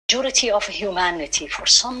majority of humanity, for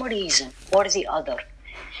some reason or the other,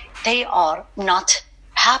 they are not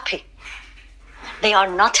happy. They are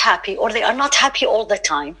not happy, or they are not happy all the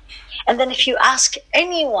time. And then if you ask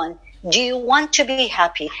anyone, do you want to be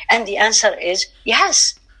happy? And the answer is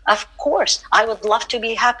yes, of course, I would love to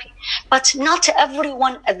be happy. But not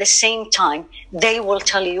everyone at the same time, they will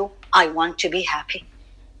tell you, I want to be happy.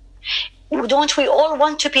 Don't we all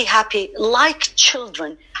want to be happy? Like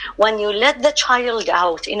children, when you let the child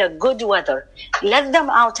out in a good weather, let them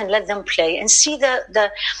out and let them play and see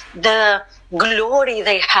the glory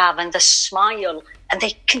they have and the smile, and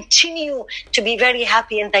they continue to be very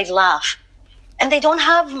happy and they laugh. And they don't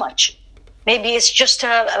have much. Maybe it's just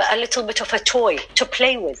a little bit of a toy to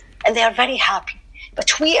play with, and they are very happy.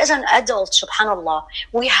 But we as an adult, subhanAllah,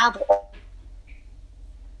 we have all,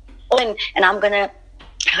 and I'm going to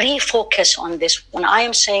refocus on this. When I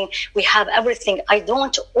am saying we have everything, I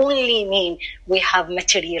don't only mean we have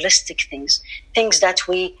materialistic things that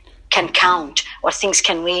we can count or things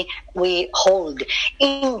can we hold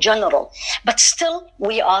in general, but still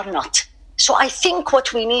we are not. So I think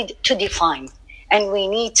what we need to define and we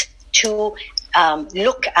need to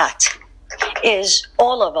look at is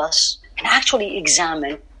all of us and actually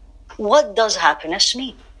examine, what does happiness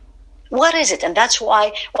mean? What is it? And that's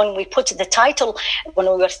why when we put the title, when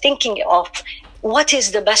we were thinking of what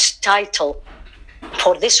is the best title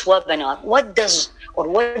for this webinar, what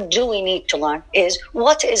do we need to learn is,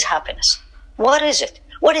 what is happiness? What is it?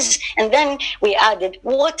 What is, and then we added,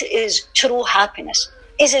 what is true happiness?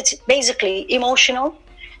 Is it basically emotional?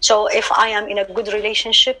 So if I am in a good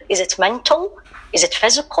relationship, is it mental? Is it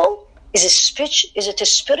physical? Is it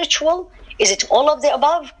spiritual? Is it all of the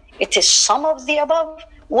above? It is some of the above?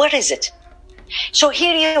 What is it? So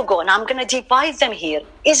here you go, and I'm going to divide them here.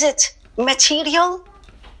 Is it material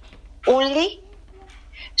only?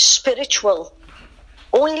 Spiritual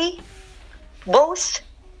only? Both?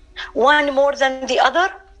 One more than the other?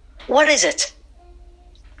 What is it?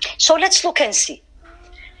 So let's look and see.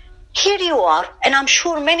 Here you are, and I'm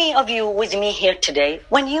sure many of you with me here today,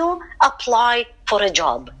 when you apply for a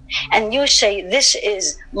job and you say, this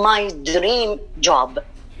is my dream job,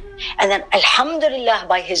 and then alhamdulillah,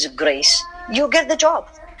 by his grace, you get the job.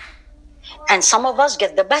 And some of us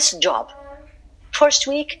get the best job. First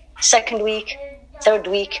week, second week, third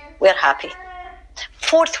week, we're happy.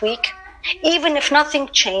 Fourth week, even if nothing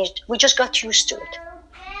changed, we just got used to it.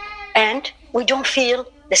 And we don't feel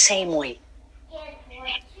the same way.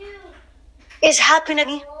 Is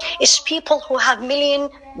happening is people who have $1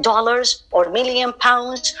 million or £1 million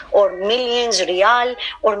or millions riyal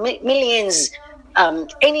or millions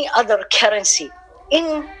any other currency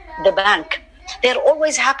in the bank. They're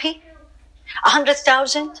always happy.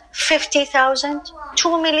 100,000, 50,000,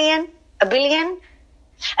 2 million, 1 billion.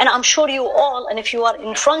 And I'm sure you all, and if you are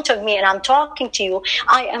in front of me and I'm talking to you,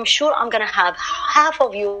 I am sure I'm going to have half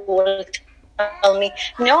of you will tell me,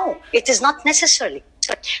 no, it is not necessarily.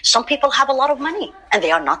 Some people have a lot of money and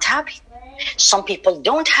they are not happy. Some people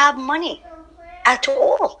don't have money at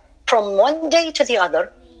all from one day to the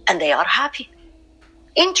other and they are happy.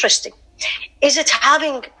 Interesting. Is it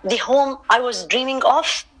having the home I was dreaming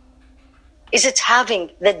of? Is it having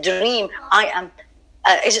the dream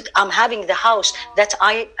I'm having the house that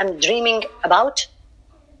I am dreaming about?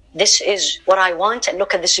 This is what I want. And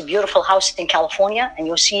look at this beautiful house in California. And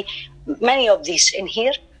you'll see many of these in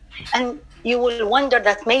here. And you will wonder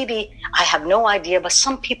that maybe I have no idea, but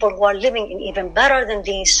some people who are living in even better than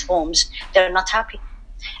these homes, they're not happy.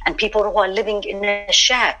 And people who are living in a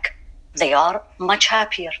shack, they are much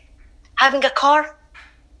happier. Having a car,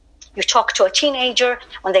 you talk to a teenager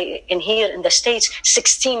when they, in here in the States,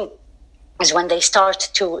 16 is when they start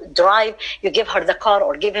to drive. You give her the car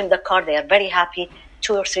or give him the car, they are very happy.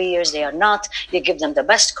 2 or 3 years, they are not. You give them the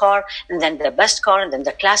best car, and then the best car, and then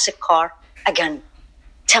the classic car. Again,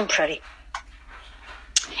 temporary.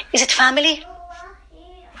 Is it family?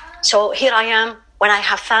 So here I am, when I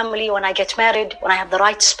have family, when I get married, when I have the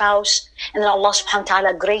right spouse, and then Allah subhanahu wa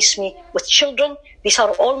ta'ala grace me with children. These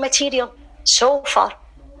are all material so far,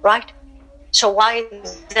 right? So why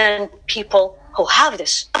then people who have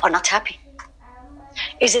this are not happy?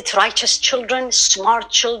 Is it righteous children, smart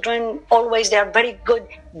children, always they are very good,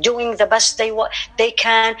 doing the best they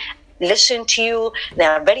can, listen to you, they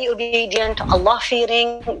are very obedient,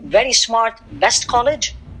 Allah-fearing, very smart, best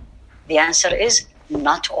college? The answer is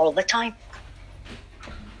not all the time.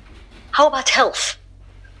 How about health?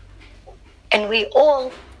 And we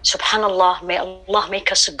all, subhanallah, may Allah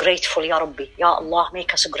make us grateful, Ya Rabbi, Ya Allah,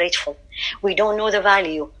 make us grateful. We don't know the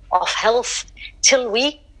value of health till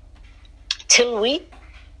we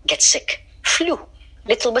get sick. Flu.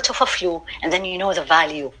 little bit of a flu, and then you know the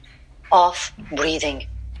value of breathing.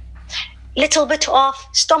 Little bit of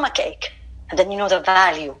stomach ache, and then you know the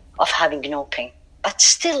value of having no pain. But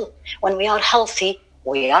still, when we are healthy,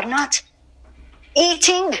 we are not.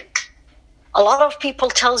 Eating, a lot of people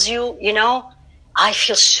tells you, you know, I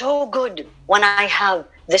feel so good when I have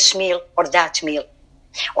this meal or that meal.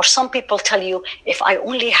 Or some people tell you, if I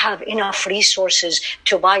only have enough resources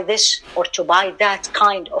to buy this or to buy that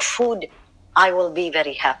kind of food, I will be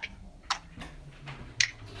very happy.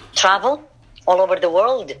 Travel all over the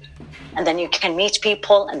world, and then you can meet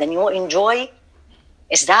people, and then you enjoy.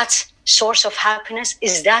 Is that source of happiness?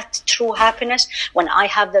 Is that true happiness when I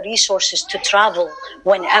have the resources to travel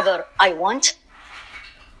whenever I want?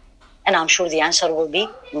 And I'm sure the answer will be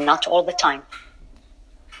not all the time.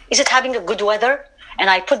 Is it having a good weather? And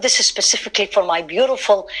I put this specifically for my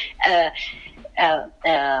beautiful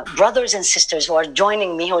brothers and sisters who are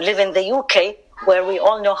joining me, who live in the UK, where we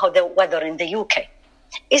all know how the weather in the UK.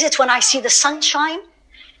 Is it when I see the sunshine?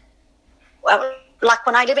 Well, like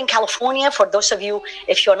when I live in California, for those of you,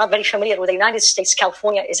 if you're not very familiar with the United States,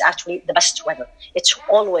 California is actually the best weather. It's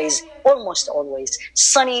always, almost always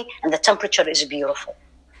sunny, and the temperature is beautiful.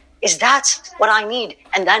 Is that what I need?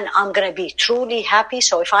 And then I'm going to be truly happy.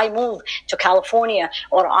 So if I move to California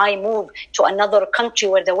or I move to another country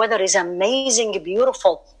where the weather is amazing,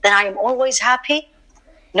 beautiful, then I am always happy?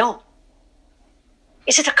 No.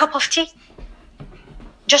 Is it a cup of tea?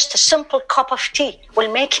 Just a simple cup of tea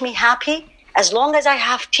will make me happy. As long as I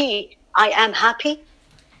have tea, I am happy.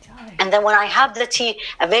 And then when I have the tea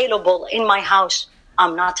available in my house,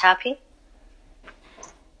 I'm not happy.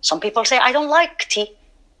 Some people say, I don't like tea.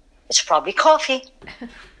 It's probably coffee.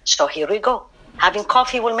 So here we go. Having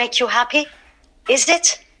coffee will make you happy? Is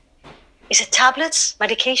it? Is it tablets,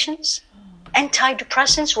 medications?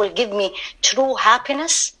 Antidepressants will give me true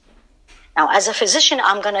happiness? Now, as a physician,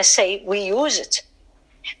 I'm going to say we use it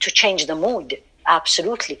to change the mood.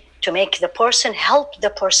 Absolutely. To make the person, help the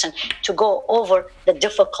person to go over the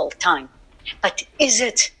difficult time. But is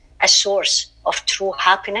it a source of true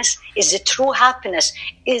happiness? Is it true happiness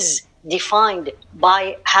is defined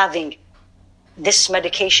by having this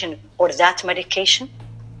medication or that medication?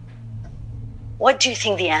 What do you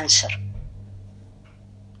think the answer?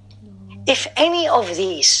 If any of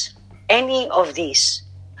these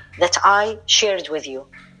that I shared with you,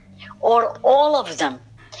 or all of them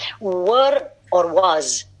were or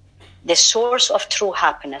was the source of true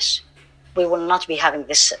happiness, we will not be having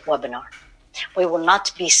this webinar. We will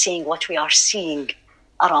not be seeing what we are seeing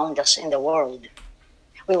around us in the world.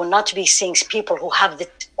 We will not be seeing people who have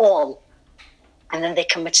it all and then they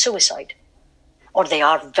commit suicide, or they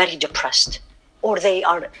are very depressed, or they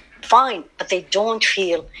are fine, but they don't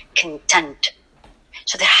feel content.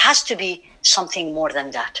 So there has to be something more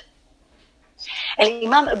than that.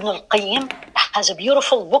 Imam Ibn al-Qayyim has a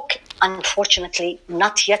beautiful book, unfortunately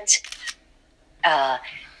not yet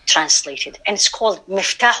translated, and it's called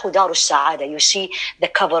Miftahu Dar al-Sa'ada. You see the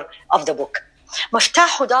cover of the book.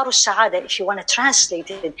 Miftahu Dar al-Sa'ada, if you want to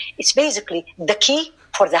translate it, it's basically the key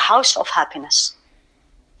for the house of happiness.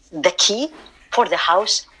 The key for the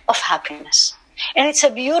house of happiness. And it's a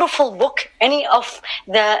beautiful book. Any of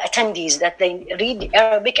the attendees that they read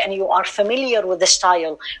Arabic and you are familiar with the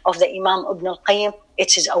style of the Imam Ibn al-Qayyim,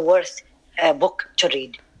 it is a worth book to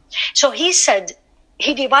read. So he said,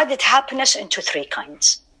 he divided happiness into three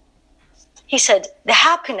kinds. He said, the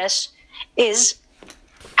happiness is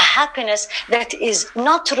a happiness that is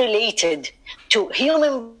not related to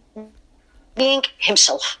human being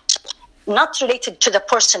himself, not related to the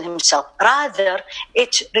person himself. Rather,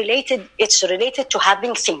 it's related to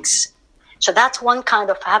having things. So that's one kind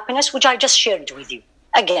of happiness, which I just shared with you.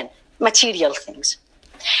 Again, material things.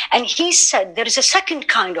 And he said there is a second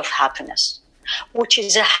kind of happiness, which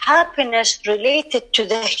is a happiness related to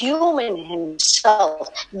the human himself,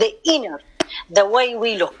 the inner, the way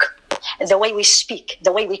we look, the way we speak,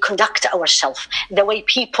 the way we conduct ourselves, the way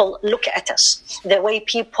people look at us, the way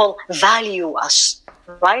people value us,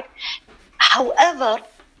 right? However,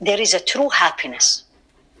 there is a true happiness.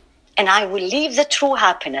 And I will leave the true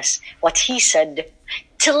happiness, what he said,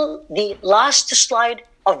 till the last slide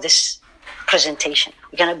of this presentation.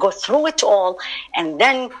 We're going to go through it all. And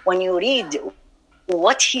then when you read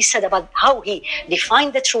what he said about how he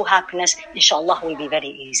defined the true happiness, inshallah, will be very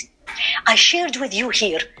easy. I shared with you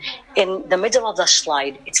here in the middle of the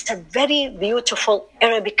slide, it's a very beautiful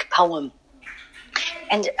Arabic poem.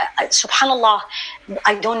 And subhanallah,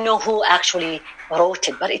 I don't know who actually wrote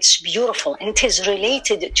it, but it's beautiful. And it is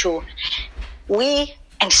related to we,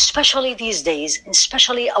 and especially these days,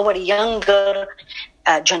 especially our younger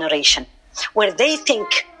generation, where they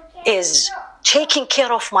think is taking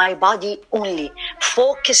care of my body only,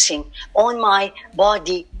 focusing on my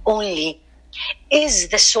body only, is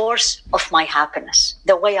the source of my happiness.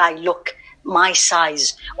 The way I look, my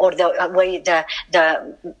size, or the way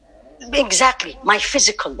exactly my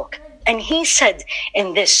physical look. And he said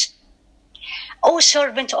in this, O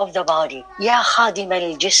servant of the body, Ya khadim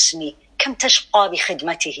al-jismi, kam tashqa bi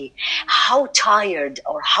khidmatihi. How tired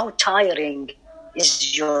or how tiring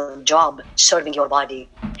is your job serving your body?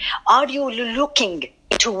 Are you looking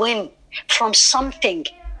to win from something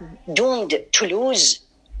doomed to lose?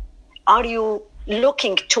 Are you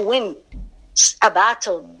looking to win a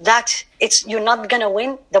battle that you're not gonna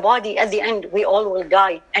win? The body, at the end, we all will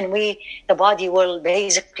die, and the body will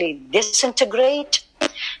basically disintegrate.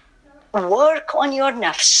 Work on your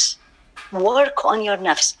nafs. Work on your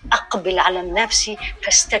nafs. أقبل على النفس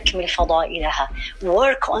فاستكمل فضائلها.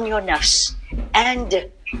 Work on your nafs and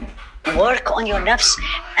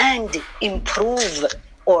improve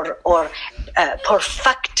or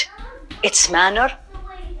perfect its manner.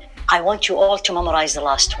 I want you all to memorize the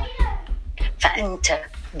last one. فأنت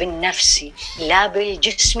بالنفس لا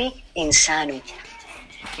بالجسم إنسان.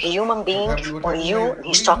 Human being, or you,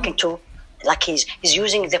 he's talking to, like he's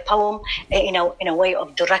using the poem in a way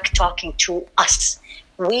of direct talking to us.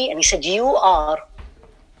 And he said, you are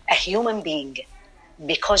a human being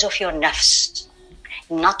because of your nafs,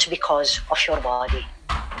 not because of your body.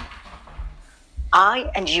 I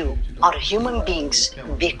and you are human beings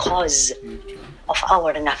because of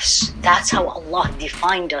our nafs. That's how Allah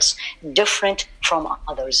defined us, different from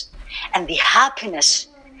others. And the happiness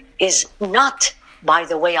is not by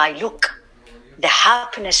the way I look. The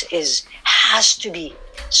happiness has to be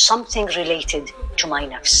something related to my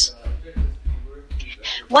nafs.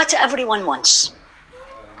 What everyone wants.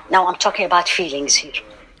 Now I'm talking about feelings here.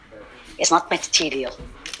 It's not material.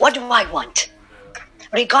 What do I want?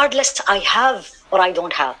 Regardless, I have or I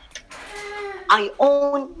don't have. I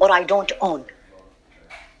own or I don't own.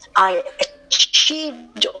 I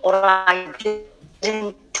achieved or I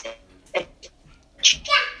didn't achieve.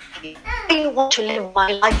 I want to live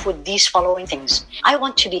my life with these following things. I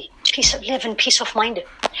want to live in peace of mind.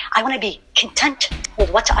 I want to be content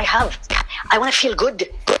with what I have. I want to feel good,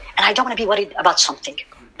 and I don't want to be worried about something.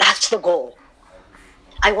 That's the goal.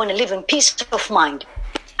 I want to live in peace of mind.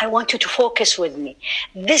 I want you to focus with me.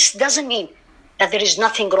 This doesn't mean that there is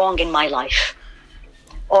nothing wrong in my life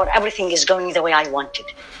or everything is going the way I wanted.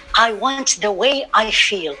 I want the way I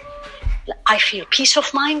feel. I feel peace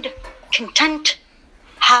of mind, content,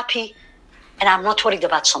 happy, and I'm not worried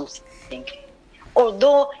about something.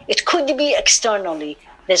 Although it could be externally,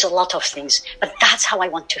 there's a lot of things, but that's how I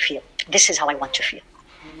want to feel. This is how I want to feel.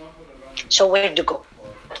 So where to go?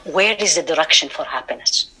 Where is the direction for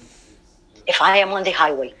happiness? If I am on the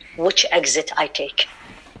highway, which exit I take?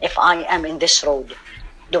 If I am in this road,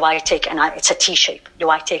 do I take, and it's a T-shape, do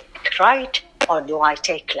I take right or do I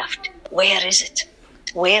take left? Where is it?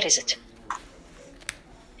 Where is it?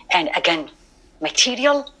 And again,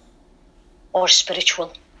 material or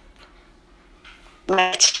spiritual?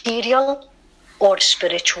 Material or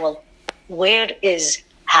spiritual? Where is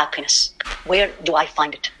happiness? Where do I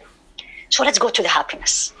find it? So let's go to the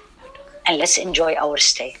happiness and let's enjoy our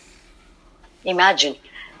stay. Imagine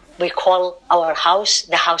we call our house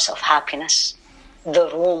the house of happiness, the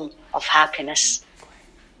room of happiness.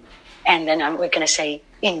 And then we're going to say,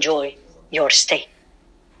 enjoy your stay.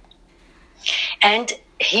 And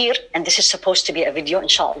here, and this is supposed to be a video,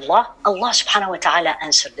 inshallah, Allah subhanahu wa ta'ala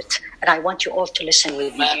answered it. And I want you all to listen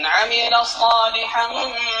with me. من عمل صالحا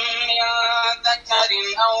من ذكر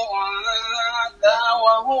أو أنثى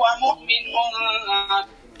وهو مؤمن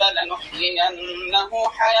فلنحيينه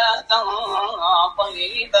حياة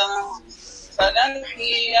طيبة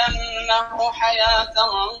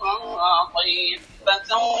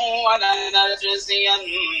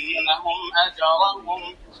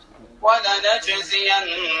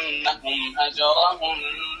ولنجزينهم أجرهم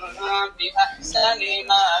بأحسن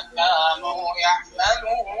ما كانوا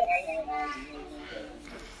يعملون.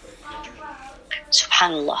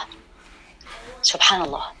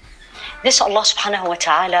 Subhanallah. This Allah subhanahu wa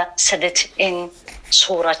ta'ala said it in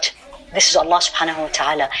Surah. This is Allah subhanahu wa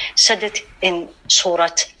ta'ala said it in Surah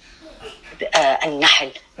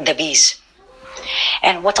Al-Nahl, the bees.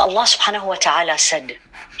 And what Allah subhanahu wa ta'ala said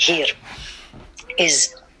here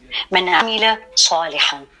is من عمل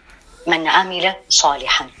صالحا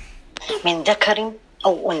من ذكر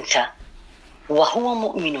أو أنثى وهو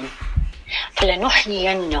مؤمن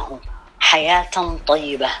فلنحيينه حياة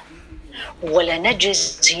طيبة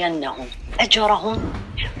ولنجزينهم أجرهم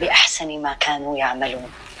بأحسن ما كانوا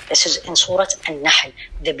يعملون. This is in Surah Al-Nahl,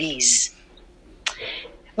 the bees.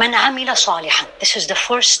 من عمل صالحا. This is the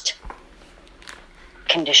first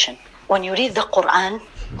condition. When you read the Quran,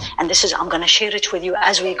 and this is, I'm going to share it with you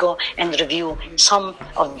as we go and review some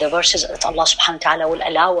of the verses that Allah subhanahu wa ta'ala will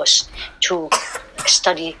allow us to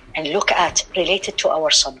study and look at related to our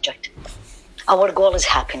subject. Our goal is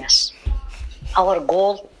happiness. Our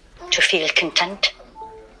goal to feel content,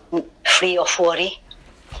 free of worry,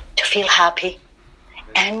 to feel happy,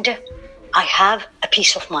 and I have a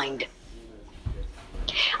peace of mind.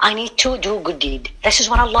 I need to do good deed. This is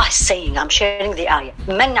what Allah is saying. I'm sharing the ayah.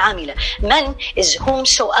 Man amila. Man is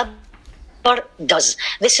whomsoever does.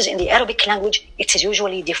 This is in the Arabic language. It is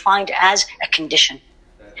usually defined as a condition.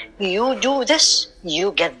 You do this,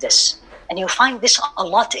 you get this. And you find this a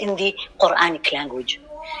lot in the Quranic language.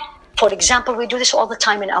 For example, we do this all the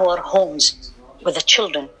time in our homes, with the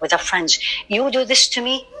children, with our friends. You do this to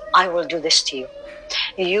me, I will do this to you.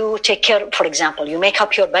 You take care, for example, you make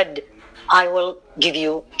up your bed, I will give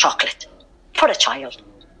you chocolate. For a child.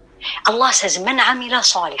 Allah says, Man amila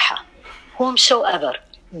saliha. Whomsoever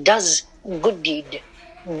does good deed.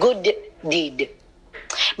 Good deed.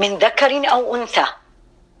 Min dhakarin aw untha.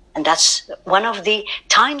 And that's one of the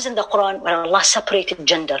times in the Quran where Allah separated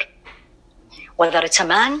gender. Whether it's a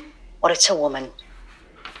man or it's a woman.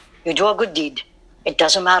 You do a good deed. It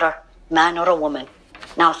doesn't matter, man or a woman.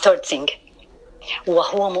 Now, third thing.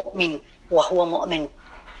 وَهُوَ مُؤْمِن وَهُوَ مُؤْمِن.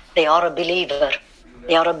 They are a believer.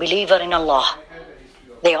 They are a believer in Allah.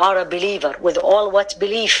 They are a believer with all what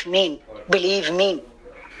believe mean.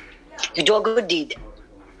 You do a good deed,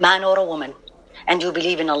 man or a woman, and you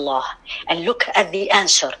believe in Allah. And look at the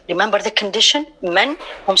answer. Remember the condition? Man,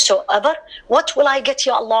 whomsoever. What will I get,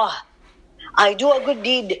 Ya Allah? I do a good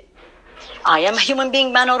deed. I am a human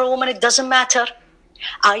being, man or a woman, it doesn't matter.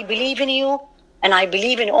 I believe in you, and I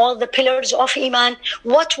believe in all the pillars of Iman.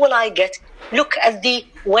 What will I get? Look at the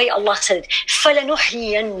way Allah said it.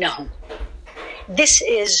 فَلَنُحْيِيَنَّهُمْ. This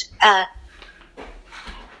is a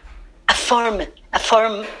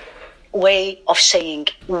firm way of saying,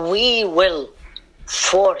 we will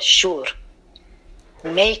for sure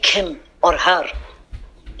make him or her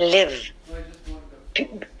live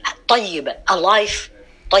طيب, a life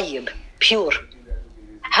طيب, pure,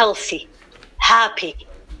 healthy, happy,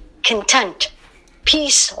 content,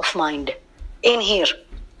 peace of mind in here.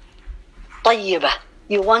 طيبة.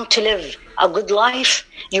 You want to live a good life.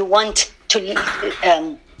 You want to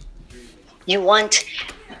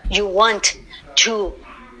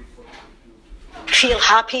feel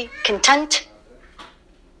happy, content.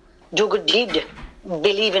 Do good deed.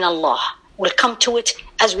 Believe in Allah. We'll come to it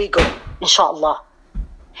as we go, inshallah.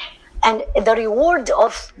 And the reward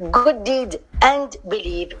of good deed and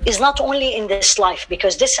believe is not only in this life,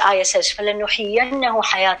 because this ayah says, فَلَنُحِيَنَّهُ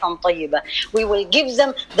حَيَاةً طَيِّبًا. We will give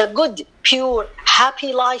them the good, pure,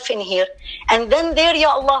 happy life in here. And then there, Ya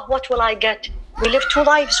Allah, what will I get? We live 2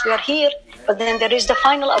 lives. We are here. But then there is the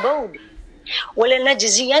final abode.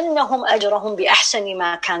 وَلَنَجْزِيَنَّهُمْ أَجْرَهُمْ بِأَحْسَنِ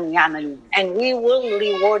مَا كَانُوا يَعْمَلُونَ. And we will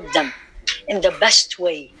reward them in the best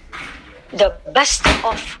way. The best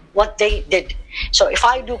of what they did. So if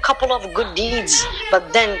I do a couple of good deeds,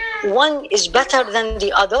 but then one is better than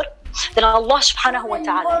the other, then Allah subhanahu wa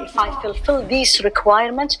ta'ala, if I fulfill these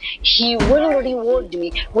requirements, He will reward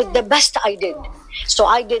me with the best I did. So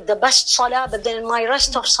I did the best salah, but then my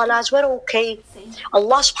rest of salahs were okay.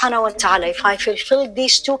 Allah subhanahu wa ta'ala, if I fulfill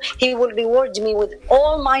these 2, He will reward me with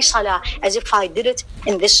all my salah as if I did it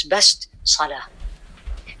in this best salah.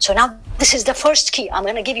 So now this is the first key. I'm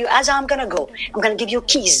going to give you, as I'm going to go, I'm going to give you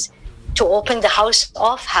keys to open the house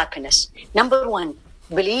of happiness. Number 1,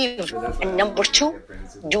 believe. And number 2,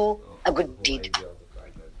 do a good deed.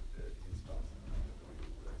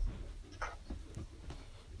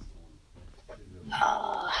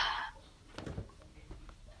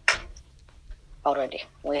 Already,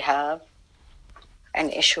 we have an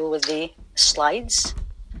issue with the slides.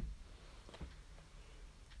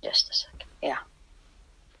 Just a second. Yeah.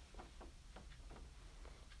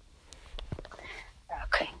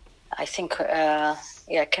 Okay. I think,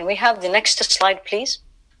 yeah, can we have the next slide, please?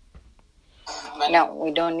 No,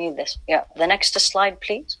 we don't need this. Yeah, the next slide,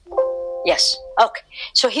 please. Yes. Okay.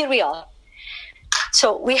 So here we are.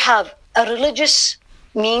 So we have a religious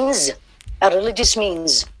means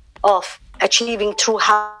of achieving true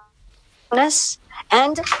happiness,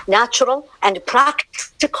 and natural and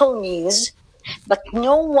practical means, but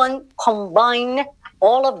no one combine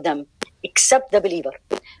all of them except the believer.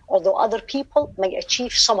 Although other people may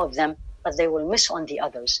achieve some of them, but they will miss on the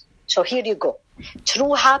others. So here you go.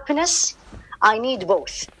 True happiness, I need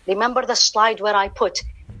both. Remember the slide where I put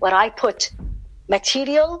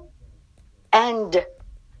material and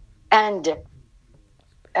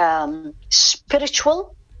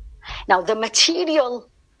spiritual Now the material,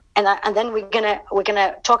 and then we're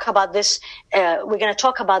gonna talk about this. We're gonna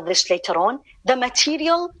talk about this later on. The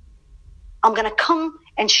material, I'm gonna come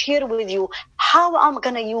and share with you how I'm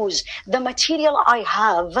gonna use the material I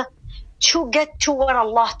have to get to what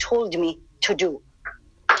Allah told me to do.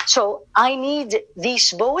 So I need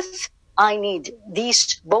these both. I need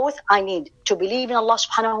these both. I need to believe in Allah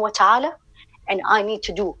subhanahu wa ta'ala, and I need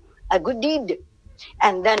to do a good deed.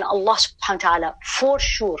 And then Allah subhanahu wa ta'ala, for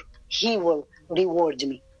sure, He will reward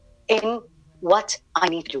me in what I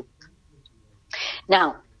need to do.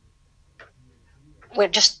 Now, we're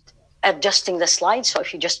just adjusting the slides, so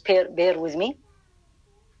if you just bear with me.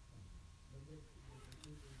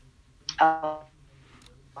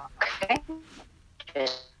 Okay.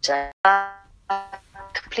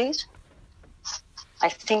 Please. I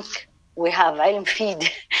think we have ilm feed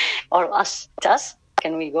or us.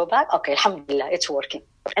 Can we go back? Okay, alhamdulillah, it's working.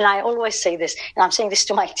 And I always say this, and I'm saying this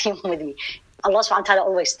to my team with me. Allah subhanahu wa ta'ala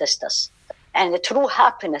always tests us. And the true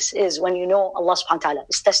happiness is when you know Allah subhanahu wa ta'ala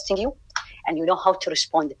is testing you and you know how to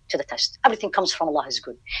respond to the test. Everything comes from Allah is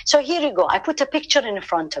good. So here you go. I put a picture in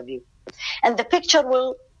front of you. And the picture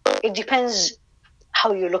it depends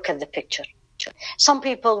how you look at the picture. Some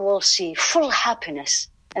people will see full happiness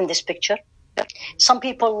in this picture. Some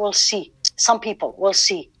people will see,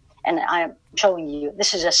 and I'm showing you,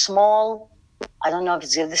 this is a small, I don't know if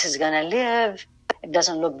this is going to live. It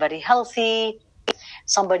doesn't look very healthy.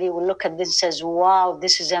 Somebody will look at this and says, wow,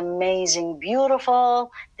 this is amazing,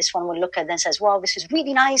 beautiful. This one will look at this and says, wow, this is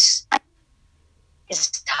really nice.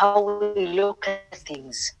 It's how we look at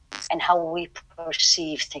things and how we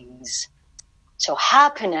perceive things. So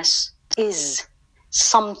happiness is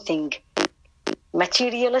something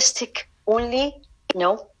materialistic only?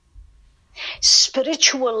 No.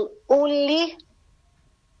 Spiritual only?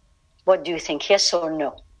 What do you think? Yes or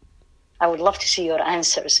no? I would love to see your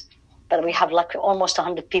answers. But we have like almost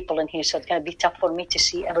 100 people in here, so it's going to be tough for me to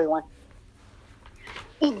see everyone.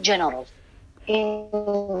 In general,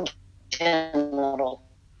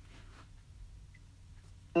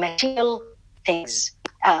 material things,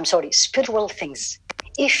 spiritual things.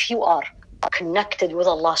 If you are connected with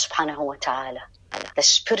Allah subhanahu wa ta'ala, the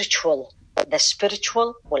spiritual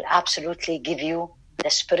will absolutely give you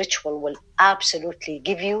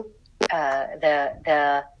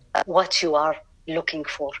the what you are looking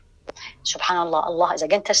for. Subhanallah, Allah is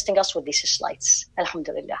again testing us with these slides.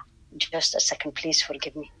 Alhamdulillah. Just a second, please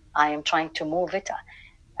forgive me. I am trying to move it.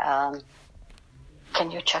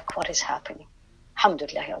 Can you check what is happening?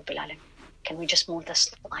 Alhamdulillah Rabbil Alamin. Can we just move the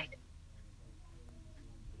slide?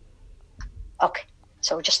 Okay,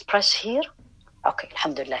 so just press here. Okay,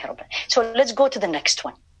 Alhamdulillah Rabbil Alamin. So let's go to the next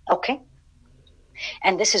one. Okay,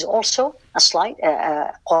 and this is also a slide,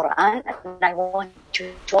 Quran, and I want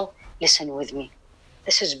you to all listen with me.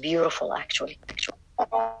 This is beautiful, actually.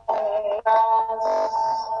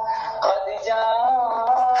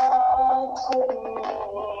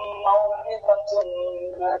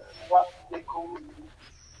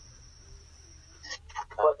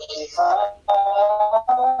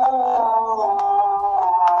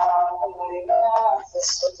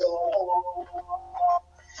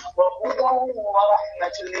 وهدى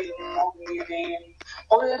ورحمة للمؤمنين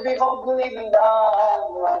قل بفضل الله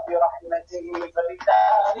وبرحمته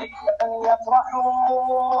فبذلك فليفرحوا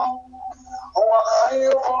هو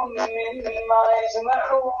خير مما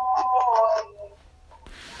يجمعون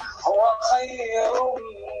هو خير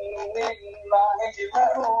مما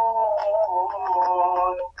يجمعون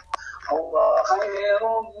هو خير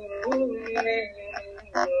مما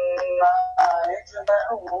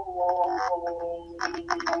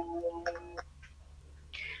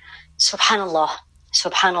Subhanallah,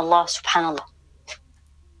 Subhanallah, Subhanallah.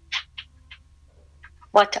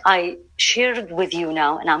 What I shared with you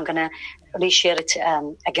now, and I'm going to reshare it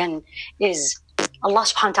again, is Allah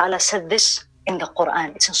subhanahu wa ta'ala said this in the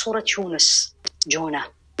Quran. It's in Surah Yunus, Jonah.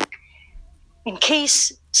 In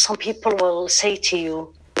case some people will say to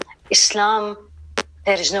you, Islam,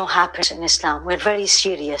 there is no happiness in Islam. We're very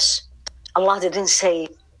serious. Allah didn't say,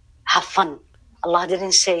 have fun. Allah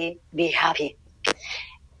didn't say, be happy.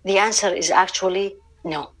 The answer is actually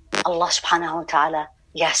no. Allah subhanahu wa ta'ala,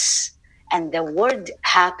 yes. And the word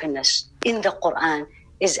happiness in the Quran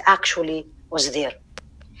was there.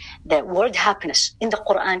 The word happiness in the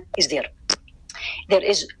Quran is there.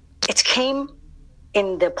 It came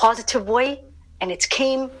in the positive way and it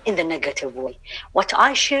came in the negative way. What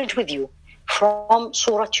I shared with you from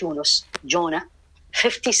Surah Yunus, Jonah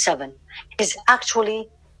 57, is actually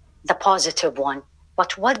the positive one.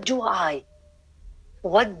 But what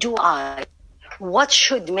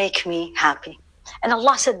should make me happy? And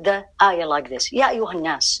Allah said the ayah like this, Ya ayyuhan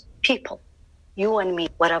nas, people, you and me,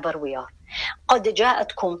 wherever we are. قد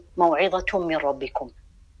جاءتكم موعظة من ربكم.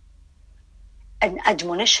 An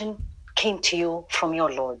admonition came to you from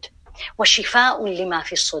your Lord. وشفاء لما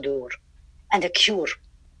في الصدور. And a cure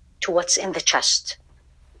to what's in the chest.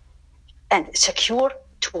 And it's a cure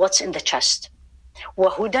to what's in the chest.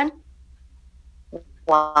 وهدى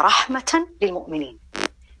ورحمة للمؤمنين.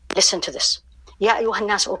 Listen to this. يا أيها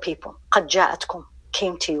الناس, O people, قد جاءتكم,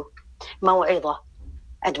 came to you, موعظة,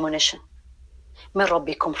 admonition, من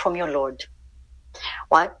ربكم, from your Lord.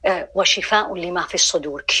 وشفاء لما في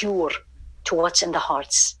الصدور, cure to what's in the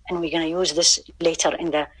hearts. And we're going to use this later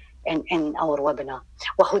in our webinar.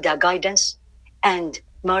 وهدى, guidance, and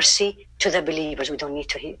mercy to the believers. We don't need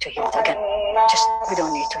to hear it again. We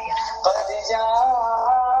don't need to hear it.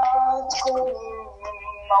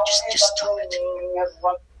 Just stop it.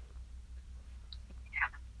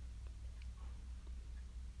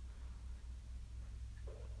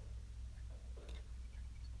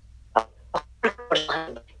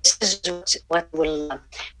 This is what will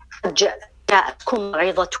جاءتكم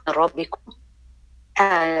موعظة من ربكم.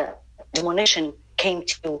 Admonition came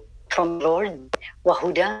to you from Lord.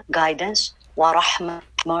 وهدى, guidance, ورحمة,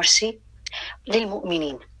 mercy,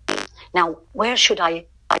 للمؤمنين. Now, where should I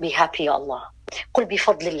be happy, Ya Allah? قل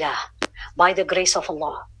بفضل الله, by the grace of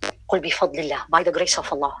Allah. قل بفضل الله, by the grace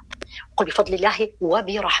of Allah. قل بفضل الله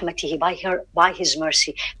وبرحمته, by his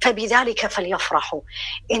mercy. فبذلك فليفرحوا.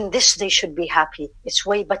 In this they should be happy. It's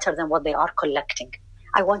way better than what they are collecting.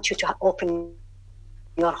 I want you to open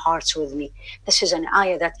your hearts with me. This is an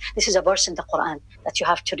ayah this is a verse in the Quran that you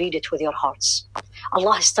have to read it with your hearts.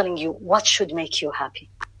 Allah is telling you what should make you happy.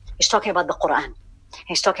 He's talking about the Quran.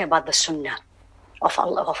 He's talking about the Sunnah of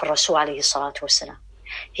Allah, of Rasul alayhi salatu wasalam.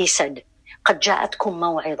 He said, قد جاءتكم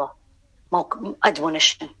موعظة,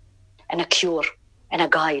 admonition, and a cure, and a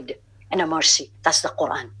guide, and a mercy. That's the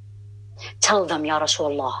Quran. Tell them, Ya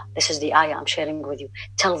Rasulullah, this is the ayah I'm sharing with you.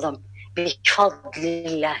 Tell them, بفضل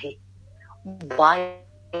الله, by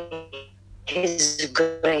his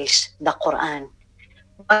grace, the Quran,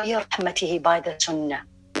 وبرحمته, by the Sunnah.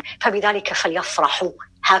 فبذلك فليفرحوا,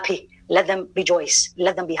 happy. Let them rejoice.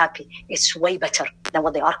 Let them be happy. It's way better than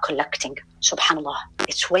what they are collecting. Subhanallah.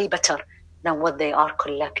 It's way better than what they are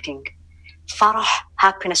collecting. Farah,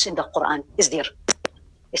 happiness in the Quran, is there.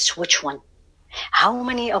 It's which one? How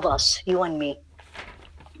many of us, you and me,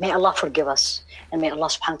 may Allah forgive us and may Allah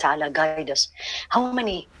subhanahu wa ta'ala guide us. How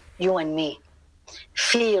many, you and me,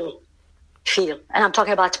 feel, and I'm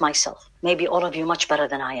talking about myself, maybe all of you much better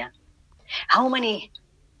than I am. How many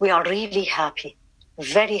we are really happy,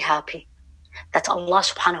 very happy, that Allah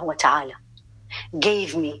subhanahu wa ta'ala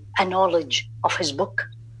gave me a knowledge of his book,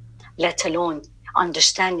 let alone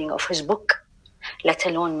understanding of his book, let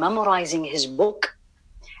alone memorizing his book,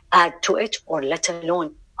 add to it, or let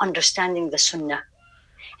alone understanding the Sunnah.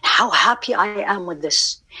 How happy I am with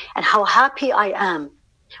this, and how happy I am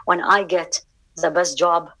when I get the best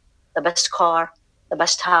job, the best car, the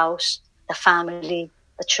best house, the family,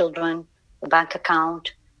 the children, the bank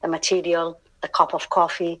account, the material, the cup of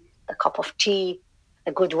coffee, the cup of tea,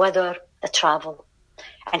 the good weather, the travel.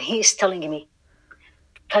 And he is telling me,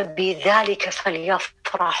 فَبِذَلِكَ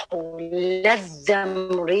فَلْيَفْرَحُوا, let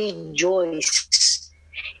them rejoice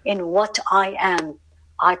in what I am,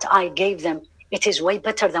 what I gave them. It is way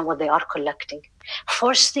better than what they are collecting.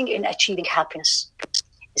 First thing in achieving happiness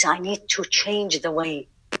is I need to change the way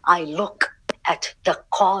I look at the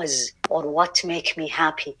cause or what makes me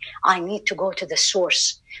happy. I need to go to the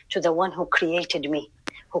source, to the one who created me,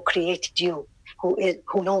 who created you, who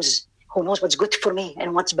knows what's good for me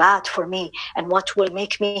and what's bad for me, and what will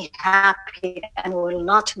make me happy and will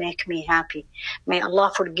not make me happy. May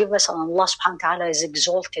Allah forgive us, and Allah subhanahu wa ta'ala is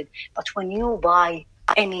exalted. But when you buy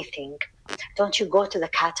anything, don't you go to the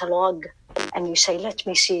catalog and you say, let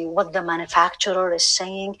me see what the manufacturer is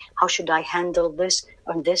saying, how should I handle this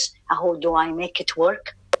or this, how do I make it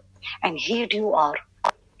work? And here you are,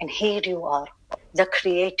 the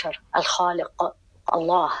creator, Al-Khaliq,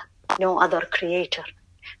 Allah, no other creator,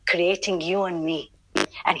 creating you and me.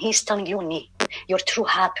 And he's telling you and me, your true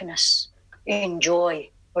happiness, enjoy,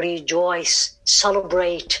 rejoice,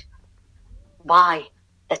 celebrate by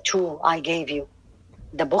the two I gave you.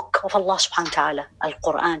 The book of Allah subhanahu wa ta'ala,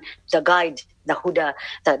 Al-Quran, the guide, the huda,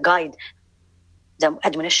 the guide, the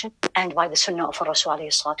admonition, and by the sunnah of Rasul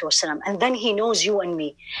alayhi salatu wasalam. And then he knows you and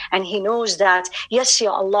me. And he knows that, yes,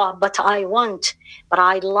 Ya Allah, but I want, but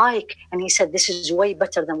I like. And he said, this is way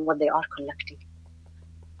better than what they are collecting.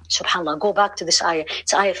 SubhanAllah, go back to this ayah.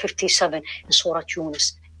 It's ayah 57 in Surah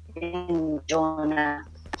Younis, in Jannah.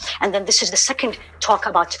 And then this is the second talk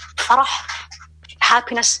about farah,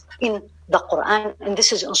 happiness in the Quran, and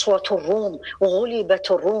this is in Surah Al-Rum, غُلِبَتُ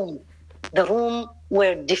الرُّوم. The Rum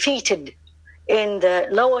were defeated in the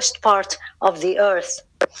lowest part of the earth.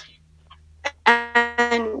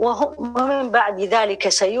 And ومن بعد ذلك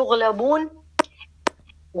سيغلبون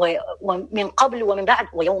ومن قبل ومن بعد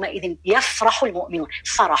ويومئذ يفرح المؤمنون.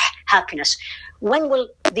 فرح, happiness. When will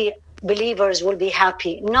the believers will be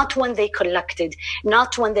happy? Not when they collected,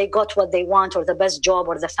 not when they got what they want or the best job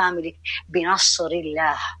or the family. بنصر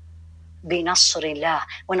الله. بنصر الله.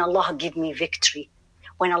 When Allah give me victory.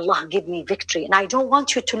 When Allah give me victory. And I don't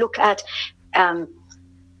want you to look at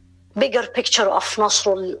bigger picture of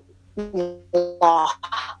Nasrullah,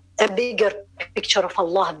 a bigger picture of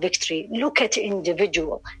Allah victory. Look at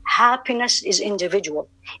individual. Happiness is individual,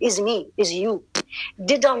 is me, is you.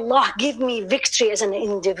 Did Allah give me victory as an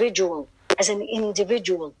individual? As an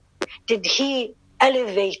individual. Did He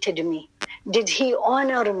elevated me? Did He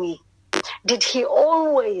honor me? Did He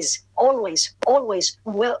always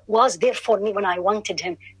was there for me when I wanted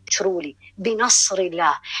Him truly?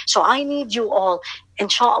 Binasrillah. So I need you all,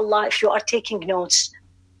 inshallah, if you are taking notes,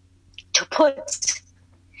 to put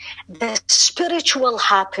the spiritual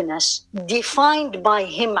happiness defined by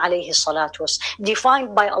Him, alayhi salatu was,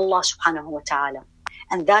 defined by Allah subhanahu wa ta'ala.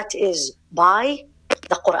 And that is by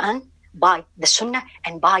the Quran, by the Sunnah,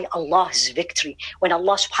 and by Allah's victory. When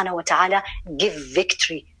Allah subhanahu wa ta'ala give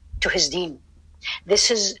victory to His deen.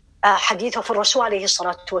 This is a hadith of Rasul alayhi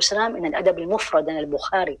salatu wasalam in Al-Adab al-Mufrad in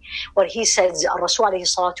Al-Bukhari, where he says, Rasul alayhi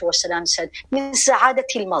salatu wasalam said, min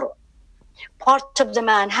sa'adati al-mar', part of the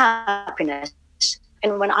man happiness.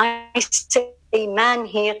 And when I say man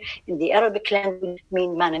here in the Arabic language,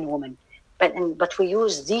 mean man and woman. But we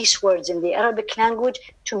use these words in the Arabic language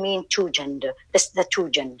to mean two gender. That's the two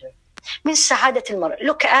gender. Min sa'adat al-mar'.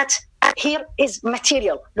 Look at, here is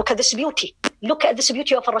material. Look at this beauty. Look at this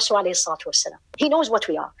beauty of Rasul alayhi salatu wasalam. He knows what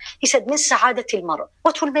we are. He said, min sa'adat al-mar'.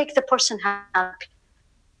 What will make the person happy?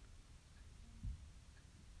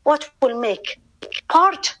 What will make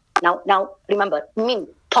part? Now remember, min,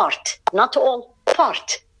 part, not all,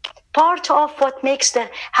 part. Part of what makes the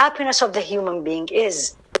happiness of the human being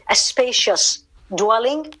is a spacious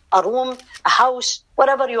dwelling, a room, a house,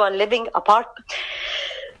 whatever you are living apart.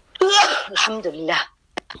 Alhamdulillah.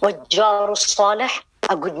 وَالْجَارُ الصَّالِحِ,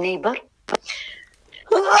 a good neighbor.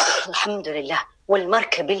 Alhamdulillah.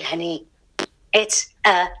 وَالْمَرْكَبِ الْهَنِي, it's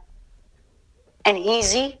an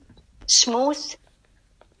easy, smooth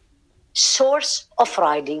source of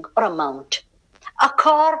riding or a mount. A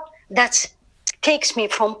car that takes me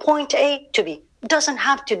from point A to B. It doesn't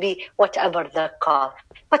have to be whatever the car.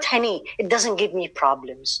 But honey, it doesn't give me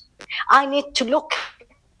problems. I need to look,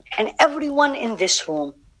 and everyone in this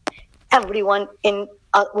room, everyone in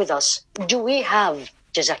with us, do we have,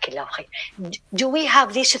 Jazakillah khair, do we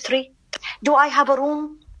have these three? Do I have a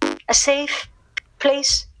room, a safe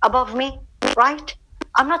place above me, right?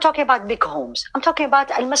 I'm not talking about big homes. I'm talking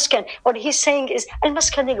about al-maskan. What he's saying is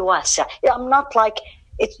al-maskan al-wasi'. I'm not like,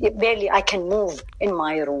 it barely I can move in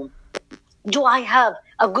my room. Do I have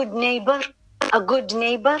a good neighbor? A good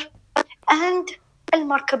neighbor? And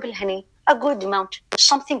al-markab al-hani, a good mount,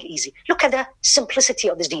 something easy. Look at the simplicity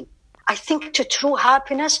of this deen. I think to true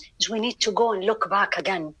happiness is we need to go and look back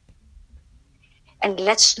again. And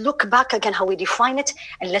let's look back again how we define it,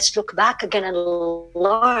 and let's look back again and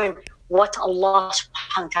learn what Allah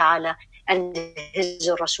subhanahu wa ta'ala and His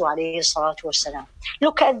Rasul alayhi salatu wasalam.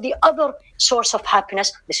 Look at the other source of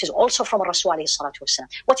happiness. This is also from Rasul alayhi salatu wasalam.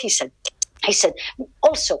 What he said? He said,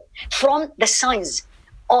 also from the signs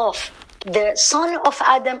of the son of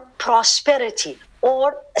Adam prosperity,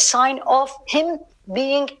 or a sign of him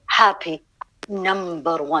being happy.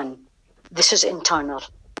 Number one, this is internal.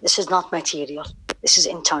 This is not material. This is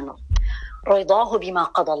internal. رضاه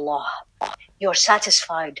بما قضى الله. You're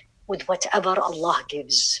satisfied with whatever Allah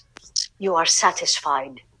gives. You are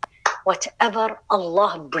satisfied. Whatever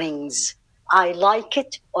Allah brings, I like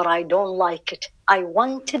it or I don't like it. I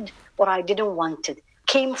wanted or I didn't want it.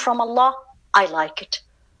 Came from Allah, I like it.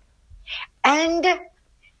 And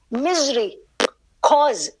misery,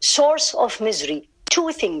 cause, source of misery.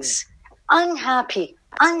 Two things. Unhappy,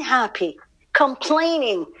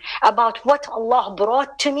 complaining about what Allah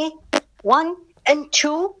brought to me. One, and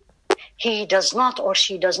two, he does not or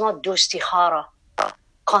she does not do istikhara.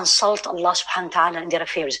 Consult Allah subhanahu wa ta'ala in their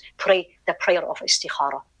affairs. Pray the prayer of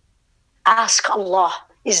istikhara. Ask Allah,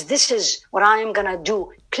 is this what I am going to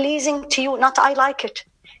do pleasing to you? Not I like it.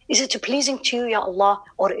 Is it pleasing to you, Ya Allah,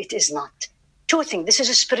 or it is not? Two things. This is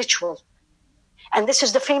a spiritual. And this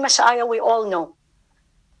is the famous ayah we all know.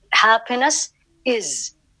 Happiness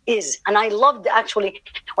is. And I loved actually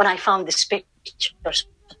when I found this picture.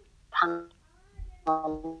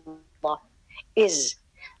 SubhanAllah. is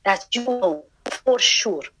that you know for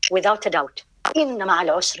sure, without a doubt, إن مع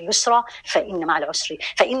العسر يسرا فإن مع العسر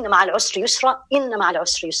فإن مع العسر يسرا إن مع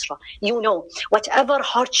العسر يسرا. You know, whatever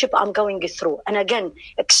hardship I'm going through, and again,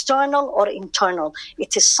 external or internal,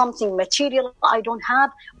 it is something material I don't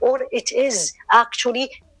have, or it is actually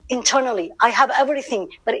internally. I have everything,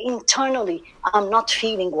 but internally I'm not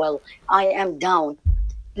feeling well. I am down.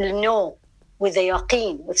 No, with a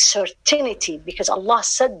yaqeen, with certainty, because Allah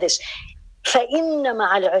said this, فَإِنَّ مَعَ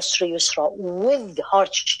الْعُسْرِ يُسْرًا. With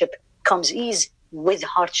hardship comes ease. With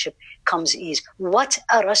hardship comes ease. What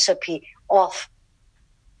a recipe of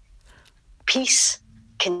peace,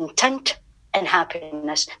 content, and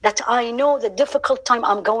happiness. That I know the difficult time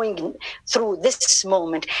I'm going through this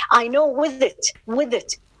moment, I know with it,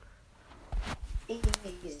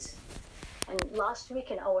 ease. And last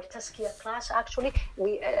week in our Tazkiyyah class, actually,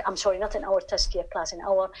 I'm sorry, not in our Tazkiyyah class, in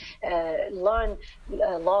our Learn,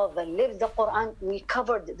 Love, and Live the Quran, we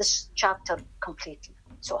covered this chapter completely.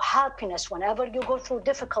 So happiness, whenever you go through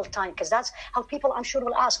difficult time, because that's how people, I'm sure,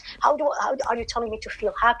 will ask, how are you telling me to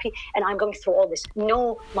feel happy and I'm going through all this?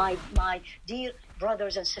 No, my dear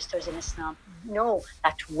brothers and sisters in Islam, know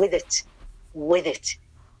that with it,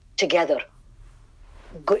 together,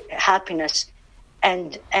 good happiness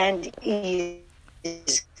and ease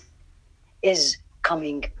is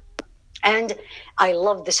coming. And I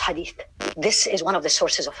love this hadith. This is one of the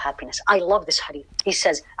sources of happiness. I love this hadith. He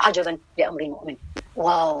says, عَجَبًا لِأَمْرِ الْمُؤْمِنِ.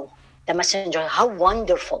 Wow, the messenger, how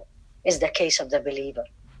wonderful is the case of the believer.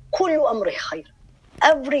 كُلُّ أَمْرِ خَيْرٍ.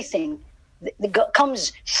 Everything that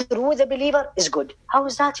comes through the believer is good. How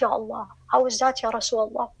is that, Ya Allah? How is that, Ya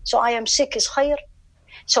Rasulullah? So I am sick is khair.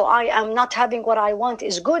 So I am not having what I want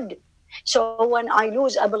is good. So when I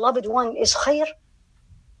lose a beloved one is khair.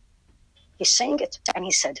 He's saying it. And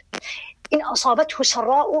he said, إِنْ أَصَابَتْهُ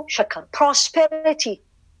سَرَّاءُ شَكَرٍ. Prosperity,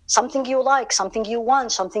 something you like, something you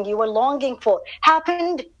want, something you were longing for,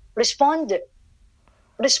 happened, respond.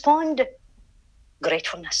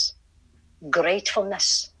 Gratefulness.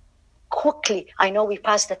 Quickly, I know we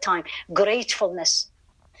passed the time. Gratefulness.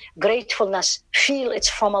 Feel it's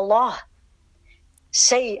from Allah.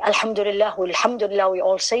 Say Alhamdulillah, Alhamdulillah, we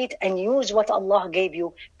all say it, and use what Allah gave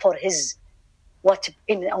you for His,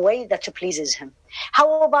 in a way that pleases Him.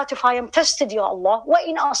 How about if I am tested, Ya Allah?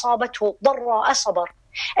 وَإِنْ أَصَابَتْهُ ضَرَّاءَ صَبَرٍ.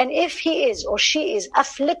 And if he is or she is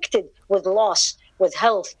afflicted with loss, with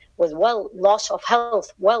health, with loss of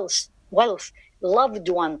health, wealth, loved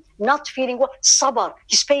one, not feeling well, sabr,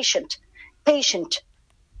 he's patient,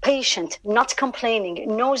 not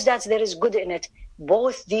complaining, knows that there is good in it.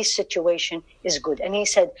 Both these situation is good. And he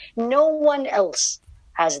said, no one else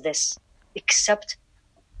has this except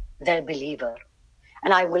the believer.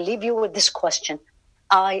 And I will leave you with this question.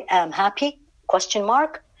 I am happy, question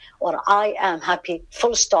mark, or I am happy,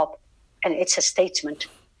 full stop. And it's a statement.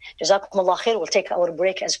 Jazakumullah khair. We'll take our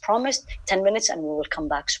break as promised, 10 minutes, and we will come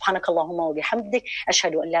back. Subhanakallahumma wa bihamdik.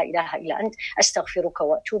 Ashhadu an la ilaha illa ant. Astaghfiruka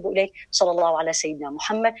wa atubu ilayk. Sallallahu ala Sayyidina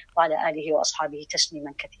Muhammad wa ala alihi wa ashabihi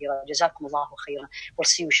tasliman kathira. Jazakumullahu khairan. We'll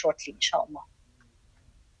see you shortly, inshallah.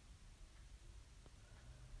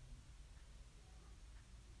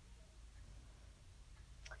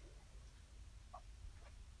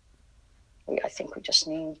 I think we just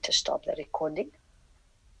need to stop the recording.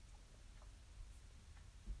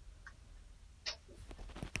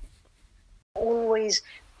 Always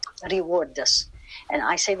reward us. And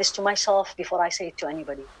I say this to myself before I say it to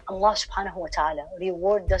anybody. Allah subhanahu wa ta'ala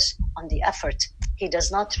reward us on the effort. He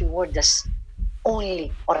does not reward us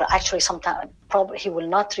only, or actually sometimes probably He will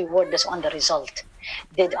not reward us on the result.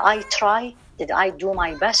 Did I try? Did I do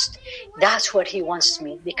my best? That's what He wants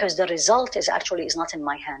me, because the result is not in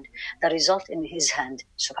my hand. The result in His hand,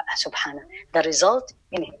 subhanahu. The result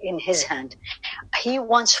in His hand. He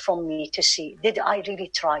wants from me to see, did I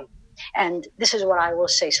really try? And this is what I will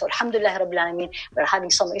say. So alhamdulillah rabbil alameen, we're having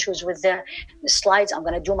some issues with the slides. I'm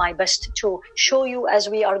going to do my best to show you as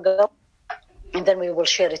we are going, and then we will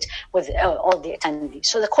share it with all the attendees.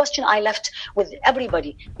 So the question I left with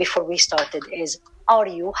everybody before we started is, are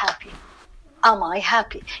you happy? Am I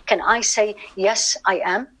happy? Can I say, yes, I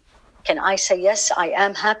am? Can I say, yes, I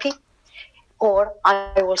am happy? Or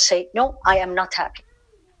I will say, no, I am not happy,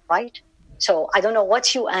 right? So I don't know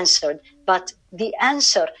what you answered, but the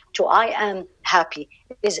answer to I am happy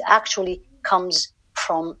is actually comes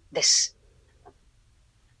from this.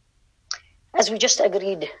 As we just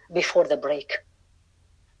agreed before the break,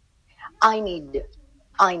 I need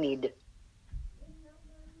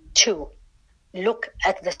to look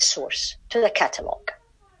at the source, to the catalog.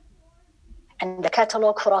 And the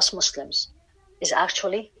catalog for us Muslims is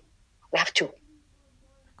actually, we have two.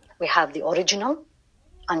 We have the original,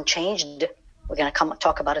 unchanged We're going to come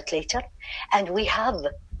talk about it later. And we have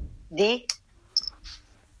the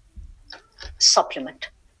supplement,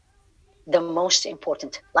 the most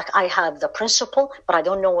important. Like I have the principle, but I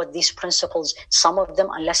don't know what these principles, some of them,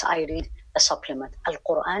 unless I read the supplement,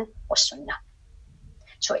 Al-Quran or Sunnah.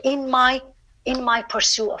 So in my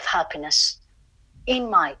pursuit of happiness,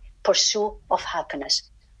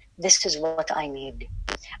 this is what I need.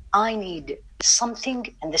 I need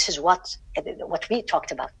something, and this is what we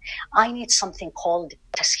talked about. I need something called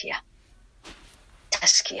Tazkiyyah.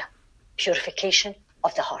 Tazkiyyah, purification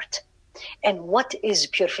of the heart. And what is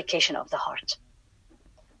purification of the heart?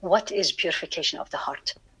 What is purification of the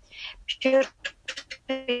heart?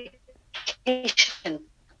 Purification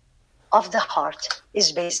of the heart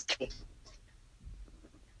is basically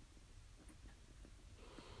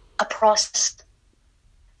a process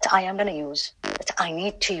that I am going to use, that I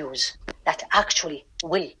need to use, that actually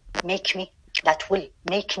will make me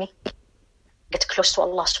get close to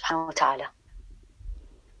Allah subhanahu wa ta'ala,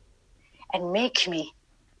 and make me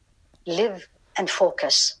live and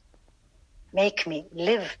focus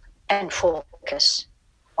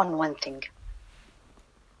on one thing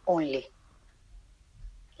only.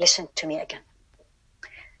 Listen to me again.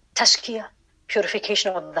 Tazkiyyah,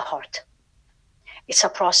 purification of the heart. It's a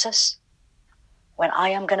process when I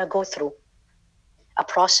am going to go through,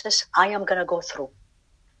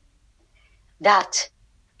 that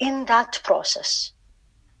in that process,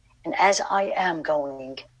 and as I am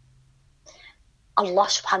going, Allah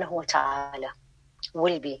subhanahu wa ta'ala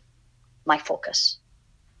will be my focus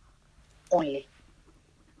only.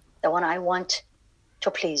 The one I want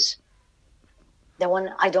to please, the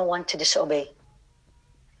one I don't want to disobey,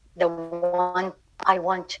 the one I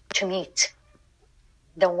want to meet,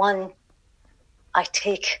 the one I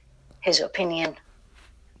take his opinion,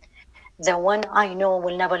 the one I know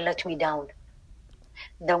will never let me down,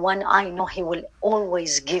 the one I know he will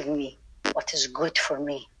always give me what is good for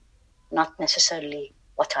me, not necessarily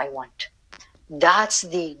what I want. That's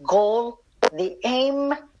the goal, the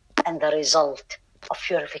aim, and the result of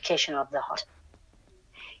purification of the heart.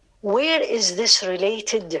 Where is this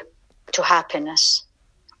related to happiness?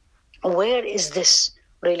 Where is this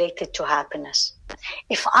related to happiness?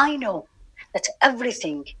 If I know that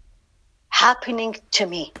everything happening to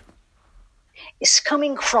me is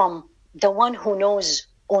coming from the one who knows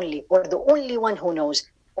only, or the only one who knows,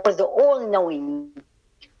 or the all-knowing,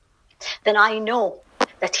 then I know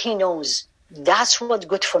that he knows that's what's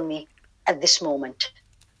good for me at this moment.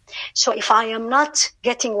 So if I am not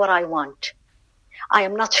getting what I want, I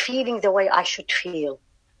am not feeling the way I should feel,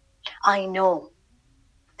 I know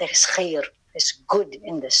there is khair, is good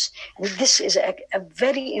in this. And this is a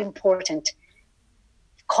very important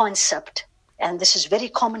concept. And this is a very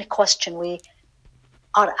common question we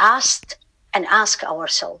are asked and ask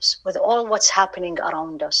ourselves with all what's happening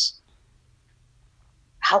around us.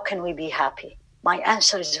 How can we be happy? My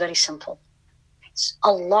answer is very simple.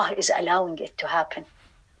 Allah is allowing it to happen.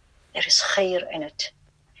 There is khair in it.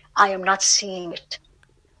 I am not seeing it.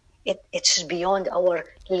 It's beyond our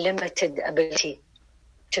limited ability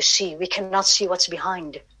to see. We cannot see what's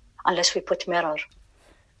behind unless we put mirror.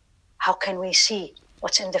 How can we see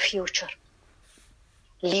what's in the future?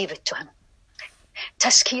 Leave it to him.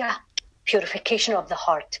 Tazkiyyah, purification of the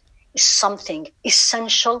heart, is something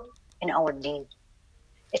essential in our deen.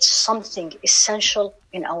 It's something essential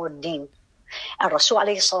in our deen. And Rasul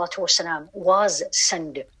alayhi salatu wasalam was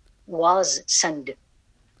sent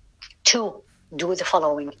to do the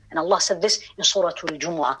following. And Allah said this in Surah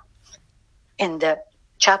Al-Jumu'ah, in the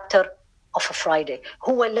chapter of a Friday.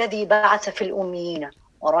 هو الذي بعث في الأميين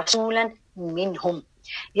ورسولا منهم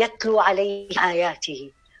يتلو عليهم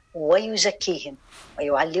آياته ويزكيهم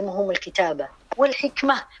ويعلمهم الكتاب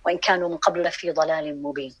والحكمة وإن كانوا من قبل في ضلال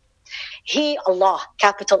مبين. He, Allah,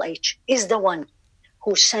 capital H, is the one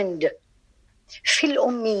who sent في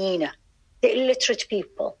الأميين, the illiterate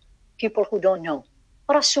people who don't know,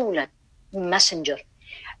 رسولا, messenger,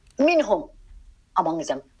 منهم, among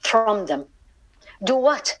them, from them. Do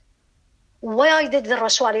what? Why did the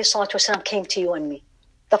Rasul alayhi salatu wasalam came to you and me?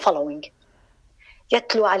 The following.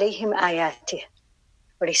 يتلو عليهم آياته,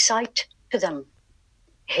 recite to them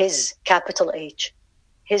his, capital H,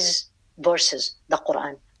 his verses, the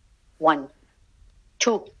Quran. 1.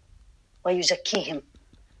 2. ويزكيهم,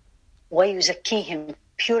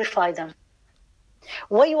 purify them.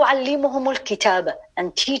 ويعلمهم الكتاب,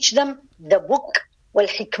 and teach them the book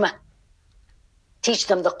والحكمة. Teach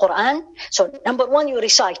them the Quran. So number 1, you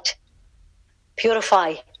recite,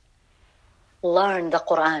 purify, learn the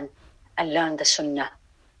Quran and learn the Sunnah.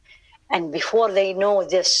 And before they know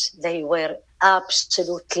this, they were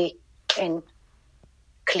absolutely in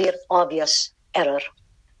clear, obvious error.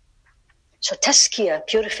 So tazkiyyah,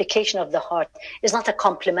 purification of the heart, is not a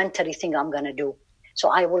complimentary thing I'm going to do, so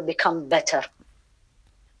I will become better.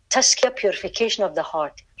 Tazkiyyah, purification of the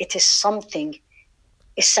heart, it is something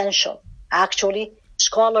essential. Actually,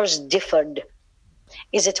 scholars differed.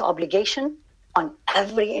 Is it obligation on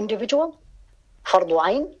every individual? Fardu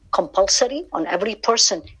ayn, compulsory on every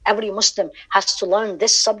person, every Muslim has to learn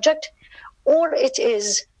this subject? Or it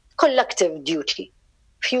is collective duty?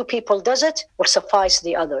 Few people does it, will suffice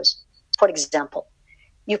the others. For example,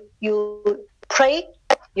 you pray,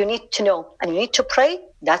 you need to know, and you need to pray,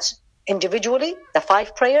 that's individually, the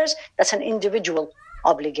 5 prayers, that's an individual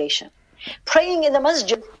obligation. Praying in the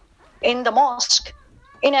masjid, in the mosque,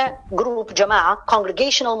 in a group, jama'ah,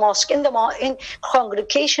 congregational mosque, in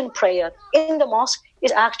congregation prayer, in the mosque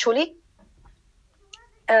is actually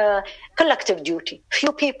collective duty.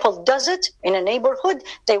 Few people does it in a neighborhood,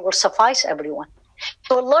 they will suffice everyone.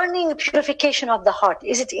 So learning purification of the heart,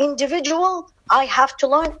 is it individual? I have to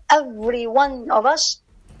learn, every one of us,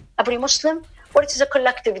 every Muslim, or it is a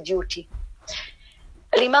collective duty?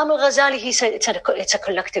 Imam al-Ghazali, he said it's a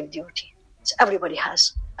collective duty. It's everybody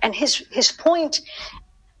has. And his point,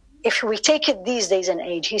 if we take it these days and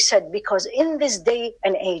age, he said, because in this day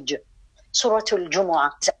and age, Surah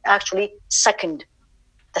Al-Jumu'ah is actually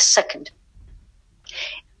the second.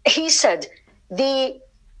 He said,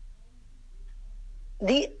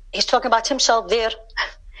 he's talking about himself there,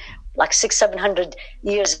 like 600-700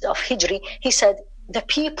 years of Hijri. He said, the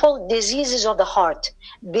people, diseases of the heart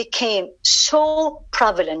became so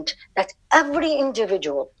prevalent that every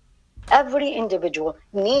individual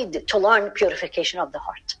need to learn purification of the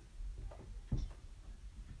heart.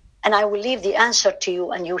 And I will leave the answer to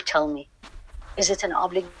you, and you tell me, is it an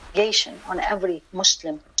obligation on every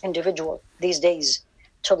Muslim individual these days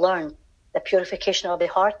to learn the purification of the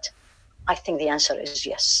heart? I think the answer is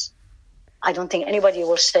yes. I don't think anybody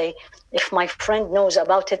will say, if my friend knows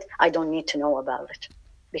about it, I don't need to know about it,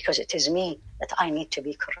 because it is me that I need to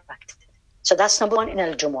be corrected. So that's number 1 in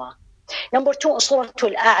Al-Jumu'ah. Number 2, Surah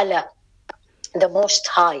Al-A'la, the Most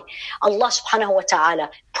High. Allah subhanahu wa ta'ala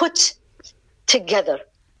put it together.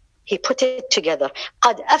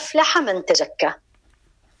 قَدْ أَفْلَحَ مَنْ تَزَكَّى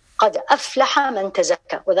قَدْ أَفْلَحَ مَنْ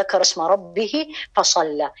تَزَكَّى وَذَكَرَ اسْمَ رَبِّهِ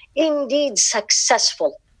فَصَلَّى. Indeed,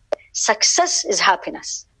 successful. Success is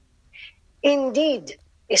happiness. Indeed,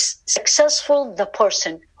 is successful the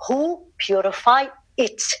person who purify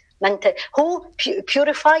it, who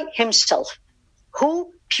purify himself.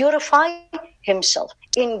 Who purify himself.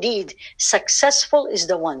 Indeed, successful is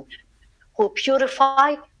the one who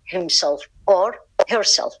purify himself or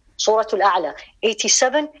herself. Surah Al-A'la,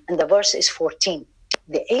 87, and the verse is 14.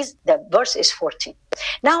 The verse is 14.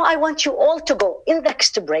 Now I want you all to go in the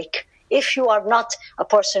next break. If you are not a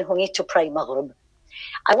person who needs to pray Maghrib,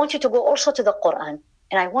 I want you to go also to the Quran,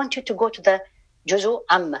 and I want you to go to the Juzu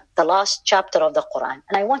Amma, the last chapter of the Quran,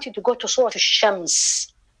 and I want you to go to Surah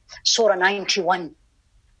Al-Shams, Surah 91,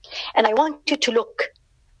 and I want you to look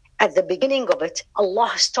at the beginning of it.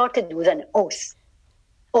 Allah started with an oath.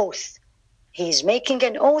 He is making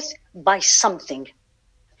an oath by something,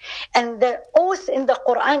 and the oath in the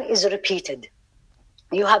Quran is repeated.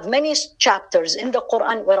 You have many chapters in the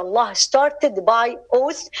Quran where Allah started by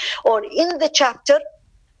oath, or in the chapter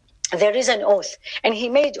there is an oath. And he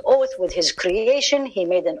made oath with his creation. He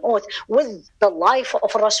made an oath with the life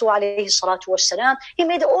of Rasul alayhi salatu wasalam. He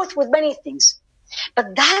made oath with many things.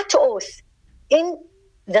 But that oath in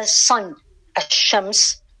the sun,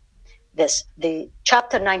 Ash-Shams, the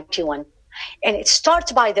chapter 91, and it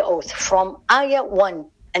starts by the oath from ayah 1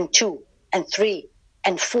 and 2 and 3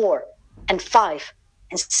 and 4 and 5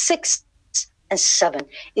 and 6 and 7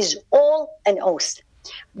 is all an oath.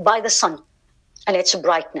 By the sun and its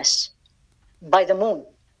brightness, by the moon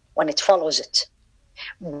when it follows it,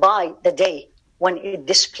 by the day when it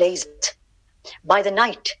displays it, by the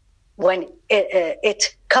night when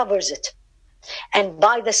it covers it, and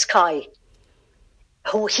by the sky,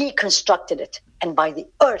 who He constructed it, and by the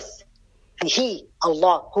earth, and He,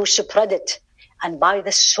 Allah, who spread it, and by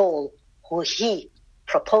the soul, who He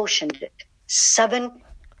proportioned it. 7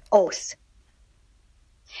 oaths.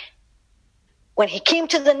 When he came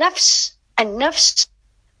to the nafs,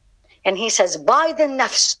 and he says, by the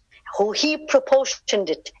nafs, who he proportioned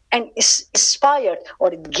it and inspired or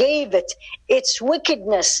gave it its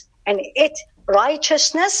wickedness and its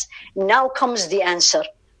righteousness, now comes the answer.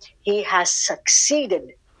 He has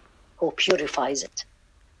succeeded who purifies it.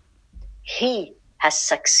 He has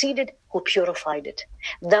succeeded who purified it.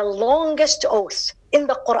 The longest oath in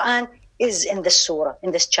the Quran is in this surah,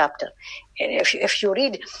 in this chapter. If you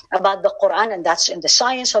read about the Quran, and that's in the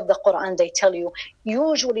science of the Quran, they tell you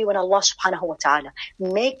usually when Allah subhanahu wa ta'ala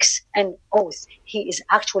makes an oath, he is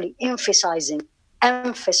actually emphasizing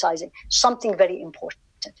something very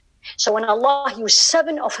important. So when Allah used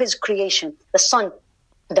 7 of his creation, the sun,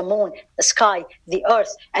 the moon, the sky, the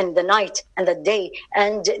earth, and the night, and the day,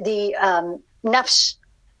 and the nafs,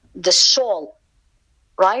 the soul,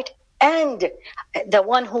 right? And the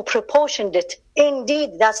one who proportioned it,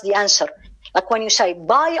 indeed, that's the answer. Like when you say,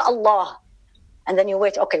 by Allah, and then you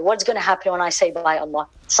wait, okay, what's going to happen when I say by Allah?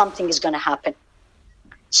 Something is going to happen.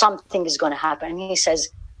 Something is going to happen. And he says,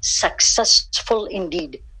 successful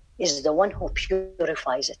indeed is the one who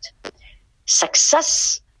purifies it.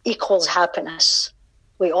 Success equals happiness.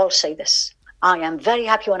 We all say this. I am very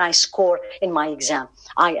happy when I score in my exam.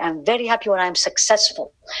 I am very happy when I am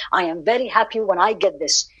successful. I am very happy when I get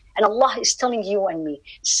this. And Allah is telling you and me,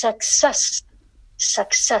 success,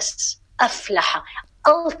 aflaha,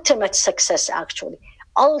 ultimate success actually,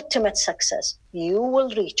 ultimate success. You will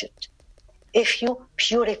reach it if you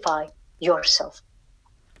purify yourself.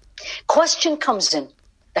 Question comes in.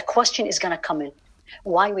 The question is going to come in.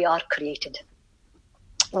 Why we are created.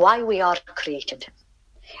 Why we are created.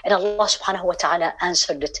 And Allah subhanahu wa ta'ala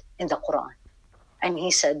answered it in the Quran. And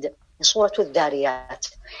he said, in Surah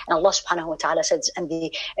Al-Dhariyat, and Allah subhanahu wa ta'ala says, and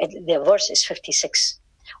the verse is 56,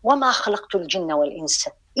 وَمَا خَلَقْتُ الْجِنَّ وَالْإِنسَ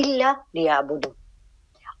إِلَّا لِيَعْبُدُونَ.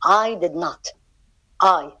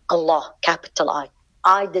 Allah, capital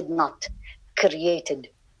I did not created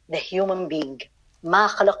the human being. مَا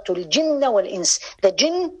خَلَقْتُ الْجِنَّ وَالْإِنسَ. The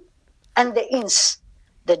jinn and the ins.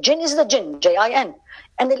 The jinn is the jinn, J-I-N.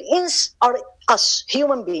 And the ins are us,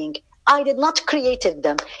 human being. I did not created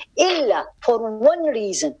them. Illa, for one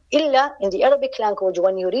reason. Illa, in the Arabic language,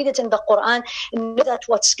 when you read it in the Quran, know that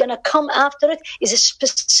what's going to come after it is a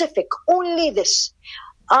specific. Only this.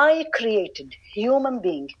 I created human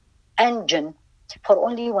being and jinn for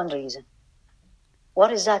only one reason.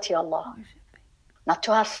 What is that, Ya Allah? Not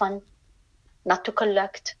to have fun, not to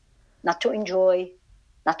collect, not to enjoy,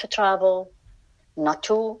 not to travel, not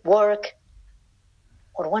to work.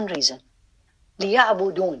 For one reason.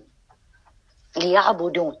 لِيَعْبُدُونَ.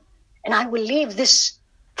 لِيَعْبُدُونَ. And I will leave this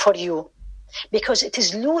for you because it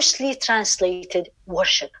is loosely translated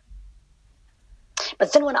worship.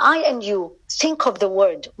 But then when I and you think of the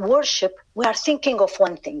word worship, we are thinking of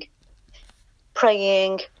one thing.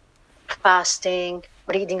 Praying, fasting,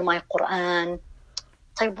 reading my Quran.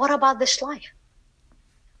 Like, what about this life?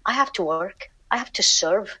 I have to work. I have to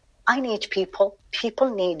serve. I need people. People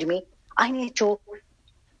need me. I need to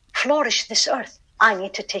flourish this earth. I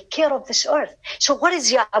need to take care of this earth. So what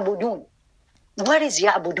is ya'budun? What is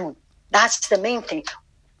ya'budun? That's the main thing.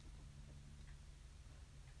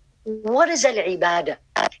 What is al-ibadah?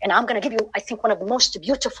 And I'm going to give you, I think, one of the most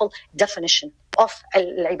beautiful definition of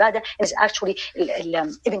al-ibadah is actually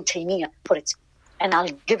Ibn Taymiyyah put it. And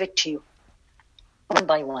I'll give it to you one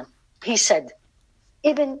by one. He said,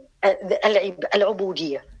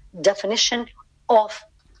 al-ubudiyah, definition of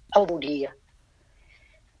ubudiyah.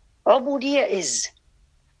 Ubudiyah is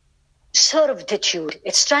servitude.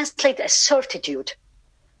 It's translated as certitude.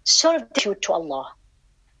 Certitude to Allah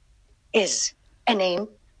is a name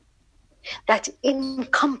that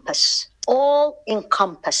encompass,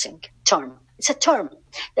 all-encompassing term. It's a term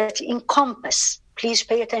that encompass, please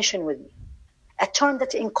pay attention with me, a term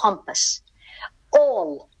that encompass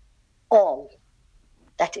all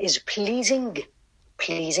that is pleasing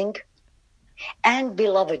and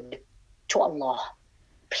beloved to Allah.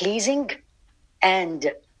 Pleasing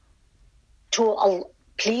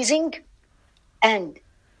and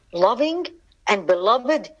loving and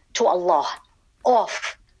beloved to Allah.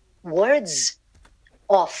 Of words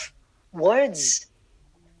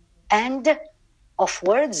and of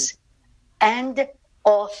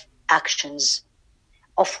actions.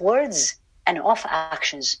 Of words and of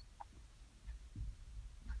actions.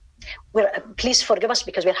 Please forgive us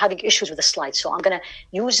because we're having issues with the slides. So I'm going to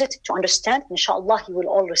use it to understand. Inshallah, you will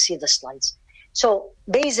all receive the slides. So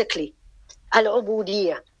basically,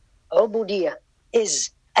 al-ubudiyah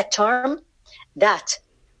is a term that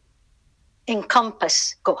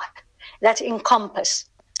encompass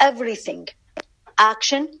everything,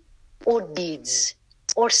 action or deeds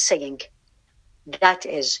or saying that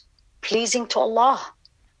is pleasing to Allah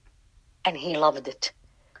and He loved it.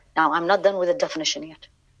 Now, I'm not done with the definition yet.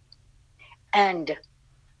 And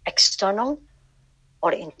external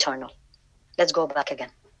or internal. Let's go back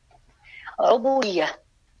again. Ubudiyah.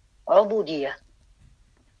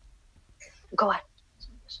 Go ahead.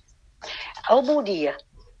 Ubudiyah.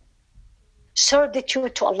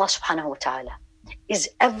 Servitude to Allah subhanahu wa ta'ala. is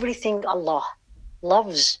everything Allah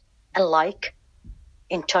loves and like,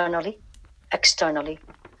 internally, externally.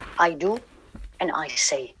 I do and I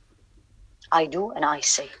say. I do and I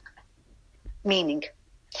say. Meaning,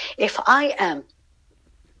 if I am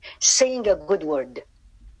saying a good word,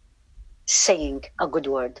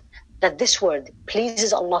 that this word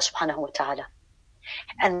pleases Allah subhanahu wa ta'ala,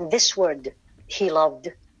 and this word He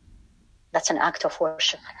loved, that's an act of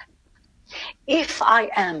worship. If I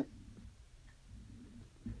am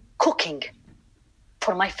cooking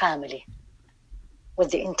for my family with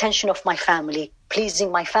the intention of my family,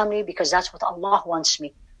 pleasing my family because that's what Allah wants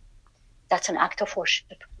me, that's an act of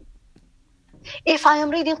worship. If I am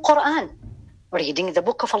reading Quran, reading the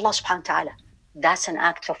book of Allah subhanahu wa ta'ala, that's an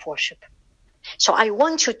act of worship. So I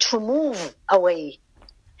want you to move away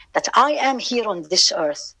that I am here on this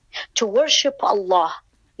earth to worship Allah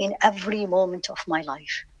in every moment of my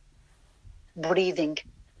life. Breathing,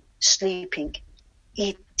 sleeping,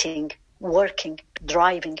 eating, working,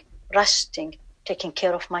 driving, resting, taking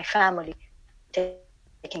care of my family,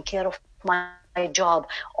 taking care of my job.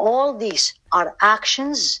 All these are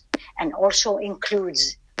actions and also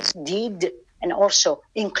includes deed and also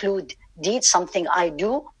include deed, something I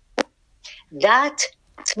do. That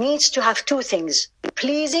needs to have two things,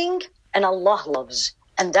 pleasing and Allah loves.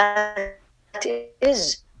 And that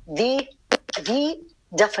is the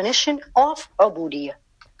definition of ubudiyah.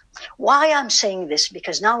 Why I'm saying this?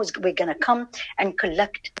 Because now we're going to come and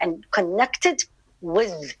connect it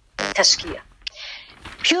with Tazkiyyah.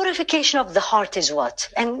 Purification of the heart is what?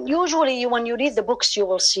 And usually when you read the books, you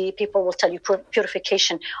will see people will tell you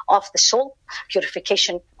purification of the soul,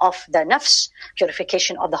 purification of the nafs,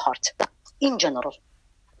 purification of the heart in general.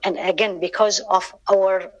 And again, because of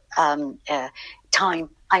our time,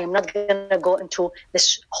 I am not going to go into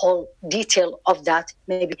this whole detail of that.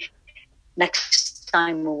 Maybe next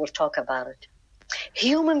time we will talk about it.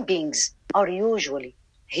 Human beings usually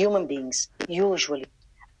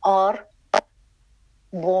are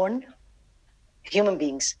born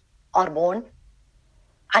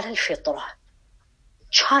على الفطرة.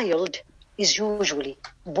 Child is usually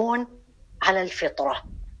born على الفطرة.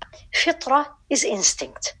 Fitra is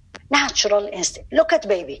instinct, natural instinct. Look at a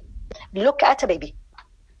baby.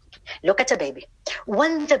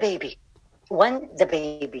 When the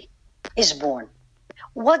baby is born,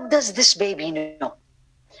 what does this baby know?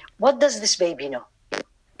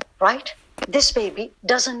 Right? This baby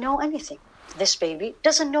doesn't know anything. This baby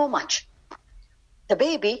doesn't know much. The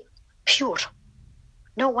baby, pure,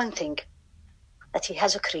 know one thing, that he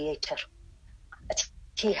has a creator.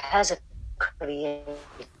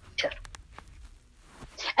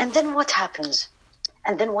 And then what happens?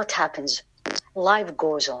 Life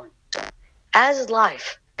goes on. As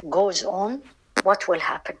life goes on, what will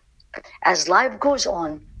happen?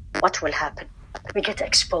 We get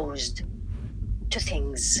exposed to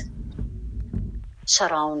things,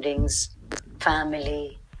 surroundings,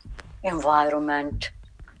 family, environment,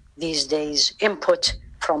 these days, input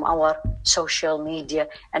from our social media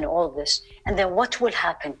and all this. And then what will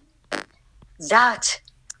happen? That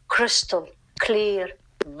crystal clear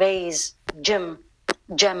vase, gem,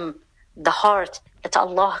 the heart that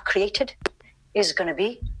Allah created is going to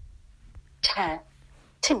be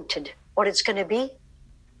tinted, or it's going to be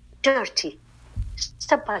dirty,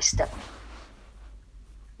 step by step,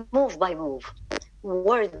 move by move,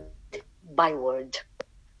 word by word.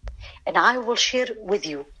 And I will share with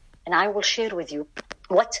you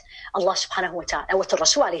what Allah subhanahu wa ta'ala, what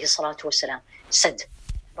Rasul alayhi salatu wasalam said,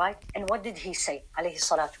 right? And what did he say, alayhi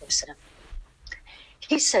salatu wasalam?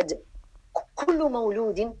 He said, كل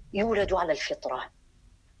مولود يولد على الفطرة.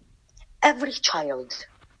 Every child,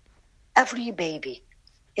 every baby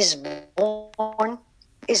is born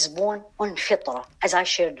on fitra, as I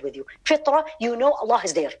shared with you. Fitra, you know Allah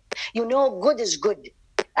is there. You know good is good,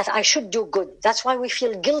 that I should do good. That's why we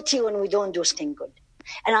feel guilty when we don't do something good.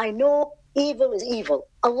 And I know evil is evil.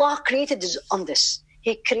 Allah created us on this.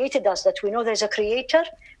 He created us that we know there's a creator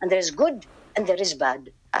and there is good and there is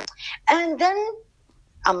bad. And then,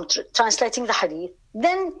 I'm translating the hadith,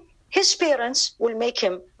 then his parents will make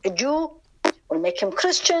him a Jew, will make him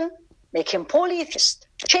Christian, make him polytheist,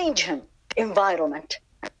 change him environment.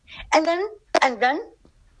 And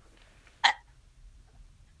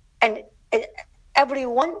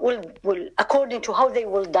everyone will, according to how they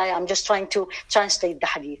will die, I'm just trying to translate the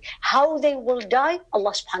hadith, how they will die,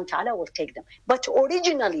 Allah subhanahu wa ta'ala will take them. But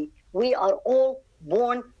originally, we are all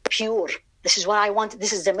born pure. This is what I want.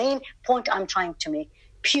 This is the main point I'm trying to make.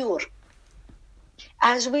 Pure.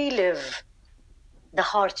 As we live, the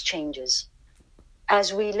heart changes.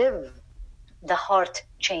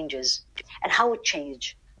 And how it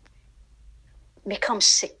changed? become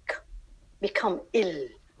sick, become ill,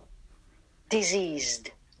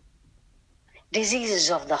 diseased. Diseases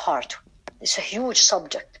of the heart. It's a huge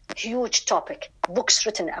subject, huge topic, books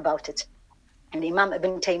written about it. And Imam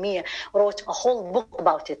Ibn Taymiyyah wrote a whole book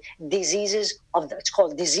about it, it's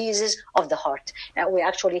called Diseases of the Heart. And we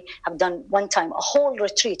actually have done one time, a whole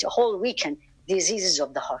retreat, a whole weekend, Diseases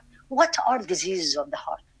of the Heart. What are diseases of the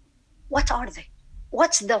heart? What are they?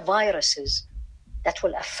 What's the viruses that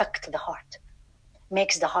will affect the heart,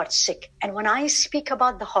 makes the heart sick? And when I speak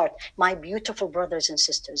about the heart, my beautiful brothers and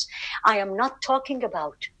sisters, I am not talking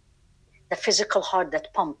about the physical heart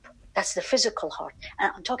that pumps. That's the physical heart.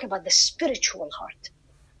 And I'm talking about the spiritual heart.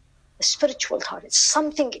 The spiritual heart. It's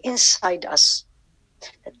something inside us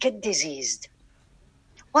that get diseased.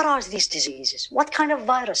 What are these diseases? What kind of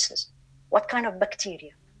viruses? What kind of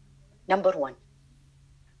bacteria? Number one,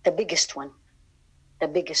 the biggest one,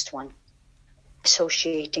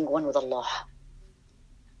 associating one with Allah.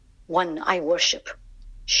 One I worship,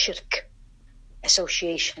 shirk,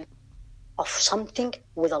 association of something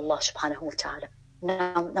with Allah subhanahu wa ta'ala.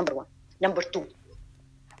 Number one. Number two,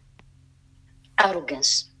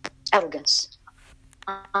 arrogance.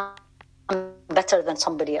 I'm better than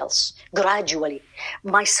somebody else. Gradually,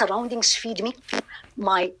 my surroundings feed me,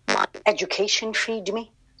 my education feed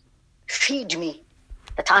me,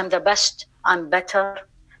 that I'm the best, I'm better,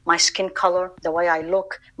 my skin color, the way I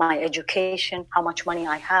look, my education, how much money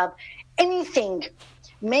I have. Anything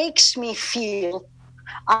makes me feel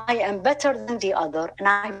I am better than the other, and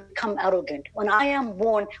I become arrogant. When I am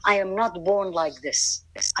born, I am not born like this.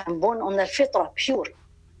 I'm born on the fitrah, pure.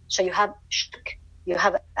 So you have shirk, you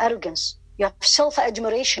have arrogance, you have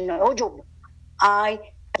self-admiration, ujub. I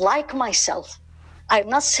like myself. I'm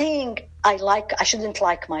not saying I shouldn't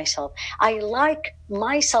like myself. I like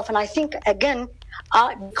myself, and I think, again,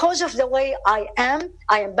 because of the way I am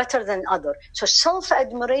better than other. So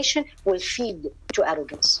self-admiration will feed to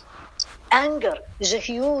arrogance. Anger is a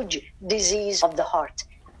huge disease of the heart.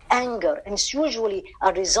 Anger, and it's usually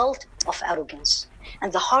a result of arrogance.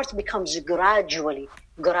 And the heart becomes gradually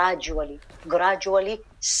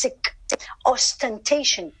sick.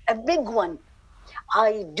 Ostentation, a big one.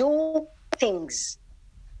 I do things,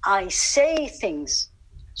 I say things,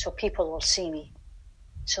 so people will see me,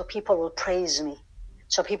 so people will praise me,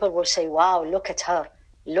 so people will say, wow, look at her,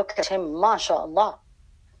 look at him, mashallah.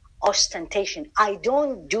 Ostentation. I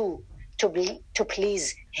don't do to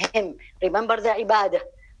please him. Remember the ibadah,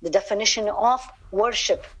 the definition of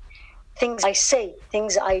worship. Things I say,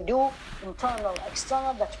 things I do, internal,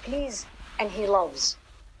 external, that please and he loves.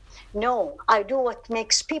 No, I do what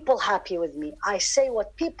makes people happy with me. I say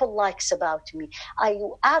what people likes about me. I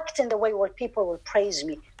act in the way where people will praise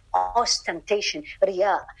me. Ostentation,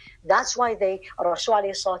 riya. That's why Rasul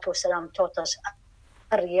alayhi salatu wasalam taught us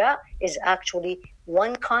riya is actually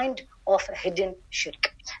one kind of hidden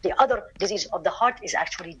shirk. The other disease of the heart is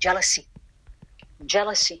actually jealousy. I'm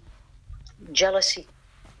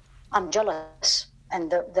jealous.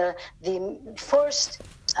 And the first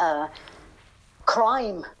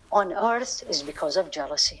crime on earth is because of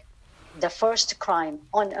jealousy. The first crime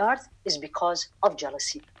on earth is because of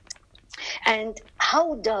jealousy. And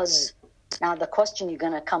how now the question you're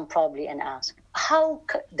going to come probably and ask, how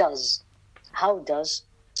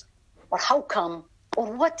come,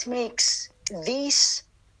 or what makes this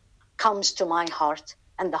comes to my heart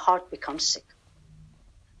and the heart becomes sick?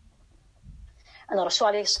 And Rasul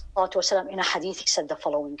alayhi salatu wasalam in a hadith, he said the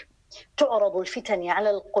following: تُعْرَضُ الْفِتَنِ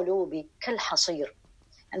عَلَى الْقُلُوبِ كَالْحَصِيرِ.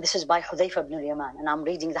 And this is by Hudayfa ibn al-Yaman, and I'm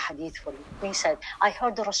reading the hadith for you. He said, I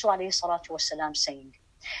heard the Rasul alayhi salatu wasalam saying,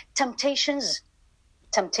 temptations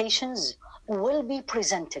will be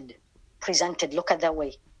presented, look at that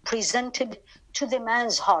way, presented to the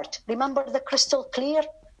man's heart. Remember the crystal clear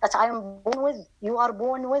that I am born with, you are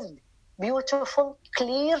born with, beautiful,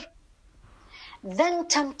 clear. Then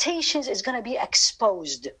temptations is going to be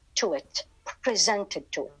exposed to it,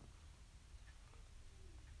 presented to it.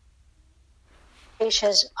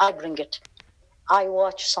 I bring it, I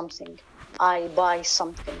watch something, I buy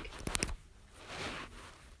something.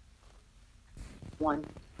 And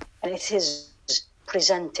it is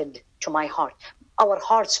presented to my heart. Our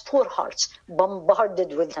hearts, poor hearts,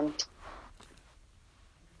 bombarded with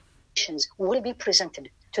temptations, will be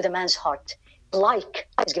presented to the man's heart. Like,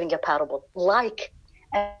 is giving a parable, like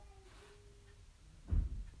a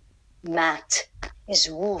mat is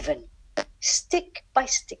woven, stick by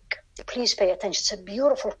stick. Please pay attention. It's a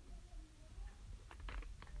beautiful.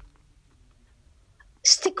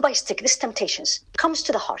 Stick by stick, this temptations comes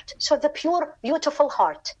to the heart. So the pure, beautiful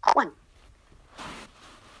heart, one.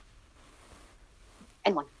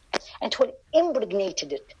 and it will impregnate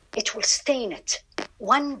it. It will stain it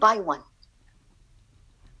one by one.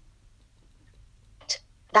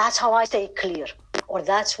 That's how I stay clear, or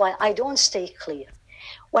that's why I don't stay clear.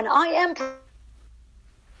 When I am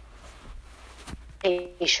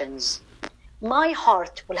patience, my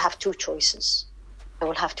heart will have two choices. I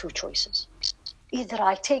will have two choices. Either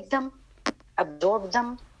I take them, absorb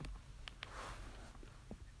them,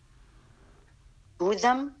 do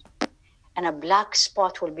them, and a black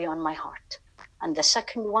spot will be on my heart. And the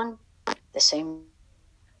second one, the same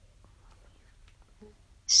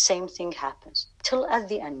thing happens. Till at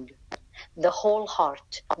the end, the whole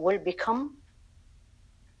heart will become,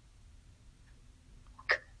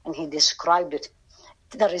 and he described it.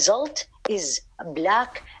 The result is a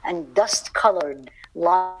black and dust-colored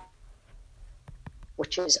line,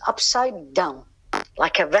 which is upside down,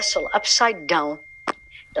 like a vessel upside down,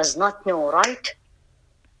 does not know right.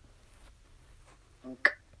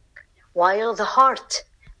 While the heart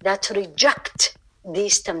that reject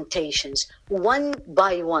these temptations one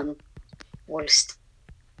by one will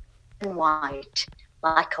stand white,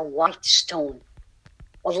 like a white stone.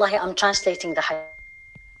 Wallahi, I'm translating the hadith.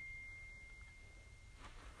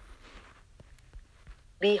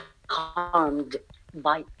 Be harmed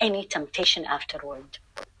by any temptation afterward.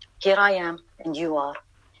 Here I am and you are,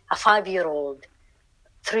 a 5-year-old,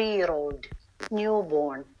 3-year-old,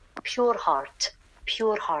 newborn, pure heart,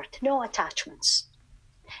 no attachments.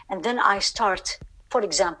 And then I start, for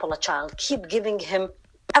example, a child, keep giving him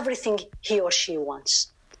everything he or she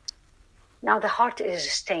wants. Now the heart is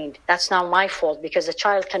stained. That's now my fault because the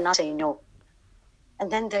child cannot say no. And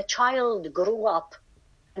then the child grew up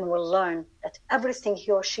and will learn that everything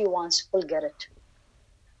he or she wants will get it.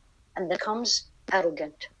 And then becomes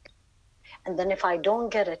arrogant. And then if I don't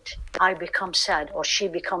get it, I become sad, or she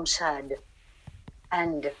becomes sad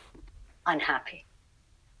and unhappy.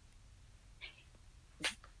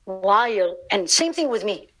 And same thing with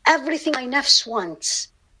me, everything my nafs wants,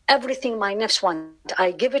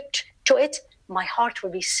 I give it to it, my heart will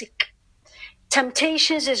be sick.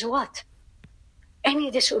 Temptations is what? Any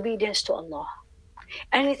disobedience to Allah.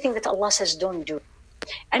 Anything that Allah says don't do.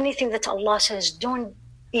 Anything that Allah says don't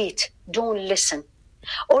eat, don't listen.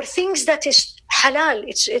 Or things that is halal,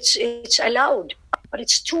 it's allowed, but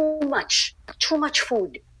it's too much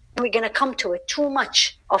food. And we're going to come to it, too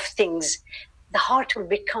much of things. The heart will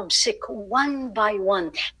become sick one by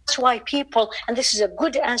one. That's why people, and this is a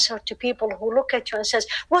good answer to people who look at you and says,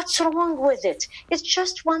 what's wrong with it? It's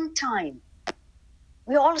just one time.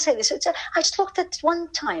 We all say this. I just looked at one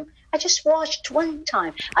time. I just watched one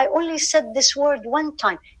time. I only said this word one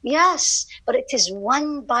time. Yes, but it is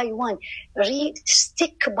one by one. Read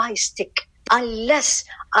stick by stick. Unless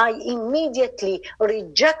I immediately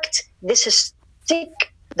reject this stick,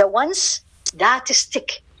 the once, that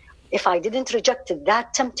stick. If I didn't reject it,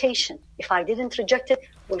 that temptation, if I didn't reject it,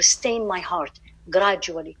 will stain my heart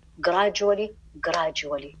gradually.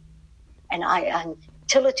 And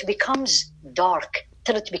till it becomes dark,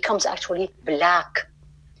 till it becomes actually black,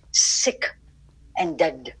 sick and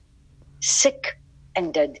dead.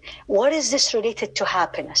 What is this related to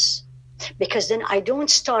happiness? Because then I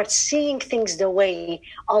don't start seeing things the way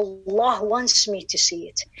Allah wants me to see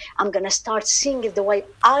it. I'm going to start seeing it the way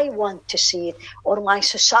I want to see it, or my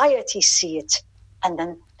society see it. And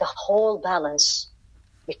then the whole balance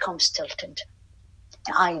becomes tilted.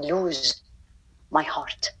 I lose my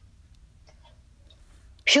heart.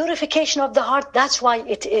 Purification of the heart, that's why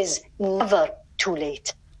it is never too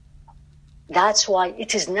late.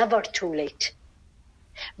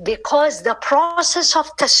 Because the process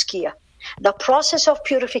of Tazkiyyah, the process of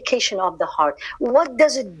purification of the heart, what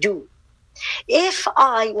does it do? If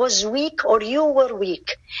I was weak or you were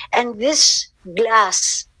weak, and this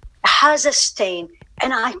glass has a stain,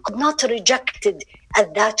 and I could not reject it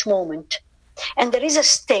at that moment, and there is a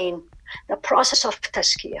stain, the process of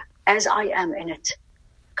Tazkiyyah, as I am in it,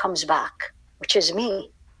 comes back, which is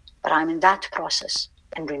me, but I'm in that process,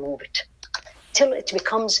 and remove it, till it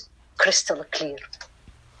becomes crystal clear.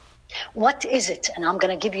 What is it? And I'm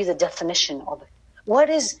going to give you the definition of it. What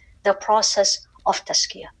is the process of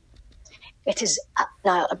Tazkiyyah? It is,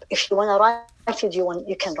 now, if you want to write it,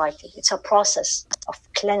 you can write it. It's a process of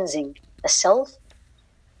cleansing the self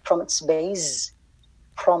from its base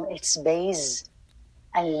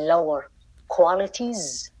and lower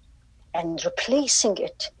qualities, and replacing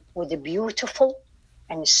it with a beautiful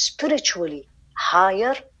and spiritually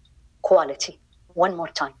higher quality. One more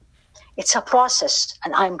time. It's a process,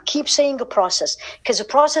 and I keep saying a process, because the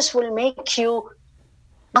process will make you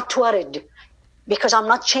not worried, because I'm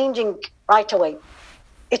not changing right away.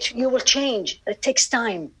 You will change. It takes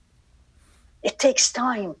time.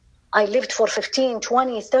 I lived for 15,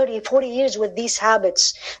 20, 30, 40 years with these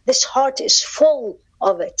habits. This heart is full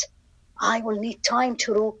of it. I will need time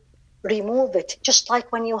to remove it. Just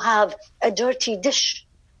like when you have a dirty dish,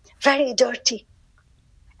 very dirty,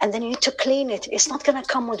 and then you need to clean it. It's not going to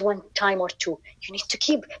come with one time or two. You need to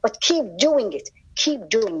keep doing it. Keep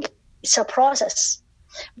doing it. It's a process.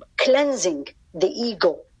 Cleansing the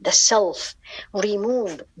ego, the self,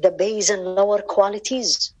 remove the base and lower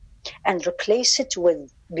qualities, and replace it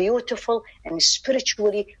with beautiful and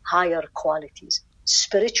spiritually higher qualities.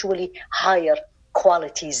 Spiritually higher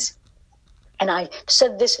qualities. And I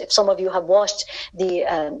said this, if some of you have watched the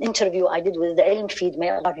interview I did with the Ilm Feed,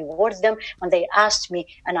 may Allah reward them, when they asked me,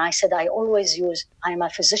 and I said I always use, I'm a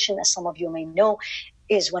physician, as some of you may know,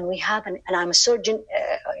 is when we have, and I'm a surgeon,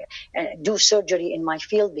 do surgery in my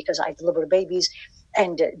field because I deliver babies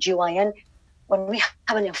and GYN. When we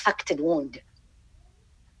have an infected wound,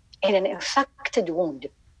 in an infected wound,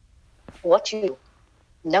 what you do?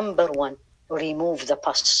 Number one, remove the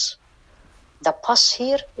pus. The pus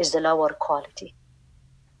here is the lower quality.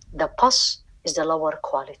 The pus is the lower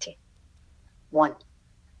quality. One.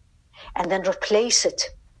 And then replace it,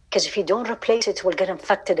 because if you don't replace it, it will get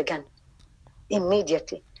infected again.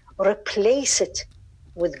 Immediately. Replace it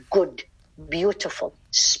with good, beautiful,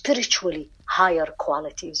 spiritually higher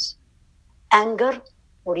qualities. Anger,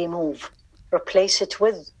 remove. Replace it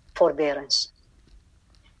with forbearance.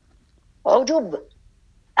 Ujub,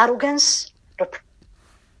 arrogance,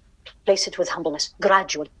 replace it with humbleness,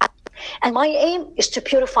 gradually. And my aim is to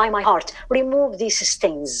purify my heart, remove these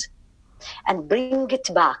stains, and bring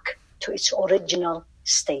it back to its original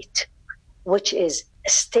state, which is a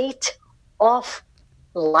state of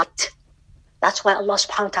light. That's why Allah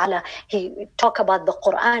subhanahu wa ta'ala, He talk about the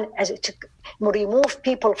Quran as to remove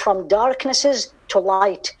people from darknesses to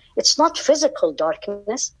light. It's not physical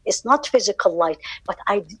darkness, it's not physical light, but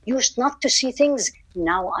I used not to see things,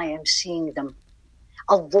 now I am seeing them.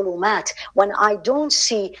 Al-dhulumat, when I don't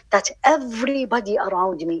see that everybody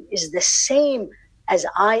around me is the same as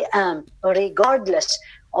I am, regardless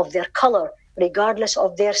of their color, regardless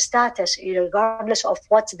of their status, regardless of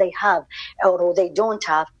what they have or they don't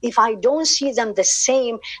have. If I don't see them the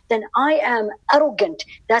same, then I am arrogant.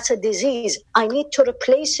 That's a disease. I need to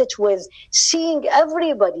replace it with seeing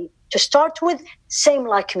everybody, to start with, same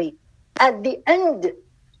like me. At the end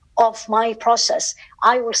of my process,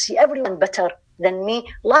 I will see everyone better than me.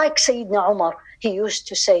 Like Sayyidina Umar, he used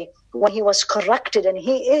to say when he was corrected, and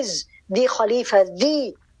he is the Khalifa,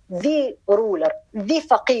 the ruler, the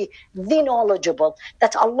faqih, the knowledgeable,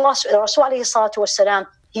 that Allah, Rasul alayhi salatu wasalam,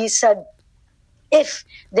 he said, if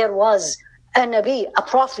there was a Nabi, a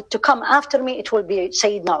prophet to come after me, it will be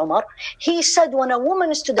Sayyidina Umar. He said when a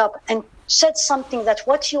woman stood up and said something that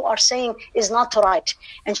what you are saying is not right,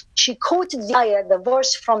 and she quoted the ayah, the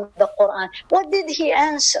verse from the Quran, what did he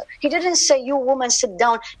answer? He didn't say, you woman, sit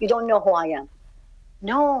down, you don't know who I am.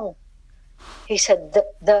 No. He said,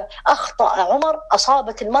 the أخطأ عمر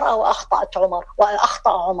أصابت المرأة وأخطأت عمر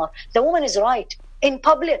وأخطأ عمر. The woman is right in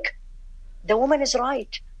public. The woman is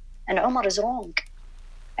right, and Umar is wrong.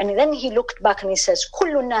 And then he looked back and he says,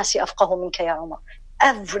 كل الناس أفقه منك يا عمر.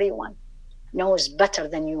 Everyone knows better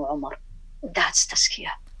than you, Umar. That's Tazkiyyah.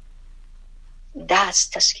 That's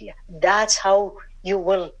Tazkiyyah. That's how you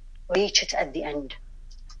will reach it at the end.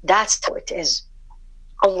 That's how it is.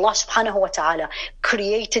 Allah subhanahu wa ta'ala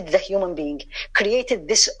created the human being, created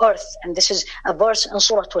this earth, and this is a verse in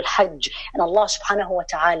Surah Al-Hajj, and Allah subhanahu wa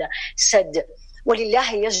ta'ala said,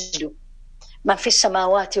 وَلِلَّهِ يَسْجُدُ مَنْ فِي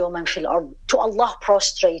السَّمَاوَاتِ وَمَنْ فِي الْأَرْضِ. To Allah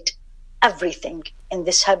prostrate everything in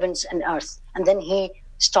this heavens and earth. And then he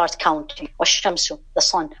start counting. وَالشَّمْسُ, the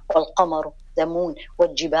sun, وَالْقَمَرُ, the moon,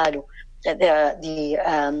 وَالْجِبَالُ,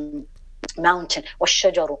 the mountain,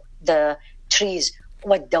 وَالشَّجَرُ, the trees,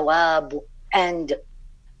 وَالدَّوَابُ, and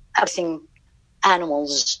everything,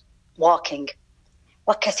 animals walking.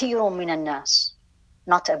 وَكَثِيرٌ مِّنَ النَّاسِ,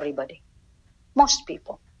 not everybody, most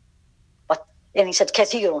people. But then he said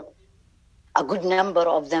كَثِيرٌ, a good number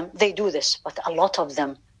of them, they do this, but a lot of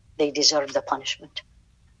them, they deserve the punishment.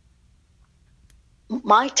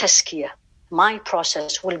 My tazkiyyah, my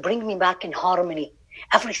process will bring me back in harmony.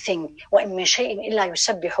 Everything, وَإِن مِّن شَيْءٍ إِلَّا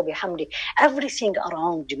يُسَبِّحُ بِحَمْدِهِ, everything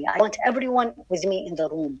around me. I want everyone with me in the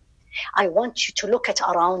room. I want you to look at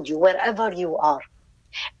around you, wherever you are.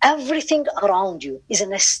 Everything around you is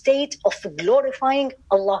in a state of glorifying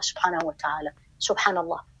Allah subhanahu wa ta'ala.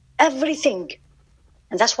 Subhanallah. Everything.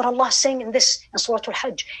 And that's what Allah is saying in Surah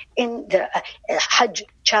Al-Hajj, in the Hajj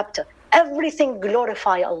chapter. Everything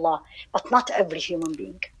glorify Allah, but not every human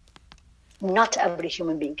being. Not every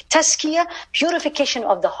human being. Tazkiyyah, purification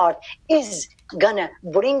of the heart, is gonna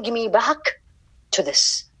bring me back to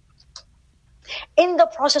this. In the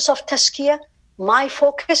process of Tazkiyyah, my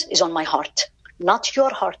focus is on my heart, not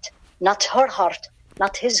your heart, not her heart,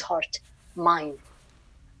 not his heart, mine.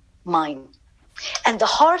 And the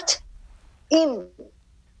heart in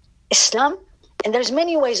Islam, and there's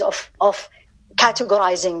many ways of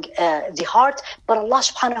categorizing the heart, but Allah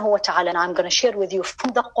subhanahu wa ta'ala, and I'm going to share with you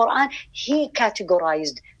from the Quran, He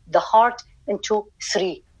categorized the heart into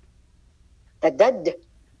 3. The dead,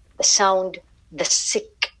 the sound, the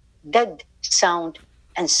sick. Dead, sound,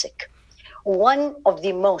 and sick. One of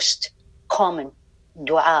the most common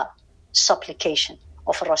dua, supplication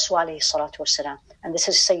of Rasul alayhi salatu wasalam, and this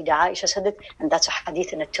is Sayyidah Aisha said it, and that's a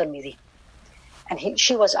hadith in At-Tirmidhi. And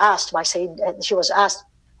she was asked by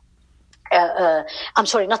I'm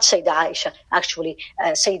sorry, not Sayyidah Aisha, actually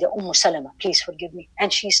Sayyidah Salama, please forgive me.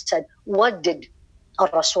 And she said, what did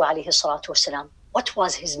Rasul alayhi salatu wasalam, what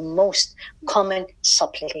was his most common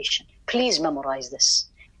supplication? Please memorize this.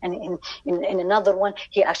 And in another one,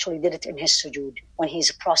 he actually did it in his sujood, when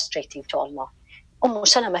he's prostrating to Allah.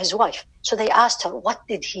 Salama, his wife. So they asked her, what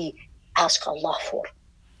did he ask Allah for?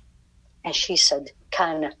 And she said,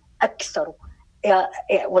 كان أكثر دعاء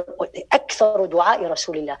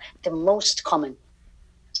رسول الله, the most common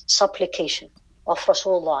supplication of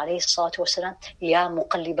Rasulullah عليه الصلاة والسلام, يا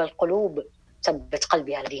مقلب القلوب ثبت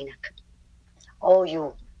قلبي على دينك. Oh,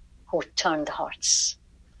 you who turn the hearts,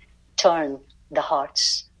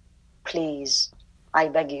 please, I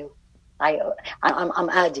beg you. I'm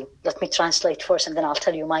adding, let me translate first and then I'll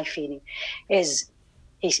tell you my feeling. He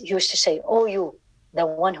used to say, oh, you, the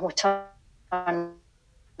one who turn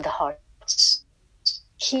the hearts,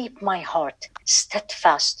 keep my heart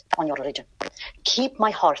steadfast on your religion. Keep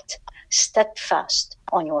my heart steadfast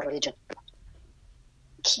on your religion.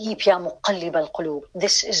 Keep ya muqallib al-qulub.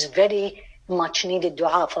 This is very much needed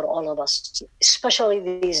dua for all of us, especially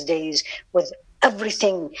these days with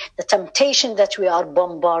everything, the temptation that we are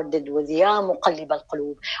bombarded with. Ya muqallib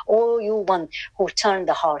al-qulub. Oh, you one who turn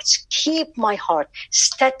the hearts, keep my heart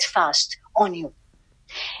steadfast on you.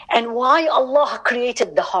 And why Allah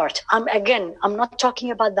created the heart? I'm not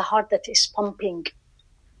talking about the heart that is pumping.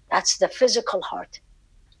 That's the physical heart.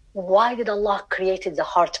 Why did Allah created the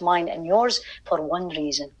heart, mine and yours? For one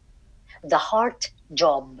reason. The heart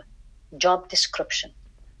job description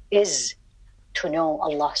is to know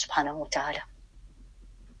Allah subhanahu wa ta'ala.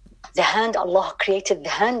 The hand, Allah created the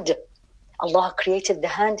hand. Allah created the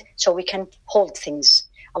hand so we can hold things.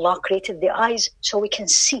 Allah created the eyes so we can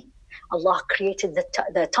see. Allah created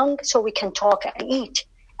the tongue so we can talk and eat.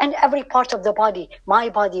 And every part of the body, my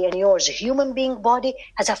body and yours, a human being body,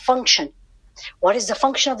 has a function. What is the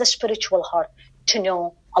function of the spiritual heart? To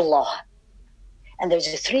know Allah. And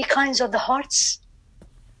there's 3 kinds of the hearts.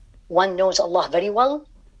 One knows Allah very well.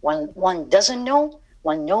 One doesn't know.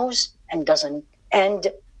 One knows and doesn't.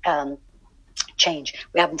 And change.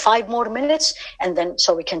 We have 5 more minutes, and then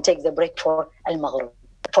so we can take the break for al-maghrib,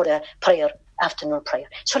 for the prayer, afternoon prayer.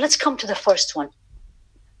 So let's come to the first one.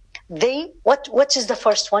 What is the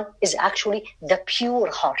first one? Is actually the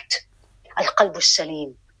pure heart. Al-qalbu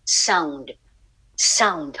salim, sound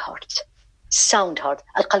heart.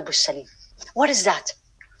 Al-qalbu salim. What is that?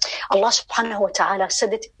 Allah subhanahu wa ta'ala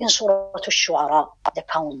said it in Surah Al-Shu'ara, the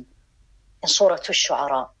poem. In Surah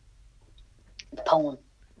Al-Shu'ara, the poem.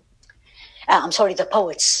 The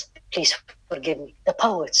poets. Please forgive me. The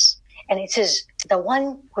poets. And it is the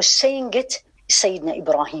one who's saying it, Sayyidina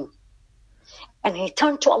Ibrahim. And he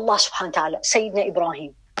turned to Allah subhanahu wa ta'ala, Sayyidina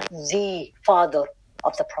Ibrahim, the father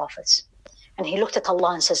of the prophets. And he looked at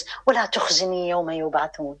Allah and says, وَلَا تُخْزِنِي يَوْمَ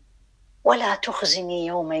يُبْعَثُونَ وَلَا تُخْزِنِي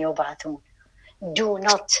يَوْمَ يُبْعَثُونَ. Do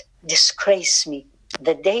not disgrace me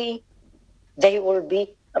the day they will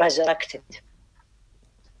be resurrected.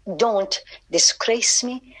 Don't disgrace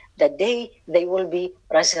me the day they will be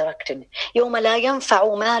resurrected. يَوْمَ لَا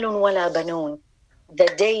يَنْفَعُ مَالٌ وَلَا بَنُونَ. The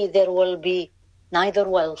day there will be neither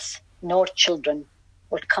wealth nor children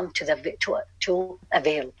will come to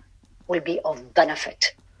avail, will be of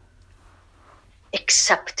benefit.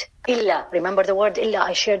 Except, illa, remember the word illa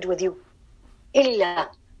I shared with you. Illa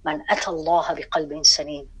man ata Allah biqalbin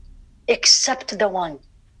salim. Except the one,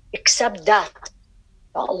 except that.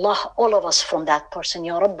 Allah, all of us from that person,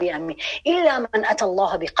 Ya Rabbi and me. Illa man ata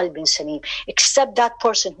Allah biqalbin salim. Except that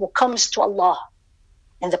person who comes to Allah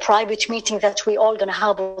in the private meeting that we all going to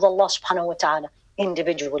have with Allah subhanahu wa ta'ala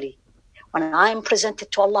individually. When I'm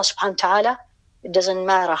presented to Allah subhanahu wa ta'ala, it doesn't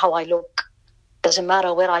matter how I look. It doesn't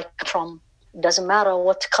matter where I come from. It doesn't matter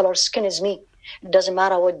what color skin is me. It doesn't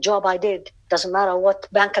matter what job I did. It doesn't matter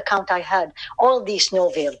what bank account I had. All these no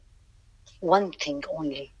veil. One thing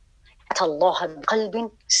only. At Allah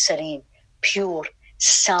qalbin salim, pure,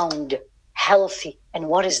 sound, healthy. And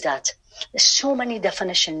what is that? There's so many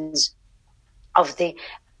definitions of the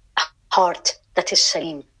heart that is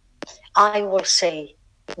salim. I will say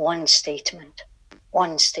one statement.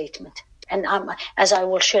 And as I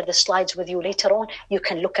will share the slides with you later on, you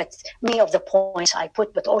can look at many of the points I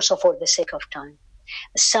put, but also for the sake of time.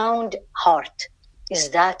 A sound heart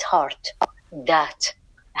is that heart that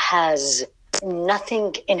has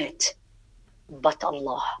nothing in it but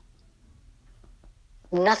Allah.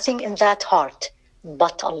 Nothing in that heart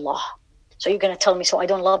but Allah. So you're going to tell me, so I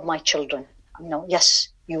don't love my children. No, yes,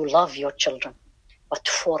 you love your children, but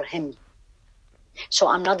for Him. So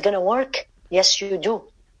I'm not going to work. Yes, you do.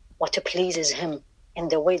 What pleases Him in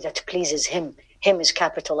the way that pleases Him. Him is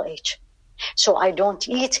capital H. So I don't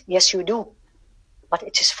eat. Yes, you do. But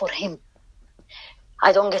it is for Him.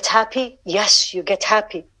 I don't get happy. Yes, you get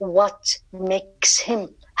happy. What makes Him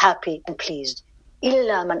happy and pleased?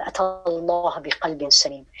 إِلَّا مَنْ أَتَى اللَّهَ بِقَلْبٍ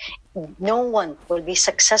سَلِيمٍ. No one will be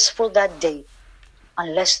successful that day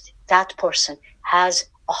unless that person has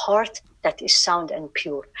a heart that is sound and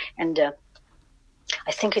pure. And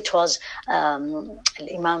I think it was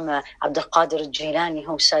Imam Abdul Qadir al-Jilani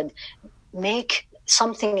who said, make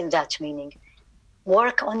something in that meaning.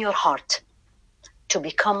 Work on your heart to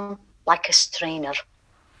become like a strainer.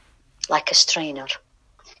 Like a strainer.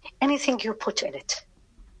 Anything you put in it,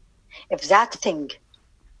 if that thing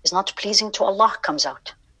is not pleasing to Allah, comes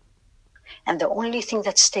out. And the only thing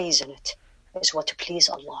that stays in it is what pleases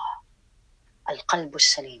Allah. Al-Qalbu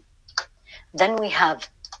Salim. Then we have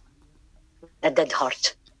the dead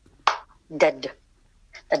heart. Dead.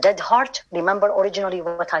 The dead heart, remember originally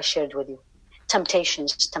what I shared with you. Temptation.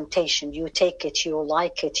 You take it, you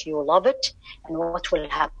like it, you love it, and what will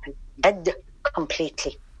happen? Dead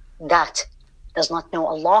completely. That does not know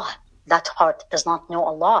Allah. That heart does not know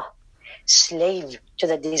Allah. Slave to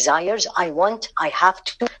the desires. I want, I have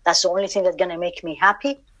to. That's the only thing that's going to make me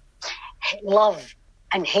happy. Love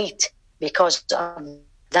and hate because of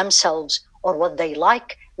themselves or what they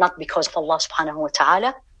like, not because of Allah subhanahu wa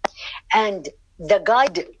ta'ala. And the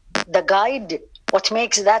guide, what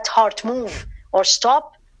makes that heart move or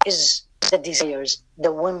stop is the desires,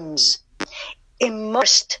 the whims.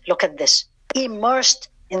 Immersed, look at this, immersed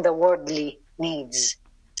in the worldly needs.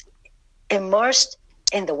 Immersed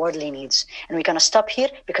in the worldly needs. And we're going to stop here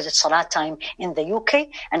because it's Salat time in the UK,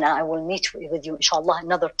 and I will meet with you inshallah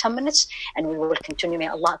another 10 minutes, and we will continue. May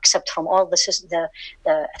Allah accept from all the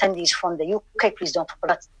attendees from the UK. Please don't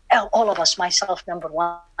forget all of us, myself number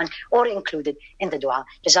one, or included in the dua.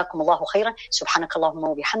 جزاكم الله خيرا. سبحانك اللهم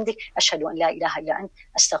وبحمدك أشهد أن لا إله إلا أنت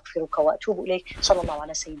أستغفرك وأتوب إليك. صلى الله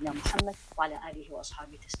على سيدنا محمد وعلى آله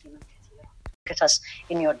وأصحابه تسليما كثيرا. Get us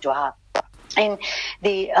in your dua. In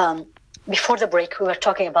the before the break, we were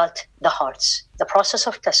talking about the hearts, the process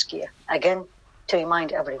of Tazkiyyah. Again, to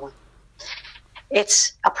remind everyone,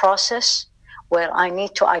 it's a process where I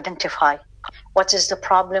need to identify what is the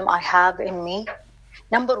problem I have in me.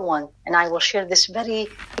 Number one, and I will share this very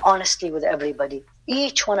honestly with everybody,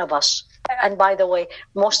 each one of us, and by the way,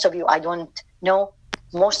 most of you I don't know,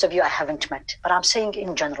 most of you I haven't met, but I'm saying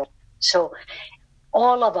in general. So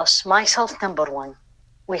all of us, myself number one,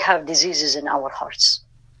 we have diseases in our hearts.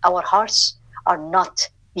 Our hearts are not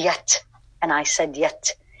yet, and I said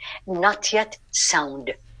yet, not yet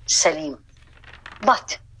sound, salim.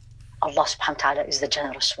 But Allah subhanahu wa ta'ala is the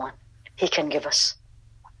generous one. He can give us.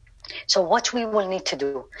 So what we will need to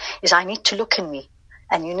do is I need to look in me,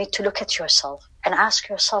 and you need to look at yourself and ask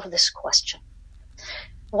yourself this question.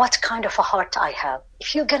 What kind of a heart I have?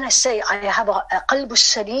 If you're going to say I have a qalbu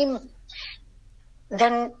salim,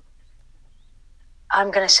 then I'm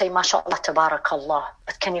going to say, MashaAllah, Tabarakallah,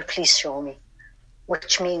 but can you please show me?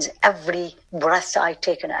 Which means every breath I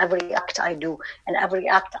take and every act I do and every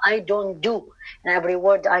act I don't do and every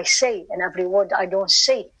word I say and every word I don't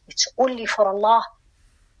say, it's only for Allah.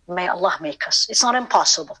 May Allah make us. It's not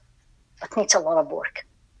impossible, but needs a lot of work.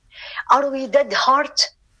 Are we dead heart?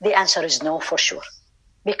 The answer is no, for sure.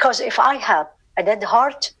 Because if I have a dead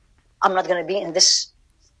heart, I'm not going to be in this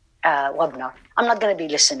webinar. I'm not going to be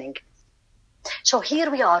listening. So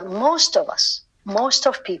here we are, most of us, most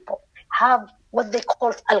of people have what they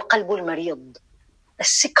call al-qalbul marid, the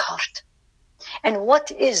sick heart. And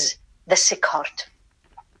what is the sick heart?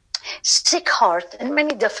 Sick heart, in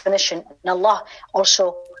many definitions, and Allah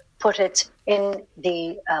also put it in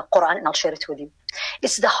the Quran, and I'll share it with you.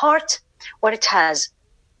 It's the heart where it has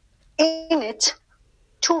in it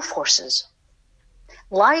two forces,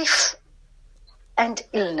 life and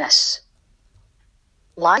illness.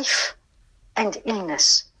 Life and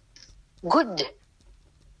illness, good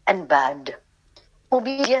and bad,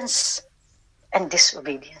 obedience and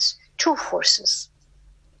disobedience, two forces.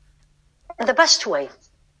 And the best way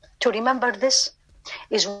to remember this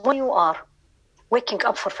is when you are waking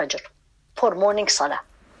up for Fajr, for morning Salah,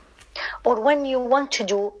 or when you want to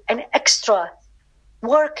do an extra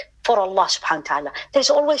work for Allah subhanahu wa ta'ala. There's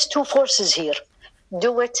always two forces here.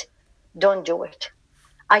 Do it, don't do it.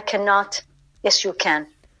 I cannot, yes you can.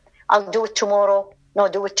 I'll do it tomorrow, no,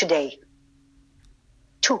 do it today.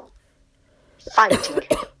 Two, fighting,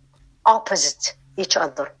 opposite each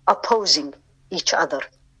other, opposing each other.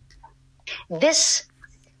 This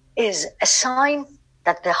is a sign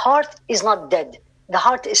that the heart is not dead. The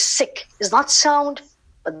heart is sick. It's not sound,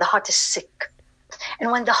 but the heart is sick.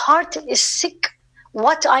 And when the heart is sick,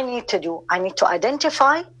 what I need to do, I need to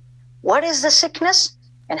identify what is the sickness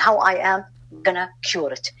and how I am gonna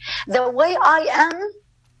cure it. The way I am,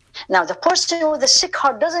 now the person with a sick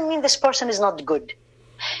heart doesn't mean this person is not good.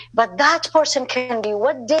 But that person can be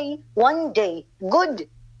one day good,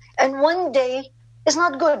 and one day is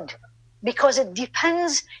not good, because it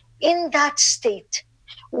depends in that state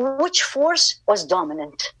which force was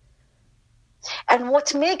dominant. And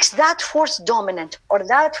what makes that force dominant or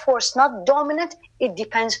that force not dominant, it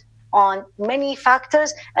depends on many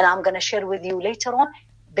factors, and I'm going to share with you later on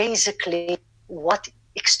basically what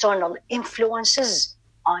external influences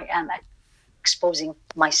I am exposing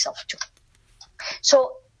myself to.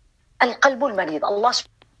 So, al-qalbu al-marid, Allah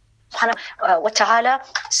subhanahu wa ta'ala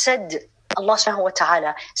said, Allah subhanahu wa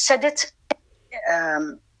ta'ala said it,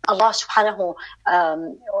 Allah subhanahu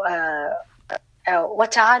wa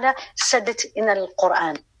ta'ala said it in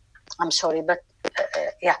al-Quran. I'm sorry, but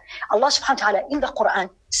yeah, Allah subhanahu wa ta'ala in the Quran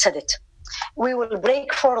said it. We will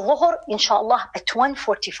break for Dhuhr, inshallah, at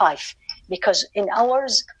 1:45, because in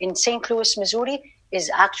ours, in St. Louis, Missouri, is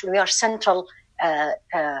actually, we are central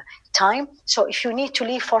time. So if you need to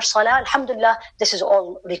leave for Salah, alhamdulillah, this is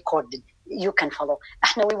all recorded. You can follow.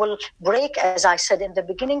 We will break, as I said in the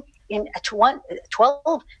beginning, at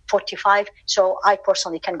 12:45. So I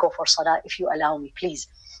personally can go for Salah if you allow me, please.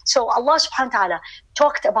 So Allah subhanahu wa ta'ala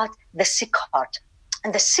talked about the sick heart.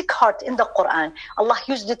 And the sick heart in the Quran, Allah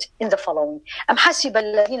used it in the following. أَمْ حَسِبَ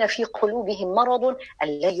الَّذِينَ فِي قُلُوبِهِمْ مَرَضٌ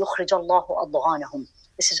أَلَّا يُخْرِجَ اللَّهُ أَضْغَانَهُم.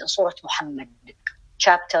 This is in Surah Muhammad,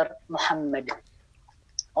 chapter Muhammad,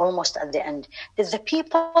 almost at the end. Did the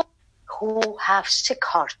people who have sick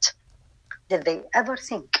heart, did they ever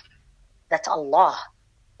think that Allah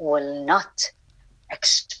will not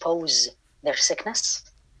expose their sickness?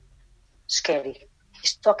 Scary.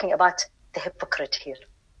 He's talking about the hypocrite here.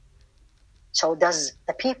 So does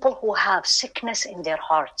the people who have sickness in their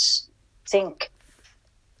hearts think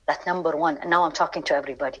that, number one, and now I'm talking to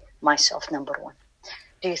everybody, myself, number one,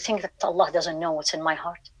 do you think that Allah doesn't know what's in my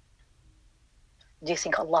heart? Do you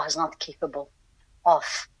think Allah is not capable of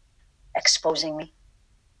exposing me?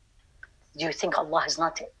 Do you think Allah is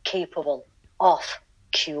not capable of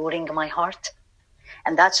curing my heart?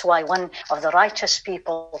 And that's why one of the righteous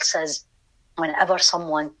people says, whenever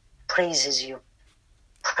someone praises you,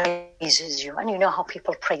 and you know how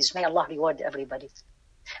people praise, may Allah reward everybody.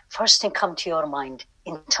 First thing come to your mind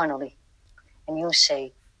internally, and you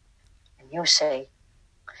say,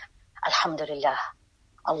 Alhamdulillah,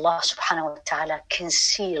 Allah subhanahu wa ta'ala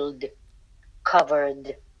concealed,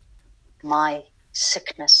 covered my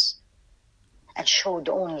sickness and showed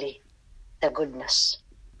only the goodness.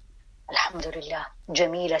 Alhamdulillah,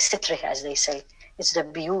 Jamila sitrih, as they say. It's the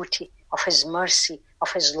beauty of His mercy,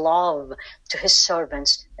 of His love to His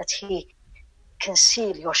servants, that He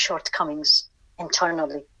conceal your shortcomings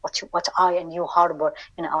internally, what I and you harbor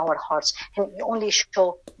in our hearts, and you only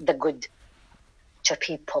show the good to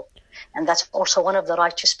people. And that's also one of the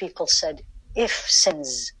righteous people said, if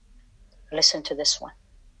sins, listen to this one,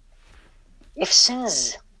 if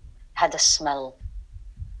sins had a smell,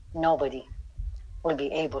 nobody will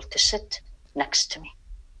be able to sit next to me.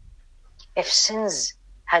 If sins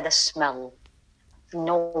had a smell,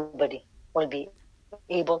 nobody will be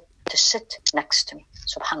able to sit next to me.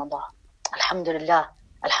 Subhanallah. Alhamdulillah.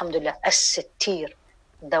 Alhamdulillah. As-Sittir,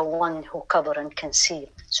 the one who cover and conceal.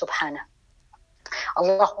 Subhanah.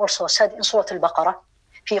 Allah also said in Surah Al-Baqarah,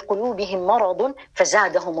 في قلوبهم مرض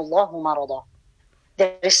فزادهم الله مرضا.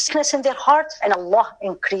 There is sickness in their heart and Allah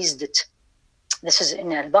increased it. This is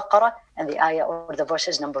in Al-Baqarah, and the ayah or the verse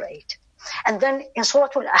is number 8. And then in Surah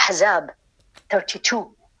Al-Ahzab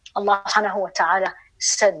 32, Allah subhanahu wa ta'ala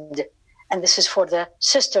said, and this is for the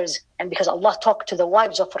sisters, and because Allah talked to the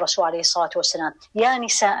wives of Rasul alayhi salatu wasalam, Ya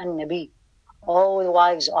nisa an-nabi, all the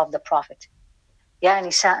wives of the Prophet, Ya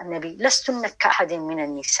nisa an-nabi, lastunna ka'ahadin min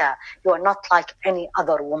an-nisa, you are not like any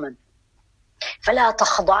other woman. فَلَا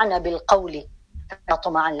تَخْضَعْنَ بِالْقَوْلِ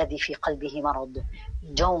فَيَطْمَعَ الَّذِي فِي قَلْبِهِ مَرَضٌ.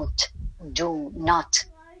 Do not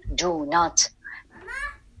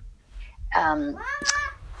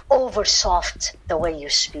over soft the way you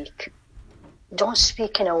speak. Don't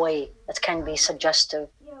speak in a way that can be suggestive.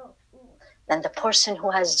 Then the person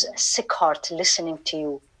who has a sick heart listening to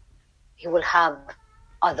you, he will have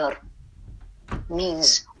other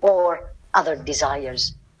means or other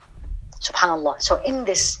desires. Subhanallah. So in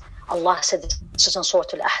this, Allah said, this is in Surah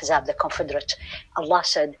Al-Ahzab, the Confederate. Allah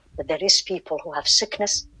said that there is people who have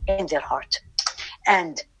sickness in their heart.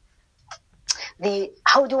 And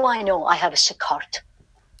how do I know I have a sick heart?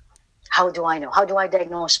 How do I know? How do I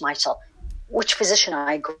diagnose myself? Which physician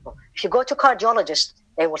I go? If you go to cardiologist,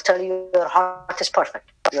 they will tell you your heart is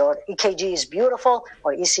perfect. Your EKG is beautiful,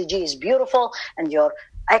 or ECG is beautiful, and your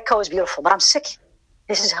echo is beautiful. But I'm sick.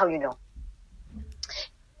 This is how you know.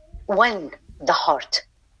 When the heart,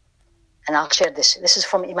 and I'll share this. This is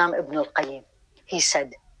from Imam Ibn al-Qayyim. He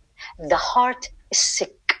said, the heart is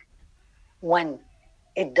sick when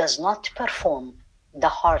it does not perform. The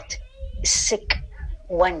heart is sick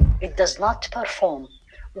when it does not perform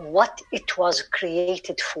what it was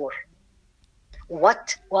created for.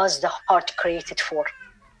 What was the heart created for?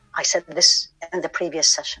 I said this in the previous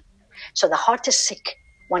session. So the heart is sick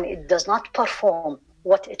when it does not perform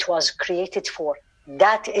what it was created for.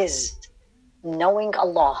 That is knowing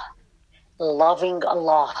Allah, loving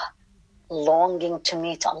Allah, longing to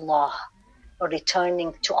meet Allah,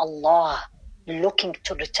 returning to Allah, looking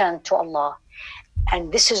to return to Allah.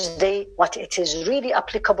 And this is what it is really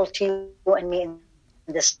applicable to you and me in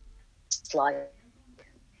this life.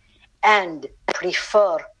 And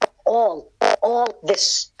prefer all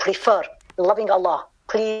this, prefer loving Allah,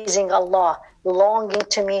 pleasing Allah, longing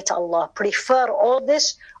to meet Allah, prefer all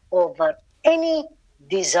this over any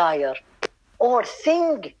desire or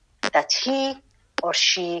thing that he or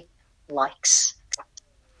she likes.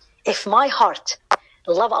 If my heart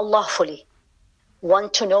love Allah fully,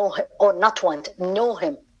 want to know him, or not want, know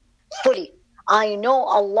him fully. I know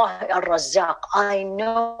Allah Ar-Razzaq. I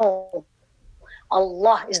know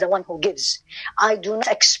Allah is the one who gives. I do not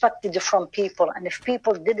expect it from people. And if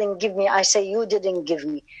people didn't give me, I say, you didn't give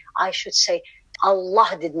me. I should say,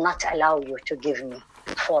 Allah did not allow you to give me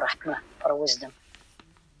for rahmah, for wisdom.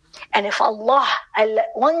 And if Allah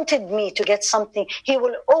wanted me to get something, He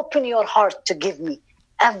will open your heart to give me.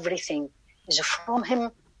 Everything is from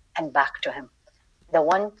Him and back to Him, the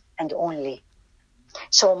one and only.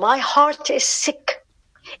 So my heart is sick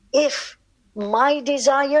if my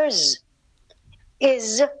desires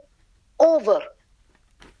is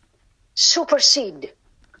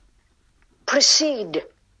precede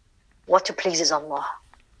what pleases Allah.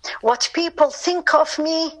 What people think of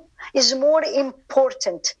me is more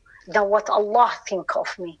important than what Allah think of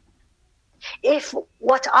me. If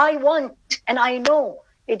what I want and I know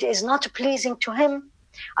it is not pleasing to Him,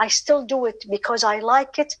 I still do it because I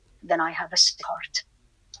like it, then I have a sick heart.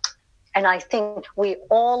 And I think we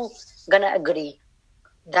all gonna agree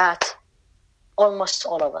that almost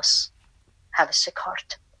all of us have a sick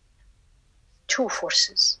heart. Two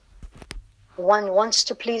forces. One wants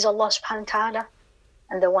to please Allah subhanahu wa ta'ala,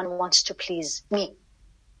 and the one wants to please me,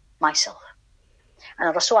 myself.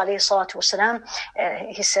 And Rasul alayhi salatu wasalam,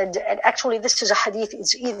 he said, actually this is a hadith,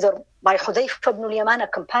 it's either by Hudayfa ibn al-Yaman, a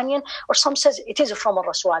companion, or some says it is from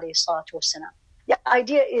Rasul alayhi salatu wasalam. The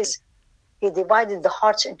idea is, he divided the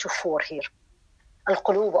hearts into four here.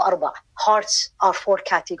 Al-qulub arba'. Hearts are four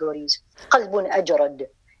categories. Qalbun ajrad,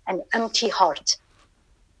 an empty heart.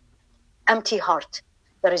 Empty heart.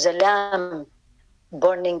 There is a lamp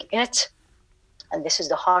burning in it, and this is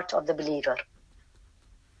the heart of the believer.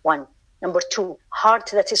 One. Number two,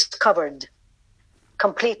 heart that is covered,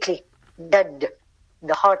 completely dead,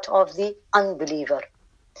 the heart of the unbeliever.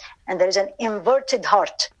 And there is an inverted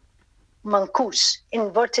heart, mankus,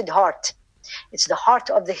 inverted heart. It's the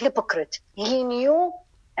heart of the hypocrite. He knew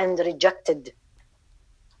and rejected,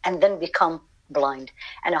 and then become blind.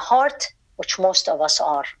 And a heart which most of us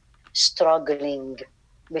are struggling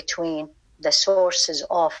between the sources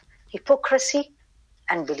of hypocrisy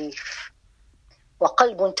and belief.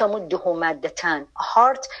 وَقَلْبٌ تَمُدُّهُ مَادَّتَانِ. A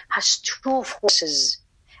heart has two forces.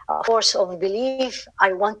 A force of belief,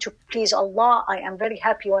 I want to please Allah, I am very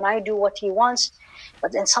happy when I do what He wants,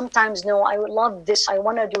 but then sometimes, no, I love this, I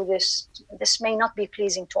want to do this. This may not be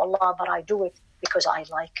pleasing to Allah, but I do it because I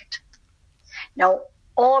like it. Now,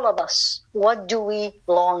 all of us, what do we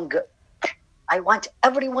long? I want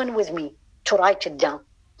everyone with me to write it down.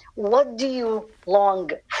 What do you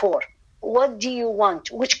long for? What do you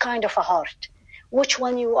want? Which kind of a heart? Which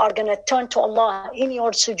one you are going to turn to Allah in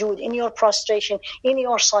your sujood, in your prostration, in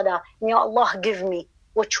your salah, in your Allah give me?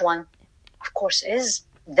 Which one? Of course, is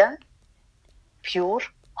the pure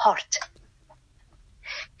heart.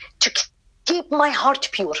 To keep my heart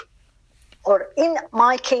pure, or in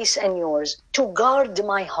my case and yours, to guard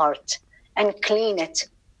my heart and clean it.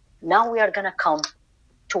 Now we are going to come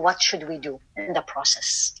to what should we do in the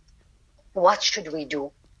process. What should we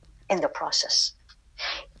do in the process?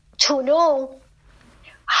 To know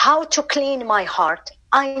how to clean my heart,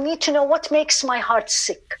 I need to know what makes my heart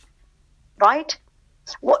sick, right?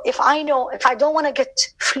 If I don't want to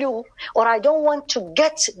get flu, or I don't want to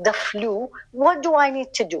get the flu, what do I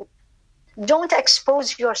need to do? Don't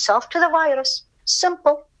expose yourself to the virus.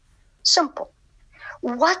 Simple.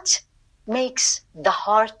 What makes the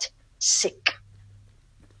heart sick?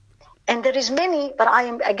 And there is many, but I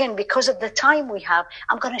am, again, because of the time we have,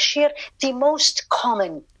 I'm going to share the most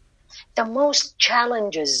common, the most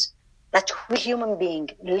challenges that we human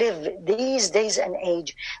beings live these days and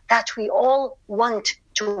age that we all want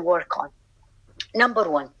to work on. Number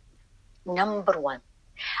one,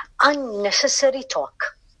 unnecessary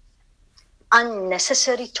talk,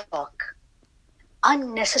 unnecessary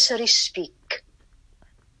speak.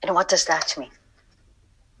 And what does that mean?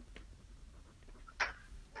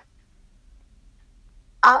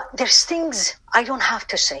 There's things I don't have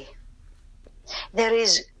to say. There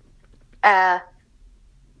is a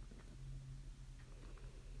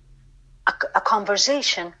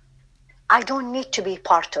conversation, I don't need to be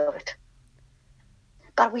part of it.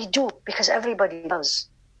 But we do, because everybody does.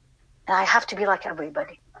 And I have to be like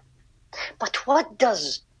everybody. But what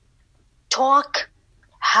does talk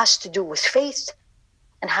has to do with faith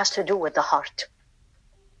and has to do with the heart?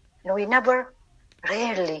 We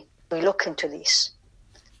rarely we look into these.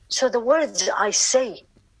 So the words I say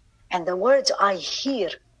and the words I hear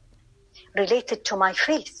related to my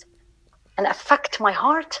faith and affect my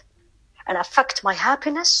heart and affect my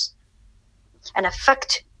happiness and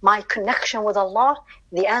affect my connection with Allah,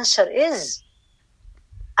 the answer is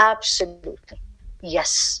absolutely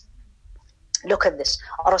yes. Look at this.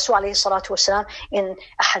 Rasul alayhi salatu wasalam, in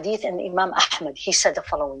a hadith in Imam Ahmad, he said the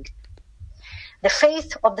following: the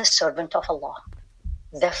faith of the servant of Allah,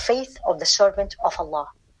 the faith of the servant of Allah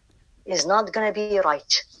is not going to be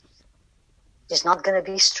right, is not going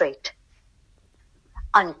to be straight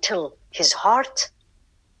until his heart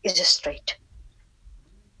is straight.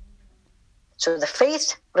 So the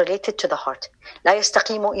faith related to the heart. لا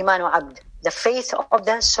يستقيم إيمان عبد. The faith of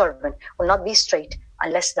the servant will not be straight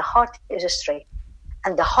unless the heart is straight.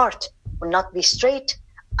 And the heart will not be straight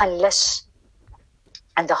unless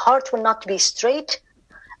the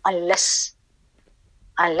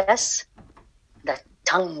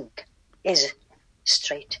tongue is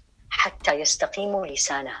straight. حتى يستقيم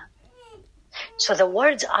لسانها. So the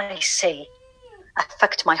words I say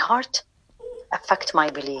affect my heart, affect my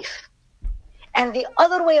belief. And the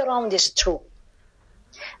other way around is true.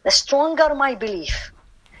 The stronger my belief,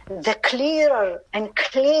 the clearer and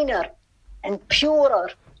cleaner and purer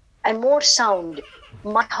and more sound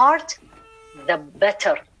my heart, the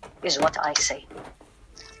better is what I say.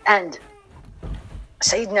 And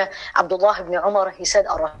Sayyidina Abdullah ibn Umar, he said,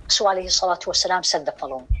 Rasul alayhi salatu wasalam said the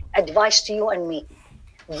following: advice to you and me,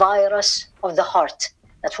 virus of the heart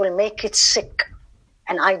that will make it sick.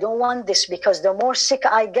 And I don't want this, because the more sick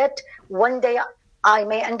I get, one day I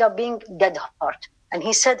may end up being dead heart. And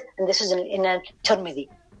he said, and this is in Tirmidhi,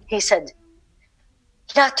 he said,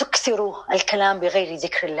 لا تكثروا الكلام بغير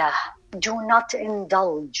ذكر الله. Do not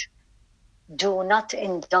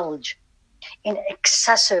indulge in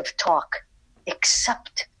excessive talk,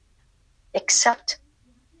 except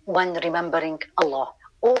when remembering Allah.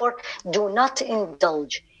 Or do not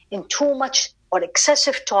indulge in too much or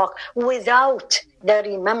excessive talk without the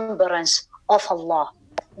remembrance of Allah.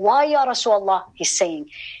 Why, Ya Rasulullah? He's saying,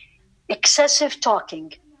 excessive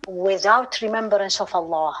talking without remembrance of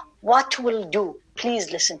Allah, what will do?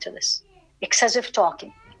 Please listen to this. Excessive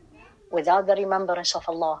talking without the remembrance of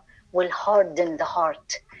Allah will harden the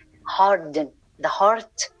heart.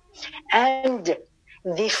 And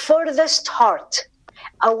the furthest heart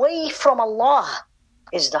away from Allah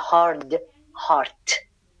is the hard heart.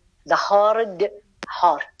 The hard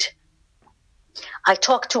heart. I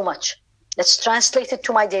talk too much. Let's translate it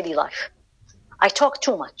to my daily life. I talk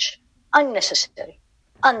too much. Unnecessary.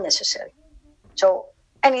 So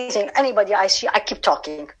anybody I see, I keep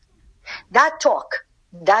talking. That talk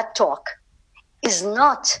does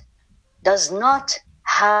not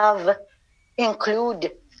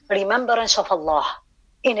include remembrance of Allah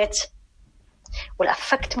in it, will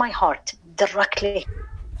affect my heart directly,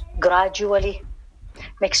 gradually,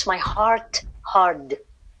 makes my heart hard.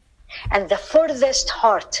 And the furthest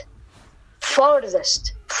heart,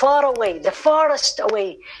 the farthest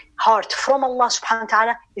away heart from Allah subhanahu wa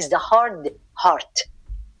ta'ala is the hard heart.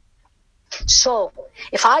 So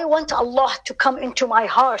if I want Allah to come into my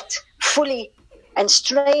heart fully and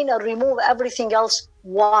strain or remove everything else,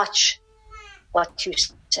 watch what you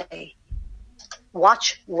say.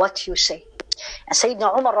 Watch what you say. And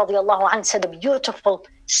Sayyidina Umar radiallahu anhu said a beautiful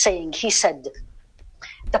saying. He said,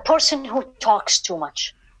 the person who talks too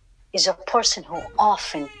much is a person who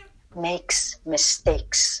often makes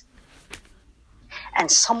mistakes. And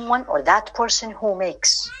someone or that person who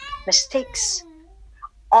makes mistakes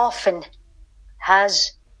often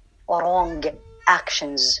has wrong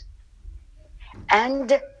actions.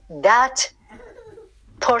 And that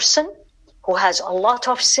person who has a lot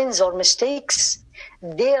of sins or mistakes,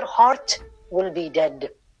 their heart will be dead.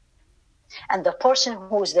 And the person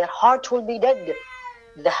whose their heart will be dead,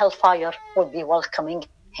 the hellfire will be welcoming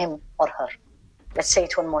him or her. Let's say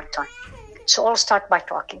it one more time. So I'll start by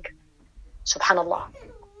talking. Subhanallah.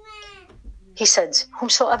 He said,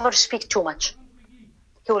 whomsoever speak too much,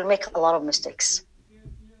 he will make a lot of mistakes.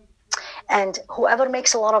 And whoever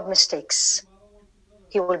makes a lot of mistakes,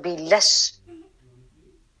 he will be less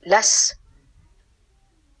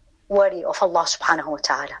worthy of Allah subhanahu wa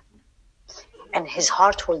ta'ala. And his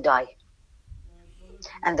heart will die.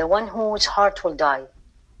 And the one whose heart will die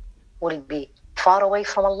will be far away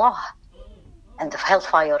from Allah. And the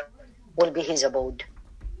hellfire will be his abode.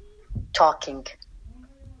 Talking.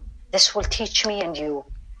 This will teach me and you.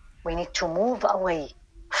 We need to move away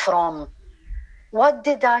from what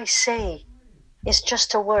did I say? It's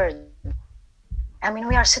just a word. I mean,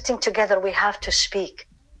 we are sitting together. We have to speak.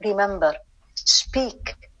 Remember.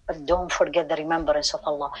 Speak. But don't forget the remembrance of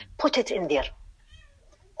Allah. Put it in there.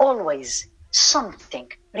 Always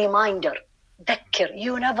something. Reminder. Dhakkir.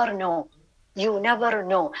 You never know. You never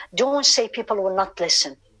know. Don't say people will not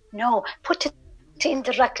listen. No. Put it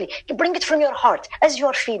indirectly. Bring it from your heart as you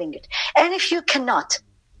are feeling it. And if you cannot,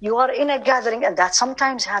 you are in a gathering, and that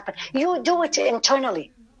sometimes happens. You do it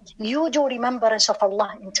internally. You do remembrance of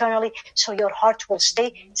Allah internally, so your heart will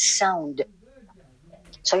stay sound.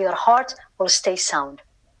 So your heart will stay sound.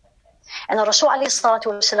 And the Rasul alayhi salatu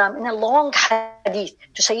wasalam, in a long hadith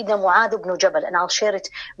to Sayyidina Mu'adh ibn Jabal, and I'll share it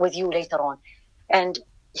with you later on. And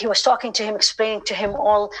he was talking to him, explaining to him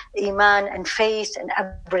all Iman and faith and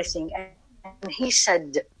everything. And he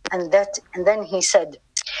said, and then he said,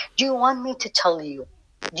 do you want me to tell you?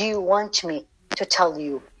 Do you want me to tell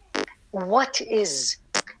you what is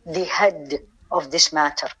the head of this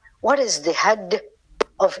matter? What is the head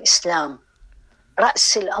of Islam?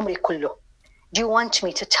 رأس الأمر كله. Do you want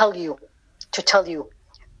me to tell you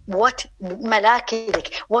what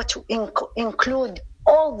malakidik, what to include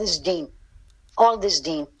all this deen? And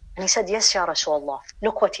he said, yes, Ya Rasulullah.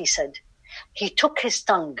 Look what he said. He took his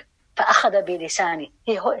tongue. فأخذ بلسانه.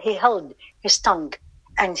 He held his tongue.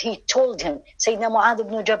 And he told him, Sayyidina Mu'adh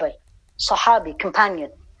ibn Jabal, Sahabi,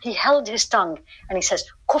 companion, he held his tongue and he says,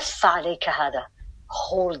 كف عليك هذا.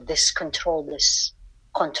 Hold this, control it.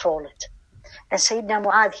 And Sayyidina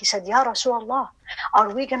Mu'adh, he said, Ya Rasulullah,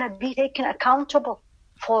 are we going to be taken accountable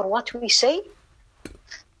for what we say?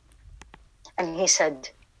 And he said,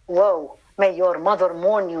 whoa, may your mother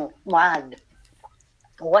mourn you, Mu'adh.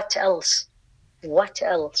 What else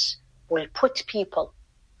will put people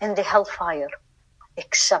in the hellfire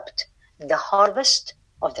except the harvest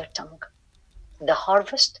of their tongue? The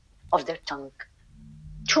harvest of their tongue.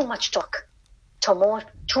 Too much talk.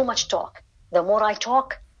 Too much talk. The more I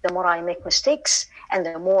talk, the more I make mistakes. And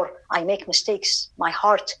the more I make mistakes, my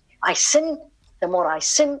heart, I sin. The more I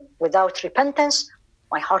sin without repentance,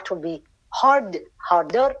 my heart will be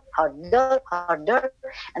harder.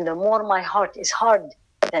 And the more my heart is hard,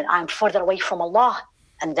 then I'm further away from Allah.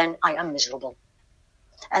 And then I am miserable.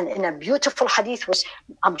 And in a beautiful hadith, which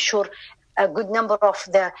I'm sure a good number of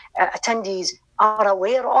the attendees are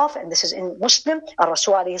aware of, and this is in Muslim,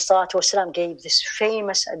 Rasul alayhi salatu wasalam gave this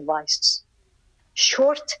famous advice.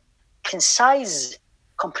 Short, concise,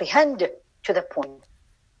 comprehend, to the point.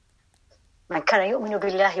 من كان يؤمن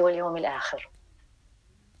بالله واليوم الآخر.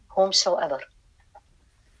 Whomsoever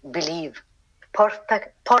believe,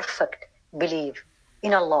 perfect believe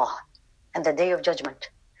in Allah and the Day of Judgment,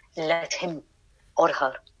 let him or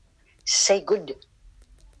her say good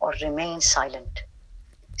or remain silent.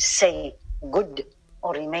 Say good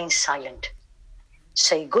or remain silent.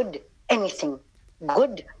 Say good, anything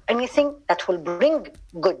that will bring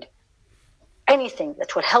good, anything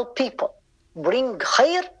that will help people, bring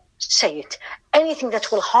khair, say it. Anything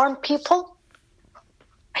that will harm people,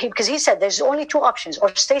 because he said there's only two options,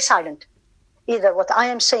 or stay silent. Either what I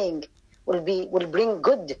am saying will bring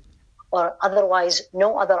good, or otherwise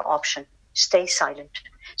no other option. Stay silent.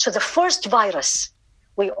 So the first virus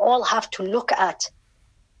we all have to look at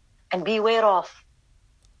and be aware of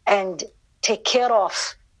and take care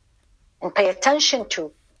of and pay attention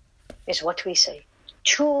to is what we say.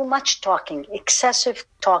 Too much talking, excessive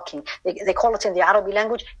talking. They call it in the Arabic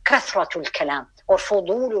language, kathratul kalam or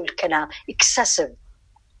fudulul kalam, excessive.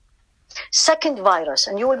 Second virus,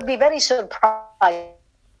 and you will be very surprised,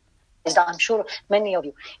 I'm sure many of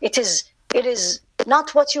you, it is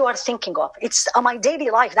not what you are thinking of. It's my daily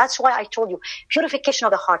life. That's why I told you, purification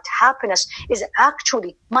of the heart, happiness is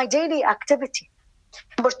actually my daily activity.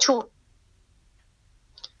 Number two,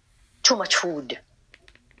 too much food,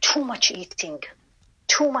 too much eating,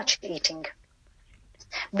 too much eating.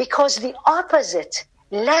 Because the opposite,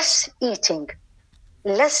 less eating,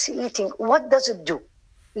 what does it do?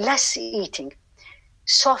 Less eating,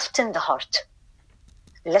 soften the heart.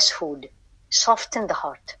 Less food, soften the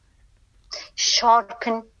heart.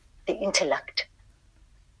 Sharpen the intellect.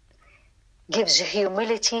 Gives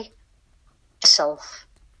humility to self.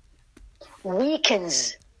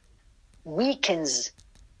 Weakens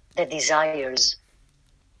the desires.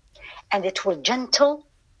 And it will gentle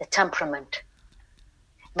the temperament.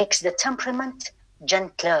 Makes the temperament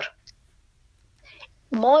gentler.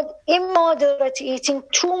 Immoderate eating,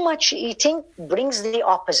 too much eating brings the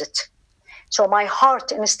opposite. So my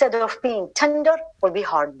heart, instead of being tender, will be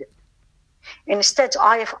hard. Instead,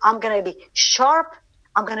 I'm going to be sharp,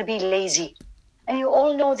 I'm going to be lazy. And you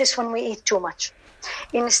all know this when we eat too much.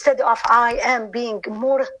 Instead of I am being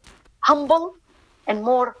more humble and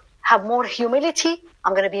have more humility,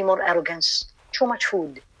 I'm going to be more arrogance. Too much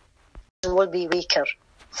food will be weaker.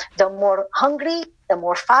 The more hungry, the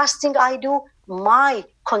more fasting I do, my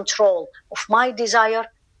control of my desire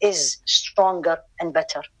is stronger and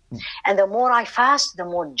better. And the more I fast, the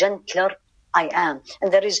more gentler I am.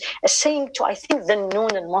 And there is a saying to, I think, the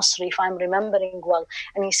Noon al-Masri, if I'm remembering well,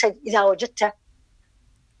 and he said, إذا وجدت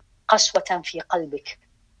قسوة في قلبك,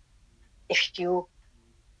 if you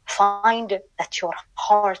find that your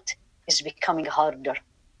heart is becoming harder,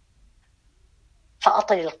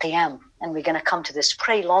 فأطل القيام, and we're going to come to this,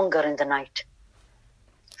 pray longer in the night.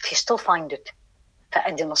 If you still find it,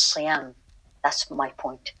 فأدم الصيام, that's my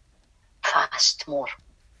point. Fast more.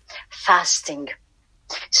 Fasting,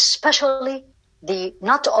 especially the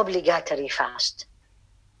not obligatory fast,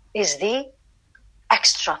 is the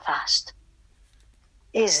extra fast,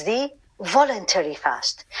 is the voluntary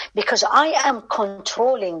fast, because I am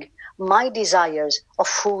controlling my desires of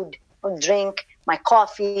food, of drink, my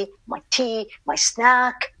coffee, my tea, my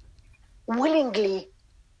snack, willingly,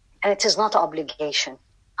 and it is not obligation.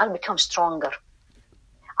 I'll become stronger.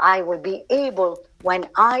 I will be able, when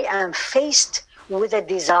I am faced with a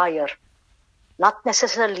desire, not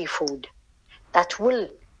necessarily food, that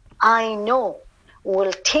I know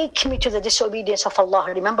will take me to the disobedience of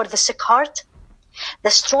Allah. Remember the sick heart? The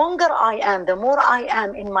stronger I am, the more I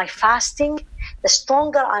am in my fasting, the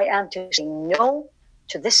stronger I am to say no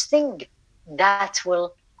to this thing that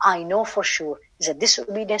will, I know for sure, is a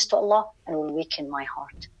disobedience to Allah and will weaken my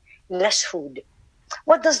heart. Less food.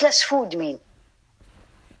 What does less food mean?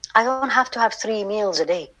 I don't have to have 3 meals a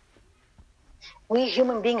day. We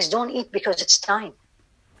human beings don't eat because it's time.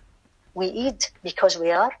 We eat because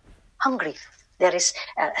we are hungry. There is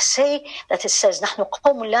a say that it says, نحن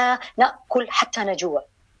قوم لا نأكل حتى نجوع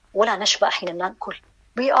ولا نشبع حين نأكل.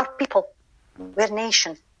 We are people. We're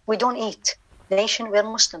nation. We don't eat. Nation, we're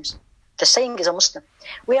Muslims. The saying is a Muslim.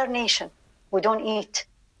 We are nation. We don't eat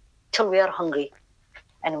till we are hungry.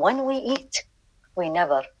 And when we eat, we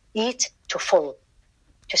never eat to full,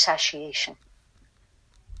 to satiation.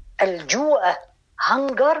 Al-ju'a,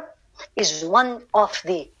 hunger, is one of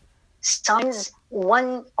the signs,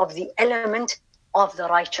 one of the elements of the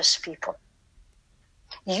righteous people.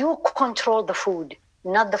 You control the food,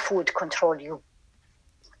 not the food control you.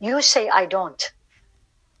 You say, I don't.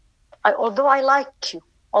 Although I like you,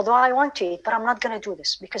 although I want to eat, but I'm not going to do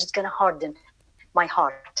this because it's going to harden my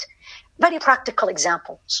heart. Very practical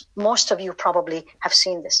examples. Most of you probably have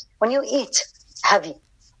seen this. When you eat heavy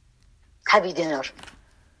dinner,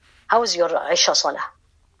 how is your Isha Salah?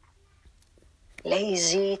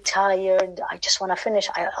 Lazy, tired, I just want to finish.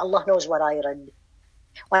 Allah knows what I read.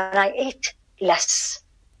 When I ate less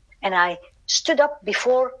and I stood up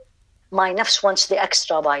before my nafs wants the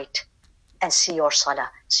extra bite, and see your salah,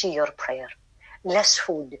 see your prayer. Less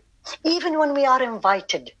food. Even when we are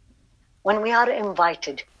invited,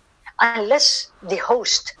 unless the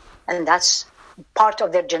host, and that's part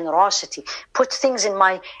of their generosity, put things in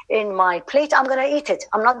my plate, I'm going to eat it.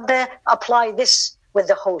 I'm not going to apply this with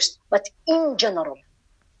the host. But in general,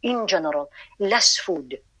 less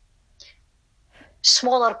food.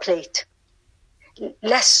 Smaller plate.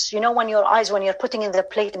 Less, when you're putting in the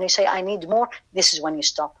plate and you say, I need more, this is when you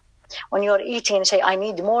stop. When you're eating and you say, I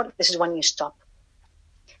need more, this is when you stop.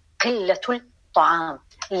 قِلَّةُ الطَّعَامِ,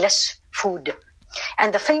 less food.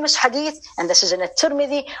 And the famous hadith, and this is in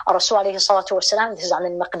At-Tirmidhi, Rasul alayhi salatu wasalam, this is on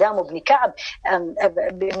Al-Maqdam ibn Ka'b,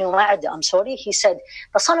 ibn Ma'ad, I'm sorry, he said,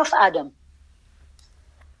 the son of Adam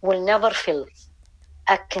will never fill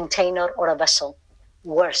a container or a vessel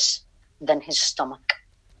worse than his stomach.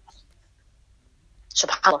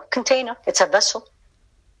 SubhanAllah, container, it's a vessel.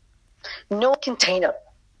 No container,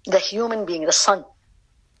 the human being, the son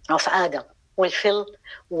of Adam, will fill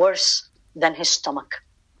worse than his stomach.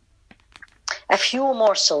 A few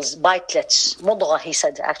morsels, bitelets, مضغة, he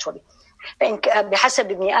said actually.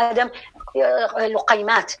 بحسب ابن آدم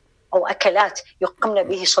لقيمات أو أكلات يقمن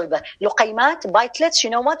به صلبة. لقيمات, bitelets, you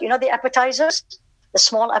know what? You know the appetizers? The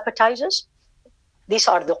small appetizers? These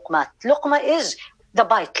are luqmat. Luqma is the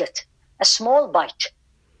bitelet, a small bite.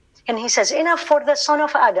 And he says, enough for the son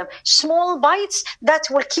of Adam. Small bites that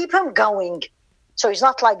will keep him going. So he's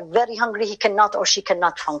not like very hungry, he cannot or she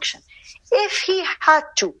cannot function. If he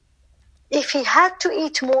had to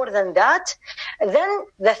eat more than that, then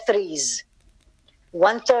the threes.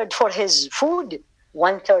 1/3 for his food,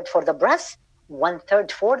 1/3 for the breath,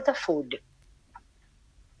 1/3 for the food.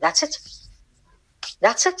 That's it.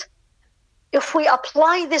 That's it. If we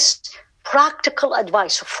apply this practical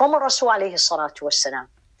advice from Rasul alayhi salatu wasalam,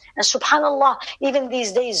 and subhanallah, even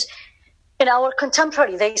these days, in our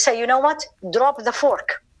contemporary, they say, you know what? Drop the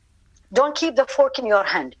fork. Don't keep the fork in your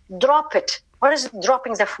hand. Drop it. What is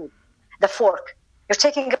dropping the food? The fork. You're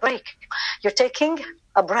taking a break. You're taking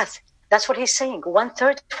a breath. That's what he's saying.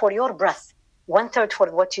 1/3 for your breath, 1/3 for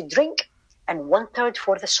what you drink, and 1/3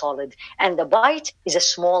 for the solid. And the bite is a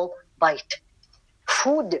small bite.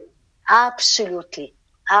 Food absolutely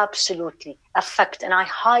affect, and I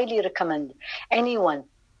highly recommend anyone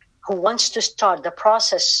who wants to start the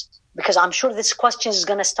process, because I'm sure this question is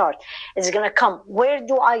going to start. It's going to come. Where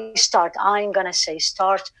do I start? I'm going to say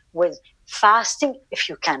start with fasting, if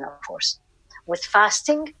you can, of course. With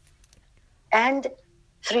fasting and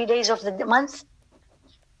 3 days of the month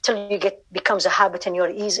till you becomes a habit and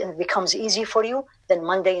it becomes easy for you. Then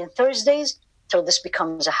Monday and Thursdays till this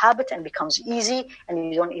becomes a habit and becomes easy and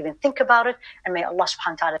you don't even think about it. And may Allah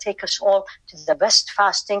subhanahu wa ta'ala take us all to the best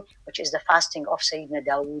fasting, which is the fasting of Sayyidina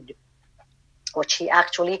Dawood, which he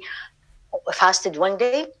actually fasted one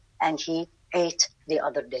day and he ate the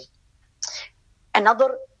other day.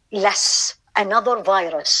 Another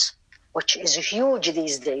virus, which is huge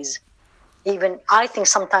these days, even I think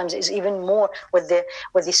sometimes is even more with the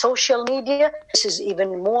social media. This is even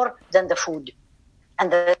more than the food,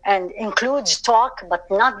 and includes talk, but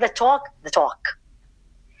not the talk.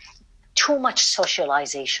 Too much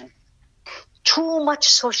socialization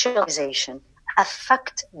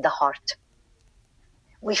affect the heart.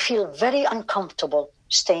 We feel very uncomfortable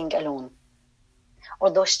staying alone.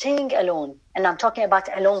 Although staying alone, and I'm talking about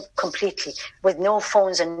alone completely, with no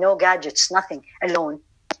phones and no gadgets, nothing, alone,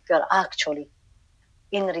 you're actually,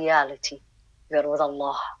 in reality, you're with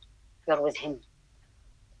Allah, you're with Him.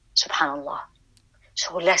 Subhanallah.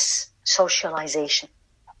 So less socialization.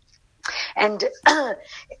 And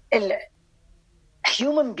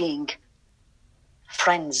human being,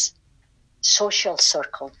 friends, social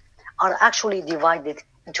circle, are actually divided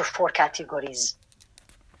into 4 categories.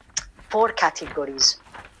 4 categories.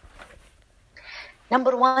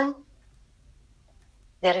 Number 1,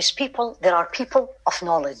 there are people of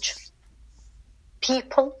knowledge.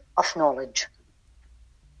 People of knowledge.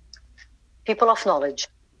 People of knowledge.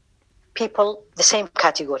 People, the same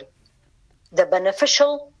category. The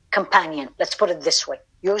beneficial companion. Let's put it this way.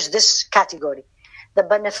 Use this category. The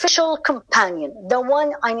beneficial companion, the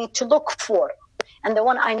one I need to look for, and the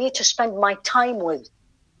one I need to spend my time with.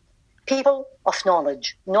 People of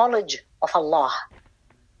knowledge. Knowledge of Allah.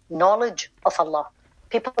 Knowledge of Allah.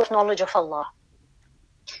 People of knowledge of Allah.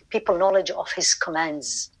 People knowledge of His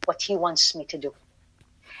commands, what He wants me to do.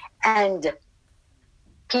 And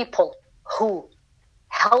people who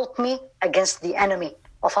help me against the enemy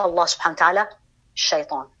of Allah subhanahu wa ta'ala,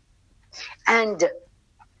 shaitan. And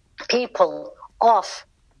people of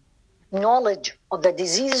knowledge of the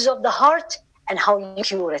diseases of the heart and how you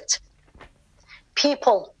cure it.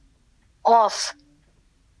 People of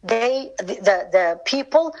the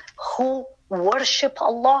people who worship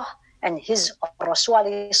Allah and His Rasul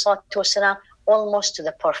alayhi salatu wasalam almost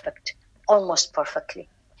perfectly.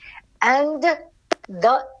 And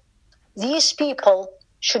these people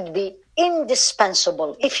should be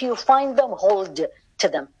indispensable. If you find them, hold to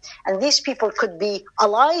them. And these people could be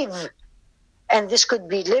alive And this could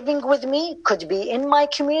be living with me, could be in my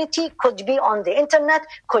community, could be on the internet,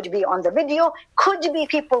 could be on the video, could be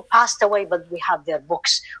people passed away, but we have their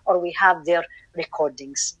books or we have their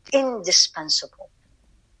recordings. Indispensable.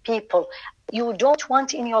 People, you don't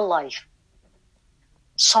want in your life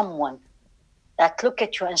someone that look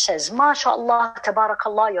at you and says, MashaAllah,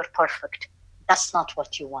 Tabarakallah, you're perfect. That's not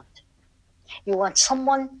what you want. You want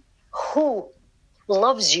someone who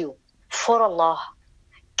loves you for Allah,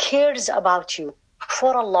 cares about you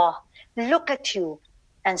for Allah, look at you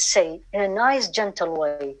and say in a nice, gentle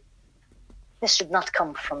way, this should not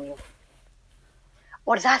come from you.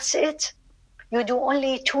 Or that's it. You do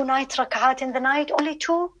only 2 night rak'at in the night, only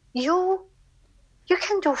 2. You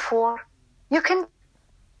can do 4. You can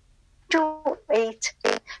do 8.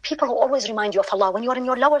 People who always remind you of Allah when you are in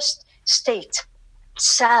your lowest state,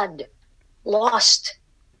 sad, lost.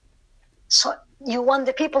 So you want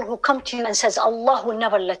the people who come to you and says, Allah will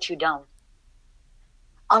never let you down.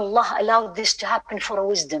 Allah allowed this to happen for a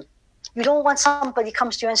wisdom. You don't want somebody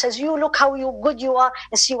comes to you and says, you look how good you are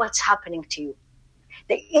and see what's happening to you.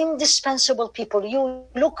 The indispensable people, you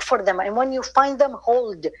look for them, and when you find them,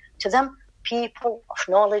 hold to them. People of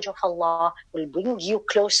knowledge of Allah will bring you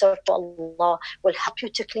closer to Allah, will help you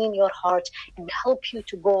to clean your heart, and help you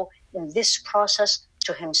to go in this process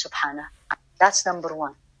to Him subhanahu. That's number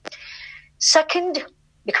 1. Second,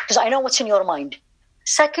 because I know what's in your mind.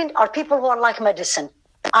 Second are people who are like medicine.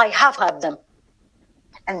 I have had them.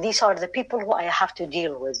 And these are the people who I have to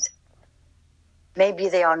deal with. Maybe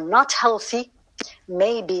they are not healthy.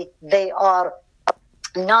 Maybe they are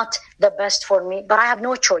not the best for me, but I have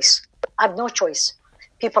no choice. I have no choice.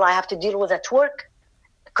 People I have to deal with at work.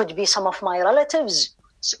 It could be some of my relatives,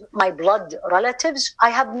 my blood relatives. I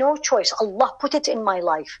have no choice. Allah put it in my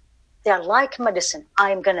life. They are like medicine.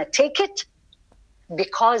 I'm going to take it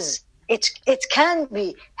because it can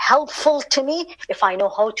be helpful to me if I know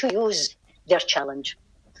how to use their challenge.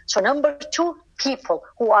 So number 2, people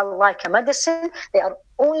who are like a medicine, they are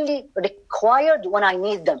only required when I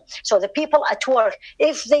need them. So the people at work,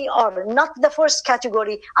 if they are not the first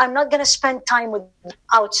category, I'm not going to spend time with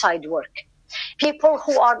outside work. People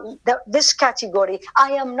who are this category,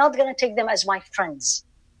 I am not going to take them as my friends.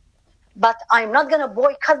 But I'm not going to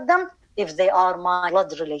boycott them if they are my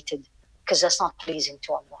blood related, because that's not pleasing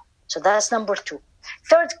to Allah. So that's number 2.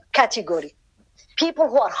 Third category, people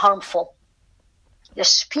who are harmful.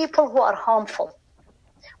 Yes, people who are harmful.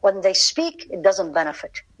 When they speak, it doesn't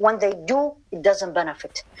benefit. When they do, it doesn't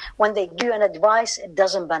benefit. When they give you an advice, it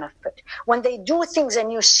doesn't benefit. When they do things and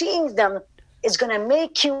you're seeing them, it's going to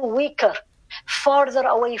make you weaker, farther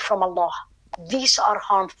away from Allah. These are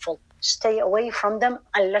harmful. Stay away from them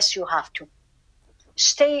unless you have to.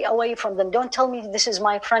 Stay away from them. Don't tell me this is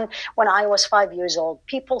my friend when I was 5 years old.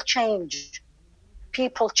 People change.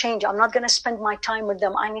 People change. I'm not going to spend my time with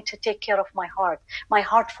them. I need to take care of my heart. My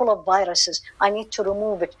heart full of viruses. I need to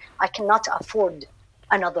remove it. I cannot afford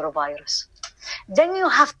another virus. Then you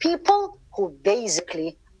have people who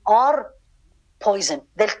basically are poison.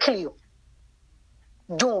 They'll kill you.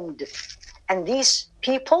 Doomed. And these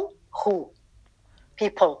people who?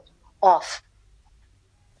 People of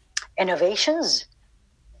innovations,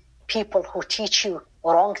 people who teach you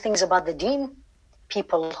wrong things about the deen,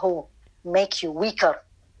 people who make you weaker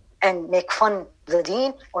and make fun of the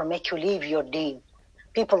deen or make you leave your deen.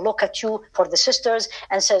 People look at you, for the sisters,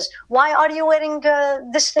 and says, why are you wearing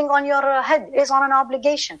this thing on your head? It is on an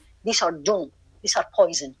obligation. These are doom. These are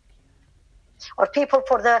poison. Or people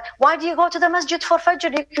why do you go to the masjid for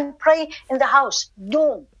Fajr? You can pray in the house.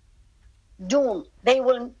 Doom. Doom. They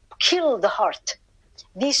will kill the heart.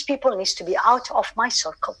 These people need to be out of my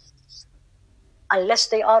circle. Unless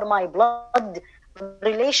they are my blood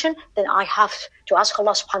relation, then I have to ask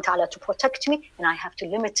Allah subhanahu wa ta'ala to protect me, and I have to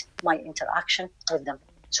limit my interaction with them.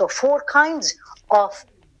 So 4 kinds of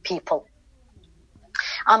people.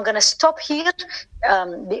 I'm going to stop here.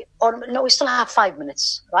 We still have 5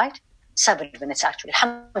 minutes, right? 7 minutes actually.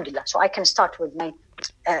 Alhamdulillah. So I can start with my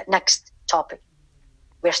next topic.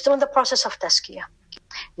 We're still in the process of Tazkiyyah.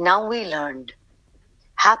 Now we learned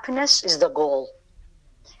happiness is the goal,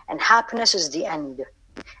 and happiness is the end.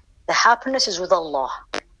 The happiness is with Allah.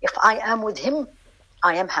 If I am with Him,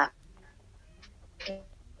 I am happy.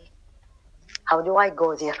 How do I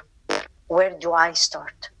go there? Where do I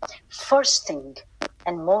start? First thing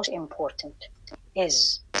and most important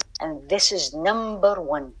is, and this is number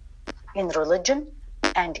 1 in religion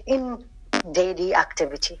and in daily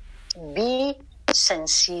activity, be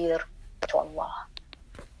sincere to Allah.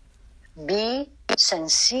 Be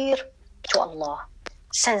sincere to Allah.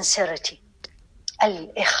 Sincerity.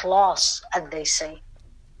 Al-ikhlas, as they say.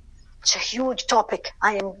 It's a huge topic.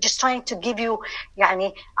 I am just trying to give you,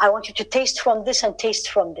 I want you to taste from this and taste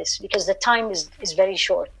from this, because the time is very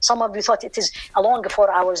short. Some of you thought it is a longer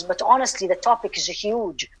 4 hours, but honestly, the topic is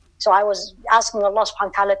huge. So I was asking Allah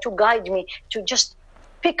subhanahu wa ta'ala to guide me to just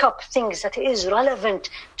pick up things that is relevant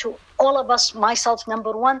to all of us, myself,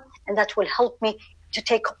 number one, and that will help me to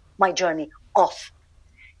take my journey off.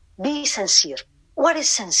 Be sincere. What is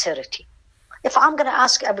sincerity? If I'm going to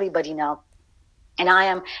ask everybody now, and I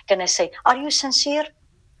am going to say, are you sincere?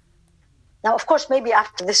 Now, of course, maybe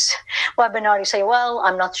after this webinar, you say, well,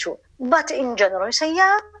 I'm not sure. But in general, you say,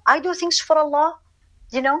 yeah, I do things for Allah.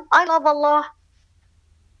 I love Allah.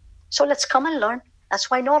 So let's come and learn.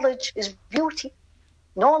 That's why knowledge is beauty.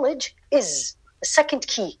 Knowledge is the second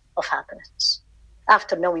key of happiness.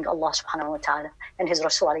 After knowing Allah subhanahu wa ta'ala and His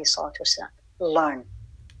Rasul alayhi salatu wasalam, learn.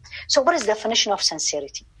 So what is the definition of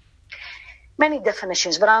sincerity? Many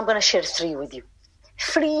definitions, but I'm going to share 3 with you.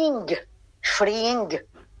 Freeing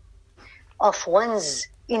of one's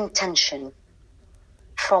intention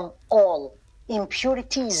from all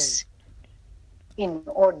impurities in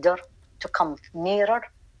order to come nearer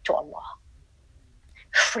to Allah.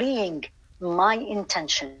 Freeing my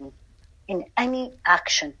intention in any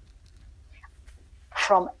action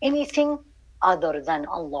from anything other than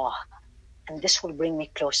Allah, and this will bring me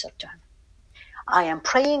closer to Him. I am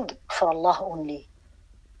praying for Allah only.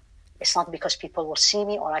 It's not because people will see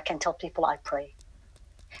me or I can tell people I pray.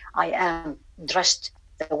 I am dressed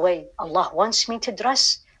the way Allah wants me to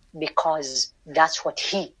dress because that's what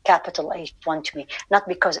He, capital H, wants me, not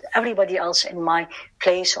because everybody else in my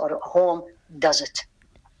place or home does it.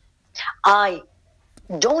 I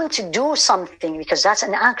don't do something because that's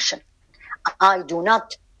an action. I do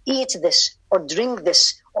not eat this or drink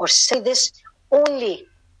this or say this only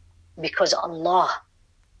because Allah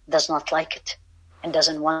does not like it and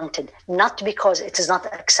doesn't want it, not because it is not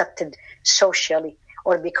accepted socially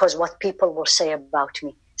or because what people will say about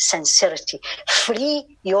me. Sincerity.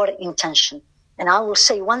 Free your intention. And I will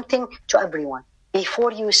say one thing to everyone.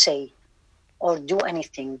 Before you say or do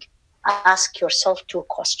anything, ask yourself 2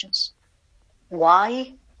 questions.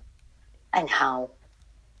 Why and how?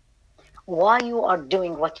 Why you are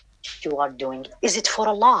doing what you are doing? Is it for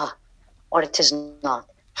Allah or it is not?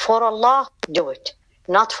 For Allah, do it.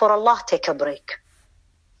 Not for Allah, take a break.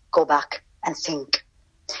 Go back and think.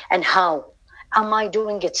 And how? Am I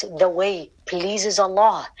doing it the way pleases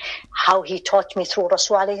Allah? How He taught me through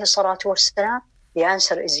Rasul alayhi salatu wasalam? The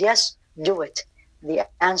answer is yes, do it. The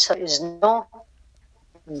answer is no,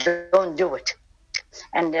 don't do it.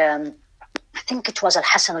 And I think it was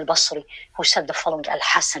Al-Hasan al-Basri who said the following.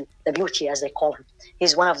 Al-Hasan, the beauty as they call him.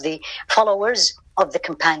 He's one of the followers of the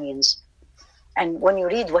companions. And when you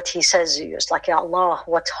read what he says, it's like, Ya Allah,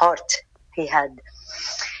 what heart he had.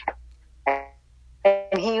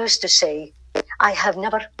 And he used to say, I have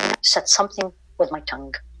never said something with my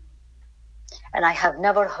tongue. And I have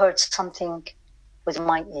never heard something with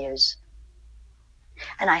my ears.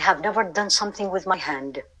 And I have never done something with my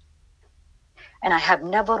hand. And I have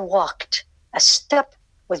never walked a step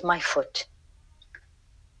with my foot.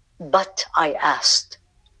 But I asked.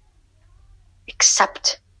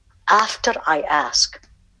 Except after I ask,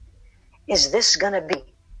 is this going to be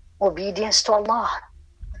obedience to Allah?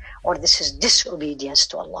 Or this is disobedience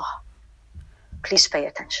to Allah? Please pay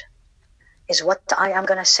attention. Is what I am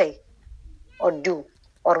going to say or do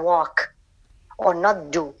or walk or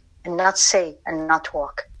not do and not say and not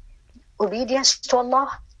walk obedience to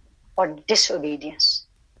Allah or disobedience?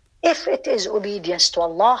 If it is obedience to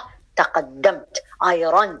Allah, taqaddamt, I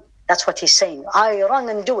run. That's what he's saying. I run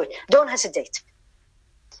and do it. Don't hesitate.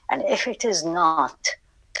 And if it is not,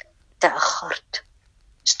 ta'akhart,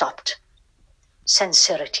 stopped.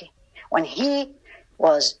 Sincerity. When he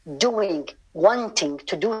was wanting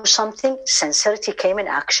to do something, sincerity came in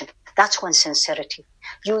action. That's when sincerity.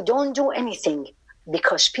 You don't do anything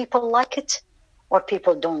because people like it or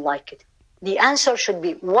people don't like it. The answer should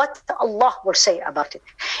be what Allah will say about it.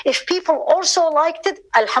 If people also liked it,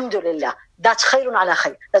 alhamdulillah, that's khayrun ala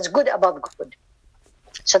khayr. That's good above good.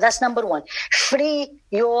 So that's number 1. Free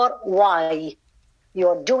your why.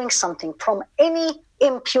 You're doing something from any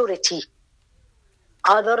impurity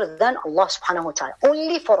other than Allah subhanahu wa ta'ala.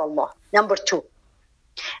 Only for Allah. Number 2,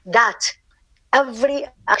 that every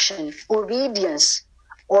action, obedience,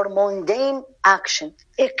 or mundane action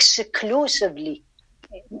exclusively,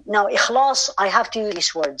 now ikhlas, I have to use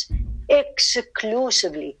these words,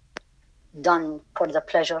 exclusively done for the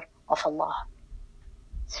pleasure of Allah.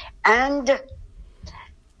 And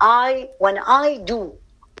when I do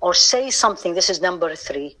or say something, this is number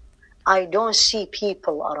 3, I don't see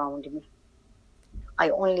people around me. I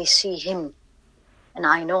only see Him and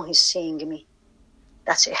I know He's seeing me.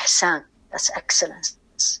 That's ihsan. That's excellence.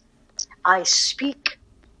 I speak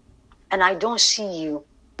and I don't see you,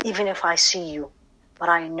 even if I see you, but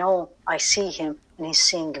I know I see Him and He's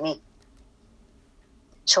seeing me.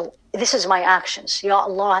 So this is my actions, Ya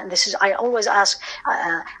Allah. And this is, I always ask,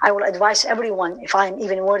 I will advise everyone, if I'm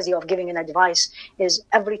even worthy of giving an advice, is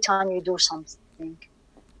every time you do something,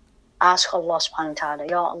 ask Allah subhanahu wa ta'ala,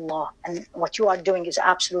 Ya Allah. And what you are doing is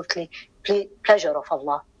absolutely pleasure of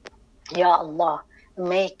Allah. Ya Allah,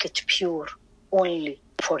 make it pure only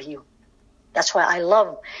for you. That's why I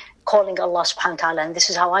love calling Allah subhanahu wa ta'ala, and this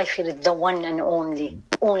is how I feel it, the one and only,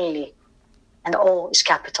 and O is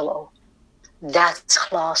capital O. That's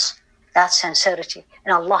ikhlas, that's sincerity.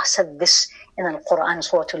 And Allah said this in the Quran,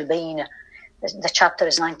 Surah Al-Bayyinah. The chapter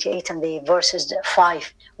is 98 and the verse is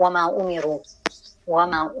 5. وَمَا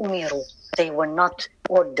أُمِرُوا. They were not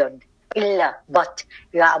ordered, إِلَّا but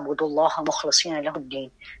يَعْبُدُ اللَّهَ مُخْلَصِينَ لَهُ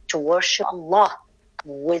الدِّينَ, to worship Allah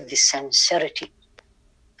with sincerity.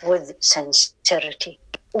 With sincerity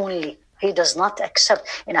only. He does not accept.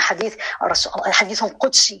 In a hadith, hadith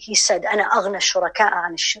Qudsi, he said, أَنَا أَغْنَى الشُّرَكَاءَ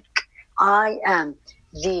عَنِ الشِّرْكِ. I am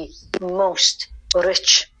the most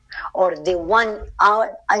rich, or the one,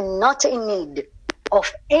 I'm not in need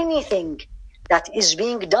of anything that is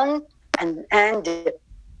being done and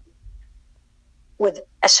with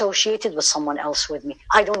associated with someone else with me.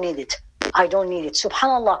 I don't need it. I don't need it.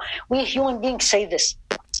 SubhanAllah, we human beings say this.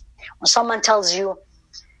 When someone tells you,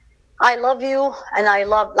 I love you and I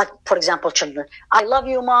love, like for example, children. I love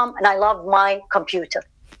you, mom, and I love my computer.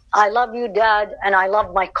 I love you, dad, and I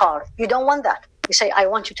love my car. You don't want that. You say, I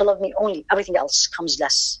want you to love me only. Everything else comes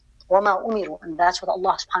less. وَمَا أُمِرُوا. And that's what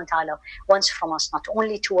Allah subhanahu wa ta'ala wants from us, not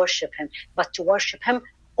only to worship Him, but to worship Him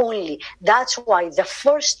only. That's why the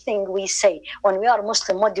first thing we say when we are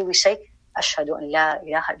Muslim, what do we say? أشهد أن لا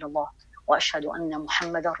إله إلا الله وأشهد أن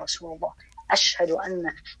محمدا رسول الله. أشهد أن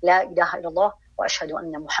لا إله إلا الله وأشهد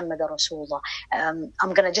أن محمدا رسول الله.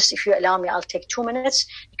 I'm going to just, if you allow me, I'll take 2 minutes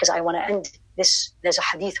because I want to end this. There's a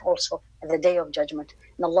hadith also at the Day of Judgment.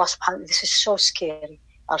 And Allah subhanahu, this is so scary.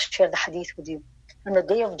 I'll share the hadith with you. On the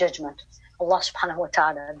Day of Judgment, Allah subhanahu wa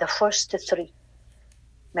ta'ala, the first 3,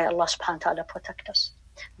 may Allah subhanahu wa ta'ala protect us.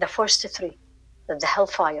 The first 3 that the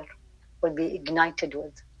hellfire will be ignited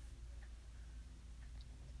with.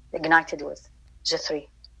 The 3.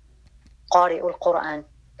 Qari'ul Quran,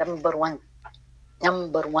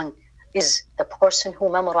 number one is the person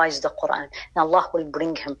who memorized the Quran. And Allah will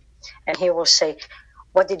bring him and He will say,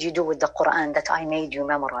 what did you do with the Quran that I made you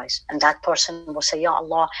memorize? And that person will say, Ya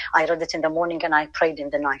Allah, I read it in the morning and I prayed in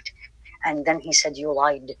the night. And then he said, you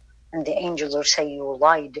lied. And the angels will say, you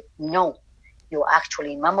lied. No, you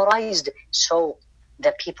actually memorized. So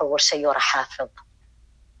the people will say, you're a hafiz.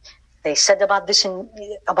 They said about this in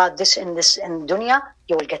dunya,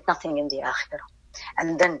 you will get nothing in the akhirah.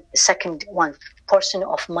 And then the second one, person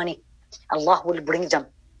of money, Allah will bring them.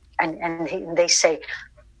 And they say,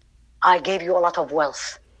 I gave you a lot of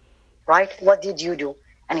wealth, right? What did you do?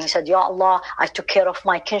 And he said, Ya Allah, I took care of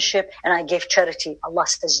my kinship and I gave charity. Allah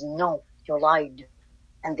says, no, you lied.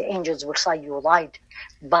 And the angels will say, you lied.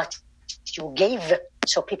 But you gave,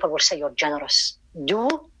 so people will say, you're generous.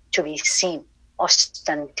 Do to be seen,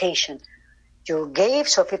 ostentation. You gave,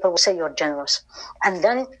 so people will say, you're generous. And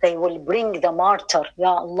then they will bring the martyr.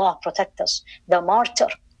 Ya Allah, protect us. The martyr,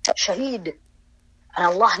 shaheed. And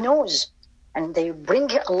Allah knows. And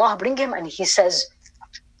Allah bring him and he says,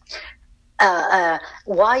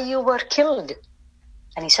 why you were killed?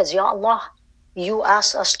 And he says, Ya Allah, you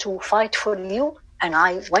asked us to fight for you and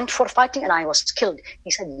I went for fighting and I was killed.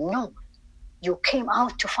 He said, no, you came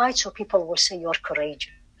out to fight so people will say you're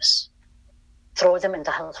courageous. Throw them in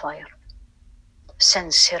the hellfire.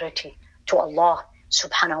 Sincerity to Allah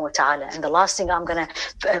subhanahu wa ta'ala. And the last thing I'm going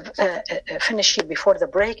to finish here before the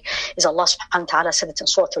break is Allah subhanahu wa ta'ala said it in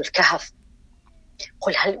Surah Al-Kahf.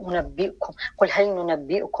 قل هل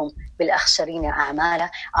ننبئكم بالأخسرين أعمالا.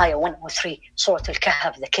 Ayah 103, Surah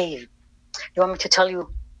Al-Kahf, the cave. You want me to tell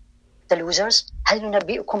you the losers? هل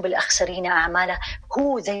ننبئكم بالأخسرين أعمالا.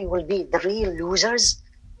 Who they will be, the real losers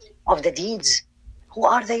of the deeds. Who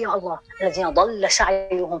are they, Ya Allah? الذين ضل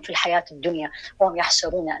سعيهم في الحياة الدنيا وهم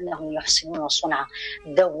يحسبون أنهم يحسنون صنعا.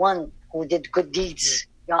 The one who did good deeds.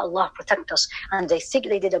 Ya Allah, protect us. And they think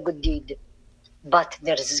they did a good deed. But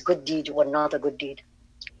there is a good deed or not a good deed.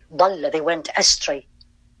 ضل, they went astray.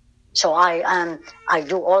 So I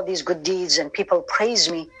do all these good deeds and people praise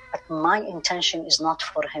me, but my intention is not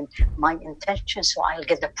for Him. My intention, so I'll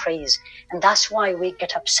get the praise. And that's why we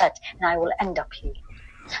get upset. And I will end up here.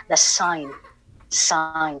 The sign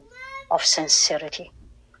of sincerity,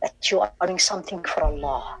 that you are doing something for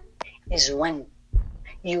Allah, is when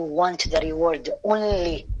You want the reward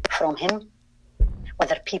only from Him.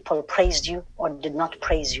 Whether people praised you or did not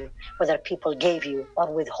praise you, whether people gave you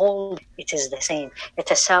or withhold, it is the same.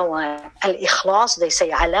 يتساوى الإخلاص, they say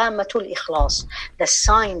علامة الإخلاص, the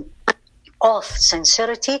sign of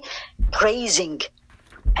sincerity. Praising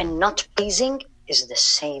and not praising is the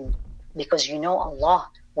same, because you know Allah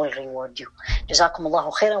will reward you. جزاكم الله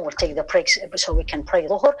خيرا. We'll take the breaks so we can pray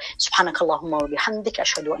ظهر. سبحانك اللهم وبحمدك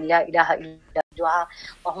أشهد أن لا إله إلا الدعاء.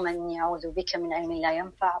 اللهم إني أعوذ بك من علم لا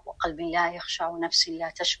ينفع وقلب لا يخشع ونفس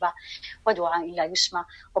لا تشبع ودعاء لا يسمع.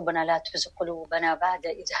 ربنا لا تزغ قلوبنا بعد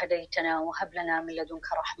إذ هديتنا وهب لنا من لدنك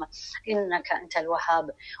رحمة إنك أنت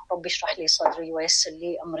الوهاب. رب اشرح لي صدري ويسر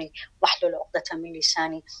لي أمري واحلل عقدة من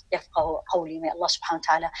لساني يفقهوا قولي. May Allah subhanahu wa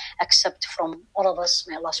ta'ala accept from all of us.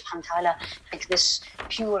 May Allah subhanahu wa ta'ala make this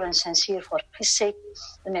pure and sincere for His sake.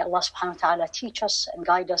 And may Allah subhanahu wa ta'ala teach us and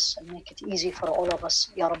guide us and make it easy for all of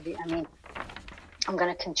us. Ya Rabbi, Ameen. I'm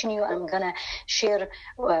going to continue. I'm going to share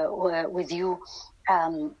with you,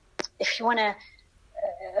 if you want to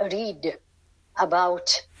read about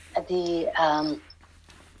the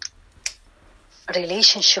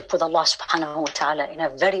relationship with Allah subhanahu wa ta'ala in a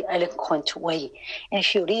very eloquent way. And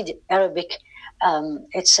if you read Arabic,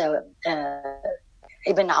 it's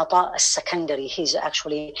Ibn Ata al-Sakandari. He's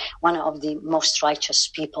actually one of the most righteous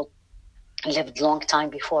people, lived long time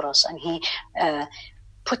before us. And he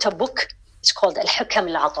put a book. It's called Al-Hikam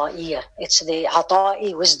Al-Ata'iyyah. It's the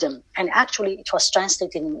Ata'i wisdom. And actually it was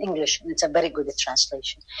translated in English, and it's a very good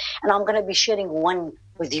translation. And I'm going to be sharing one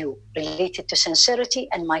with you related to sincerity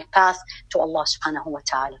and my path to Allah subhanahu wa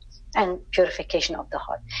ta'ala and purification of the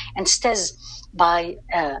heart. And it says by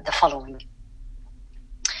the following.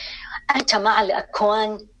 أنت مع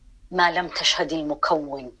الأكوان ما لم تشهد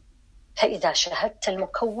المكون فإذا شهدت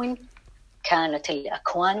المكون كانت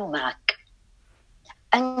الأكوان معك.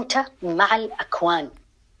 أنت مع الأكوان.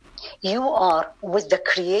 You are with the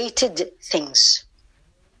created things.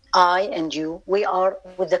 I and you, we are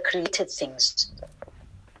with the created things.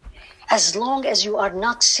 As long as you are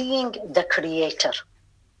not seeing the Creator.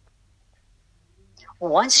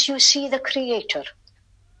 Once you see the Creator,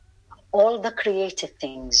 all the created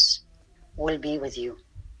things will be with you.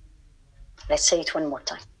 Let's say it one more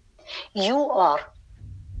time. You are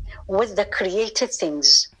with the created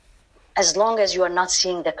things as long as you are not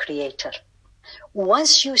seeing the Creator.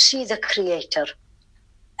 Once you see the Creator,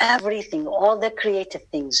 everything, all the created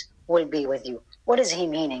things will be with you. What is he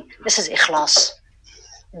meaning? This is ikhlas.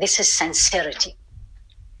 This is sincerity.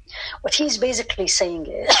 What he's basically saying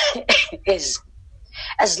is,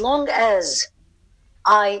 as long as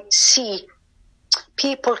I see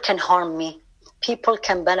people can harm me, people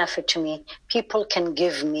can benefit to me, people can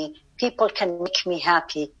give me, people can make me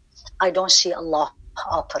happy, I don't see Allah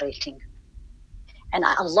operating. And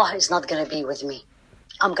Allah is not going to be with me.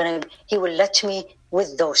 He will let me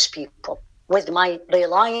with those people, with my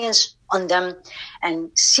reliance on them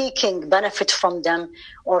and seeking benefit from them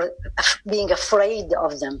or being afraid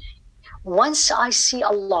of them. Once I see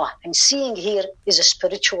Allah, and seeing here is a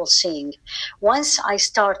spiritual seeing. Once I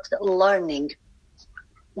start learning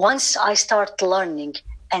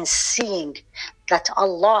and seeing that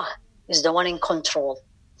Allah is the one in control,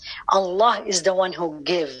 Allah is the one who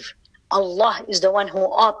gives, Allah is the one who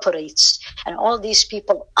operates, and all these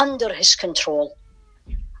people under His control,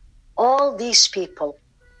 all these people,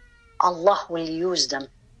 Allah will use them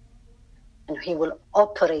and He will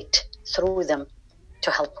operate through them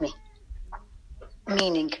to help me.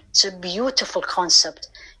 Meaning, it's a beautiful concept.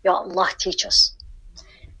 Ya Allah, teach us.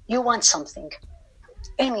 You want something,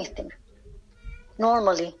 anything.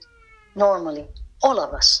 Normally, all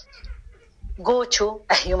of us go to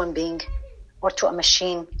a human being or to a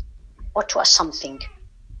machine or to a something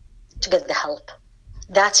to get the help.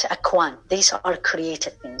 That's akwan. These are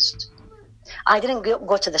created things. I didn't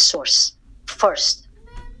go to the source first.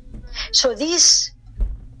 So these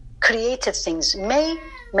created things may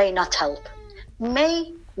not help,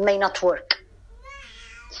 may not work.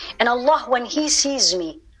 And Allah, when He sees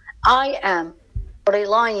me, I am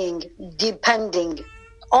relying, depending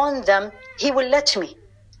on them, He will let me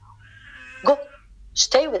go,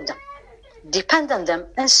 stay with them, depend on them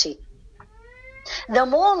and see. The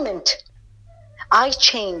moment I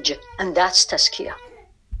change, and that's Tazkiyyah,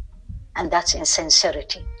 and that's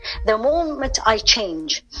insincerity. The moment I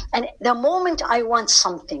change, and the moment I want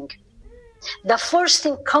something, the first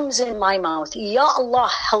thing comes in my mouth, Ya Allah,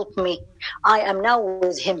 help me. I am now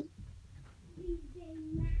with Him.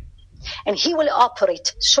 And He will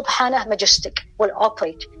operate, Subhanah, majestic, will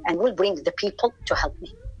operate and will bring the people to help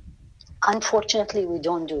me. Unfortunately, we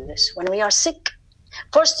don't do this. When we are sick,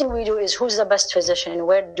 First thing we do is, who's the best physician?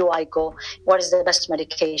 Where do I go? What is the best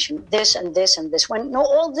medication? This and this and this. When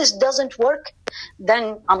all this doesn't work,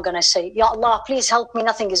 then I'm going to say, Ya Allah, please help me.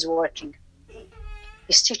 Nothing is working.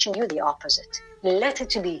 He's teaching you the opposite. Let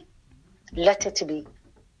it be. Let it be.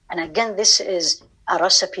 And again, this is a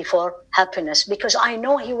recipe for happiness, because I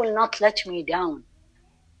know He will not let me down.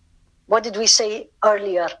 What did we say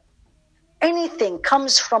earlier? Anything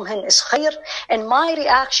comes from Him is khair, and my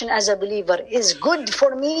reaction as a believer is good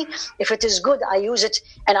for me. If it is good, I use it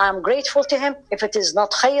and I am grateful to Him. If it is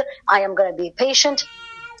not khair, I am going to be patient.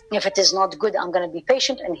 If it is not good, I'm going to be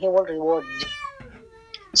patient, and He will reward you.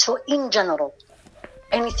 So in general,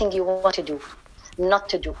 anything you want to do, not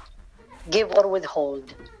to do, give or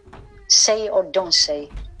withhold, say or don't say,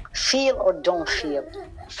 feel or don't feel,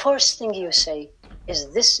 first thing you say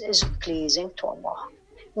is, this is pleasing to Allah.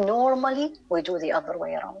 Normally, we do the other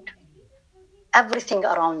way around. Everything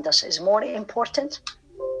around us is more important.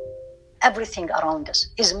 Everything around us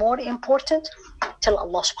is more important till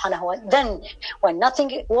Allah subhanahu wa ta'ala. Then, when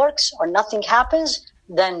nothing works or nothing happens,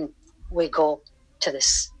 then we go to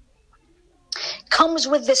this. Comes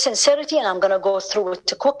with the sincerity, and I'm going to go through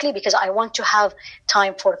it quickly because I want to have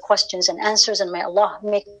time for questions and answers, and may Allah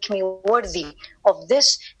make me worthy of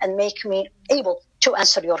this and make me able to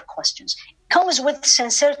answer your questions. Comes with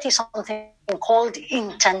sincerity something called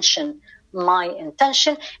intention, my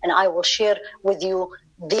intention, and I will share with you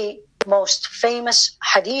the most famous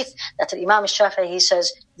hadith that Imam Shafi'i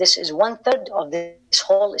says, this is 1/3 of this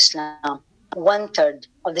whole Islam. 1/3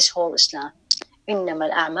 of this whole Islam.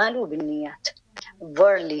 إِنَّمَا الْأَعْمَالُ بِالنِّيَّاتِ.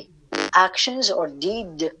 Verily, actions or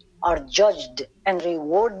deed are judged and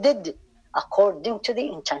rewarded according to the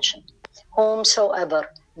intention. Whomsoever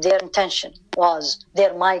their intention was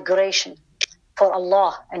their migration for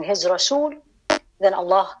Allah and His Rasul, then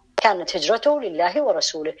Allah كانت هجرته لله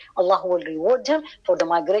ورسوله. Allah will reward him for the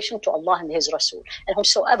migration to Allah and His Rasul. And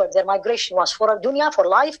whomsoever their migration was for a dunya, for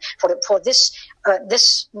life, for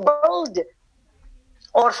this world,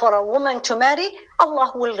 or for a woman to marry,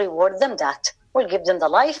 Allah will reward them that. Will give them the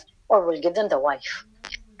life or will give them the wife.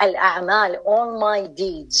 Al-a'mal, all my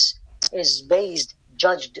deeds, is based,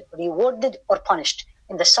 judged, rewarded or punished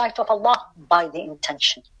in the sight of Allah by the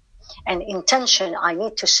intention. And intention, I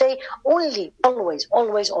need to say only, always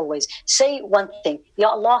say one thing. Ya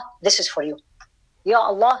Allah, this is for you. Ya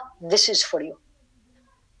Allah, this is for you.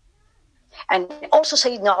 And also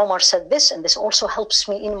Sayyidina Umar said this, and this also helps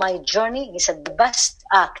me in my journey. He said, the best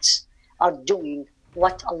acts are doing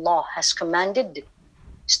what Allah has commanded,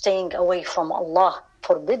 staying away from Allah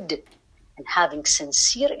forbid, and having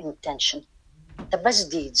sincere intention. The best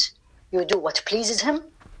deeds, you do what pleases Him,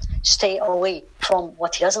 stay away from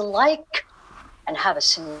what He doesn't like, and have a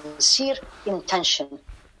sincere intention.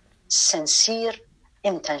 Sincere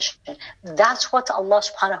intention. That's what Allah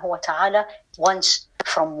subhanahu wa ta'ala wants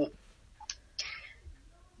from me.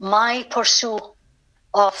 My pursuit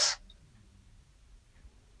of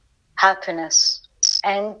happiness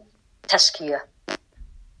and Tazkiyyah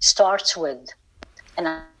starts with, and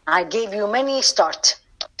I gave you many starts,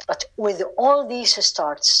 but with all these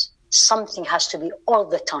starts, something has to be all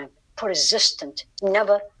the time, persistent,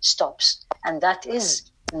 never stops, and that is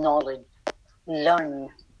knowledge. Learn.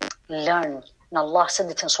 And Allah said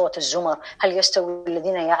it in Surah Al-Zumar, هل يستوي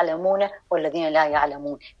الذين يعلمون والذين لا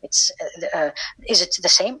يعلمون. Is it the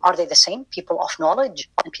same? Are they the same? People of knowledge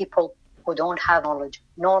and people who don't have knowledge.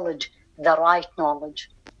 Knowledge, the right knowledge.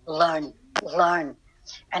 Learn.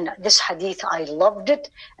 And this hadith, I loved it.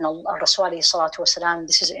 And Rasul alayhi salatu wasalam,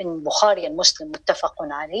 this is in Bukhari and Muslim,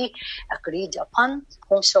 muttafaqun alayh, agreed upon.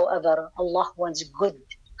 Whomsoever Allah wants good,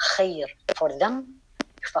 khair for them,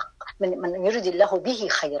 من يريد الله به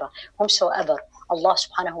خيرا. Whomsoever Allah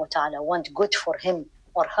subhanahu wa ta'ala want good for him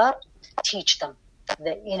or her, teach them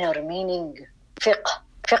the inner meaning.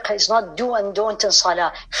 Fiqh is not do and don't in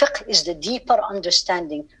salah. Fiqh is the deeper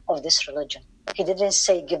understanding of this religion. He didn't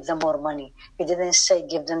say give them more money. He didn't say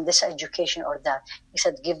give them this education or that. He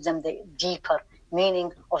said give them the deeper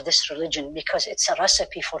meaning of this religion, because it's a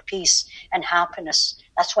recipe for peace and happiness.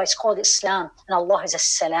 That's why it's called Islam. And Allah is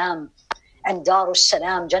as-salam. And Darus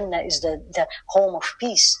Salam, Jannah, is the home of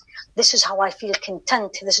peace. This is how I feel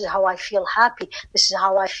content. This is how I feel happy. This is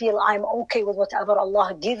how I feel I'm okay with whatever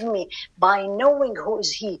Allah give me, by knowing who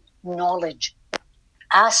is He. Knowledge.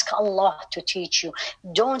 Ask Allah to teach you.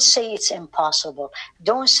 Don't say it's impossible.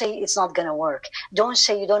 Don't say it's not going to work. Don't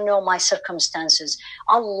say you don't know my circumstances.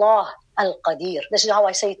 Allah Al-Qadir. This is how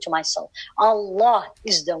I say it to myself. Allah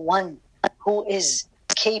is the one who is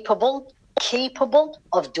capable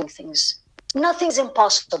of doing things. Nothing's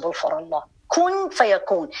impossible for Allah. Kun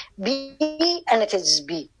fayakun. Be, and it is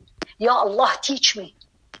be. Ya Allah, teach me.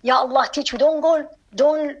 Ya Allah, teach me. Don't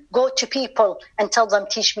go to people and tell them,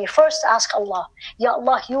 teach me. First ask Allah. Ya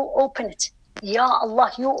Allah, you open it. Ya Allah,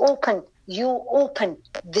 you open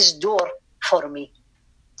this door for me.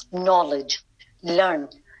 Knowledge, learn.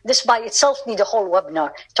 This by itself needs a whole webinar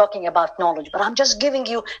talking about knowledge, but I'm just giving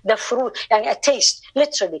you the fruit and a taste,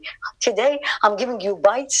 literally. Today, I'm giving you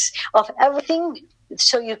bites of everything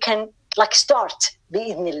so you can start,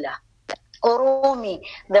 bi'idhnillah. Urumi,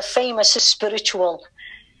 the famous spiritual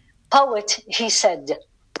poet, he said,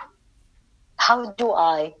 how do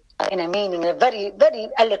I, in a meaning, a very, very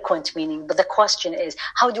eloquent meaning, but the question is,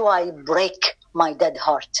 how do I break my dead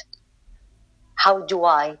heart? How do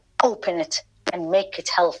I open it and make it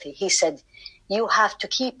healthy? He said, you have to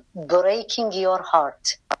keep breaking your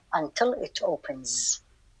heart until it opens.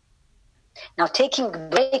 Now,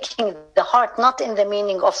 breaking the heart, not in the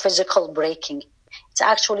meaning of physical breaking. It's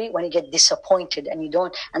actually when you get disappointed and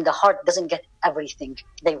the heart doesn't get everything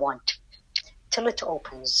they want. Till it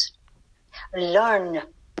opens. Learn,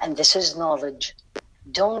 and this is knowledge.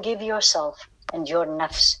 Don't give yourself and your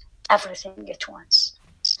nafs everything at once.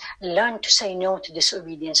 Learn to say no to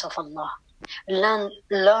disobedience of Allah.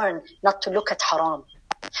 Learn not to look at haram.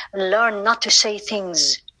 Learn not to say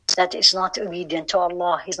things that is not obedient to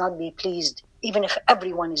Allah. He's not be pleased, even if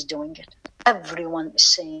everyone is doing it. Everyone is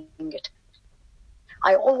saying it.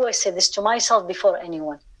 I always say this to myself before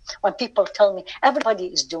anyone. When people tell me, everybody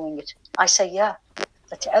is doing it, I say, yeah,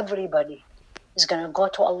 but everybody is going to go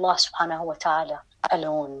to Allah subhanahu wa ta'ala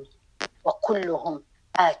alone. وَكُلُّهُمْ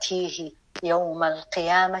آتِيهِ يَوْمَ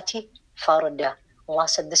الْقِيَامَةِ فَرْدًا. Allah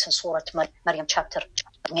said this in Surah Maryam chapter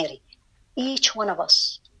Mary. Each one of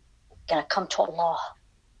us going to come to Allah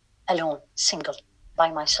alone, single,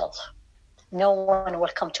 by myself. No one will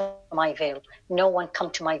come to my veil. No one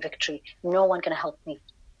come to my victory. No one going to help me.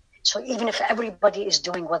 So even if everybody is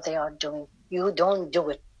doing what they are doing, you don't do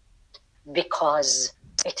it because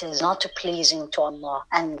it is not pleasing to Allah.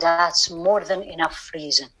 And that's more than enough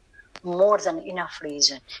reason. More than enough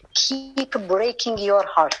reason. Keep breaking your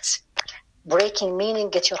heart. Breaking meaning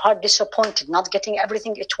get your heart disappointed, not getting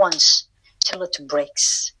everything at once, till it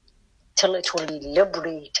breaks, till it will be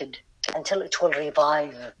liberated, until it will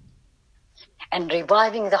revive. And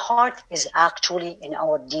reviving the heart is actually in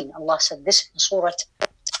our deen. Allah said this in Surah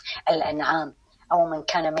Al-An'am. أَوْ مَنْ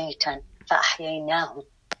كَانَ مَيْتًا فَأَحْيَيْنَاهُ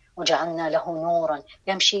وَجَعَلْنَا لَهُ نُورًا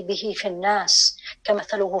يَمْشِي بِهِ فِي النَّاسِ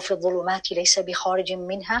كَمَثَلُهُ فِي الظُّلُمَاتِ لَيْسَ بِخَارِجٍ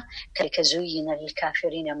مِنْهَا كَذَلِكَ زُيِّنَ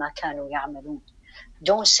لِلْكَافِرِينَ مَا كَانُوا يَعْمَلُونَ.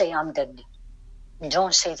 Don't say I'm dead.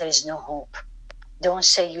 Don't say there is no hope. Don't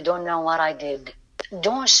say you don't know what I did.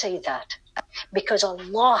 Don't say that. Because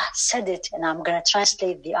Allah said it, and I'm going to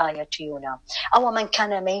translate the ayah to you now. أَوَمَنْ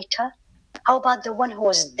كَانَ مَيْتًا. How about the one who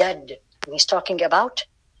was dead? He's talking about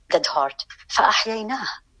dead heart. فَأَحْيَيْنَاهُ.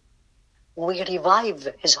 We revive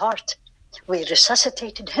his heart. We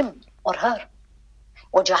resuscitated him or her.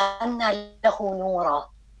 وَجَعَلْنَا لَهُ نُورًا.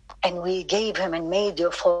 And we gave him and made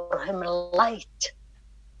for him light.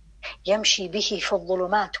 يَمْشِي بِهِ فِي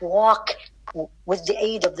الظُّلُمَاتِ. Walk with the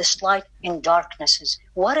aid of this light in darknesses.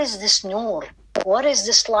 What is this nur? What is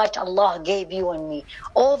this light Allah gave you and me?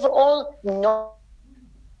 Overall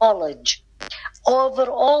knowledge.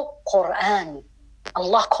 Overall Quran.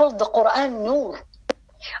 Allah called the Quran nur.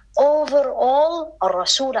 Overall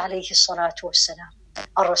Ar-Rasul alayhi salatu wassalam.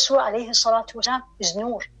 Ar-Rasul alayhi salatu wassalam is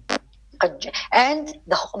nur. And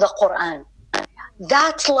the Quran.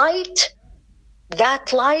 That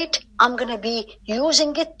light, I'm going to be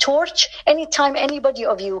using it, torch. Anytime anybody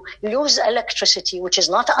of you lose electricity, which is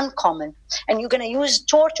not uncommon, and you're going to use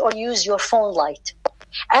torch or use your phone light.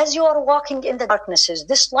 As you are walking in the darknesses,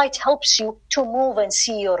 this light helps you to move and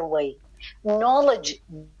see your way. Knowledge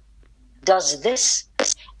does this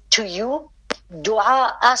to you.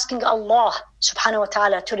 Dua, asking Allah subhanahu wa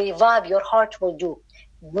ta'ala to revive your heart will do.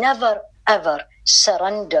 Never ever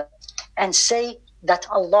surrender and say that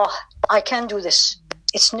Allah, I can't do this.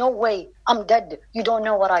 It's no way. I'm dead. You don't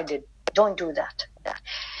know what I did. Don't do that.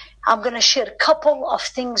 I'm going to share a couple of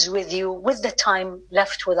things with you with the time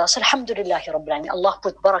left with us. Alhamdulillah Rabbil Alameen. Allah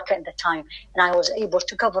put barakah in the time, and I was able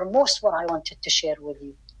to cover most what I wanted to share with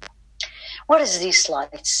you. What is these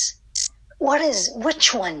lights?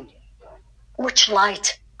 Which one? Which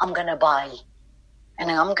light I'm going to buy?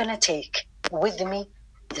 And I'm going to take with me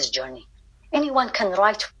this journey. Anyone can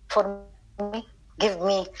write for me? Give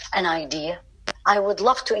me an idea. I would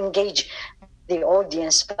love to engage the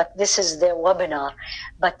audience, but this is the webinar.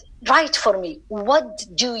 But write for me. What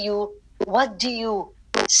do you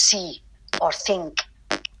see or think?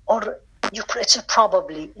 Or it's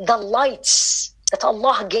probably the lights that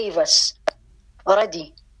Allah gave us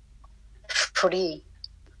already free.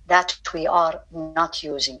 that we are not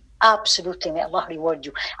using. Absolutely, may Allah reward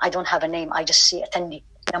you. I don't have a name, I just see attendee.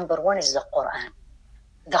 Number one is the Quran.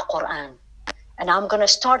 The Quran. And I'm going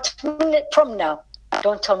to start from now.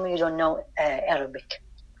 Don't tell me you don't know Arabic.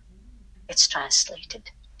 It's translated.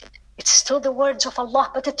 It's still the words of Allah,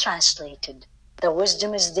 but it's translated. The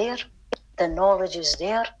wisdom is there. The knowledge is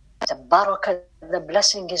there. The barakah, the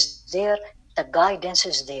blessing is there. The guidance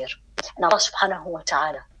is there. And Allah subhanahu wa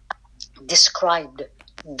ta'ala described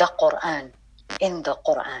the Quran in the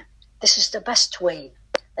Quran. This is the best way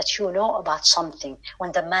that you know about something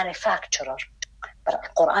when the manufacturer, but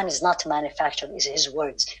Quran is not manufactured, it's his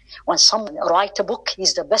words. When someone writes a book,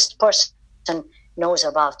 he's the best person knows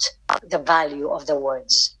about the value of the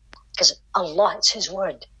words. Because Allah, it's his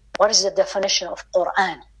word. What is the definition of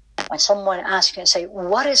Quran? When someone asks you and say,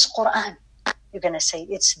 what is Quran? You're going to say,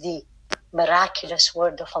 it's the miraculous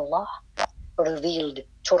word of Allah revealed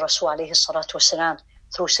to Rasul alayhi salatu wasalam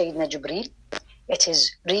through Sayyidina Jibreel. It is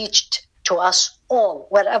reached to us all,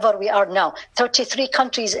 wherever we are now. 33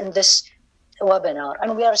 countries in this webinar,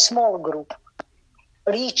 and we are a small group.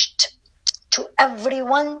 Reached to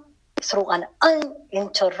everyone through an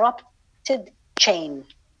uninterrupted chain.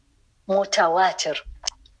 Mutawatir.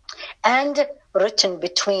 And written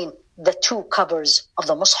between the two covers of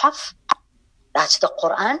the Mus'haf. That's the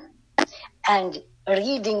Quran. And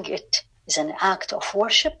reading it is an act of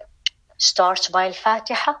worship. Starts by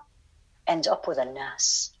Al-Fatiha, ends up with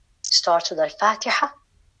Al-Nas. Starts with Al-Fatiha,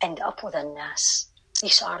 end up with Al-Nas.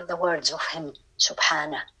 These are the words of him,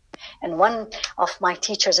 Subhana. And one of my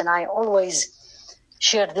teachers, and I always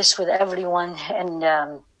share this with everyone, and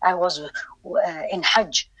I was in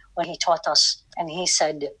Hajj when he taught us, and he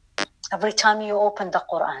said, every time you open the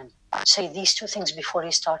Quran, say these two things before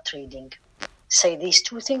you start reading. Say these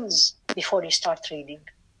two things before you start reading.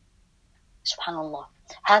 Subhanallah.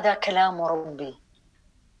 هذا كلام ربي.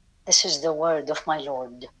 This is the word of my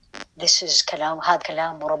Lord. This is كلام هذا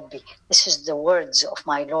كلام ربي. This is the words of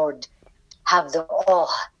my Lord. Have the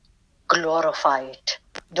awe. Glorify it.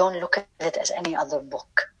 Don't look at it as any other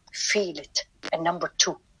book. Feel it. And number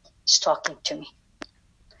two, it's talking to me.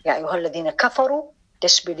 يا أيها الذين كفروا,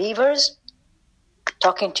 disbelievers,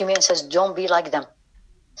 talking to me and says, don't be like them.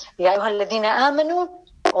 يا أيها الذين آمنوا,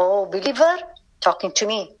 oh believer, talking to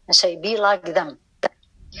me and say, be like them.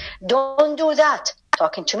 Don't do that,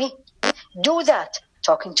 talking to me. Do that,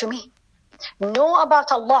 talking to me. Know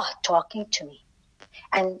about Allah, talking to me.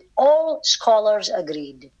 And all scholars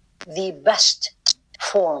agreed, the best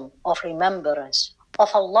form of remembrance of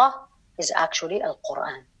Allah is actually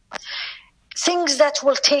Al-Quran. Things that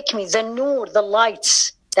will take me, the nur, the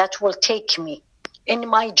lights that will take me in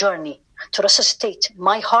my journey to resuscitate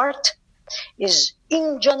my heart is,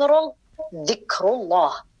 in general,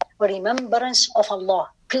 dhikrullah, remembrance of Allah.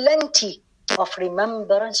 Plenty of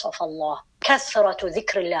remembrance of Allah. Kathratu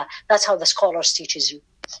dhikrillah. That's how the scholars teaches you.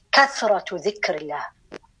 Kathratu dhikrillah.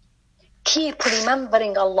 Keep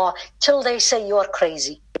remembering Allah till they say you are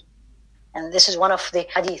crazy. And this is one of the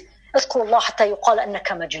hadith. اذكر الله حتى يقال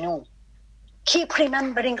أنك مجنون. Keep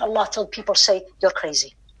remembering Allah till people say you're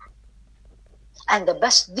crazy. And the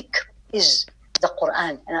best dhikr is the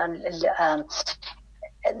Quran. And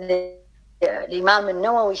the Imam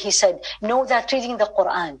al-Nawawi, he said, know that reading the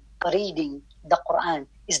Quran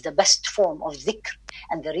is the best form of dhikr,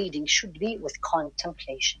 and the reading should be with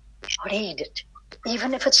contemplation. Read it,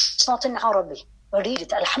 even if it's not in Arabic. Read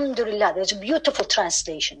it. Alhamdulillah, there's beautiful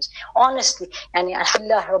translations. Honestly, and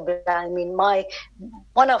Alhamdulillah Rabbil Alameen,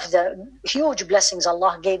 one of the huge blessings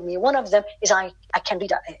Allah gave me, one of them is I can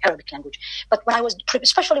read Arabic language. But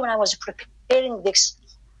especially when I was preparing this,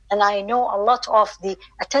 and I know a lot of the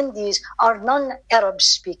attendees are non-Arab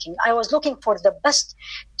speaking, I was looking for the best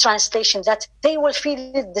translation that they will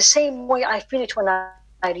feel it the same way I feel it when I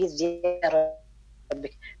read the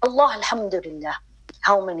Arabic. Allah, alhamdulillah,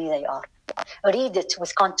 how many they are. Read it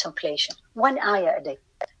with contemplation. 1 ayah a day,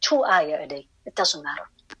 2 ayah a day. It doesn't matter.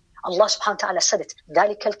 Allah subhanahu wa ta'ala said it.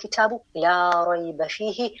 ذَلِكَ الْكِتَابُ لَا رَيْبَ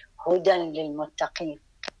فِيهِ هُدًى لِلْمُتَّقِينَ.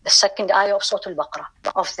 The second ayah of Surah Al-Baqarah,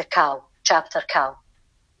 of the cow, chapter cow.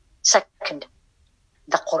 Second,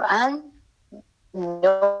 the Quran,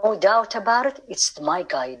 no doubt about it, it's my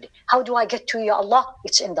guide. How do I get to you, Allah?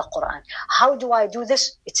 It's in the Quran. How do I do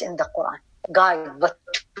this? It's in the Quran. Guide, but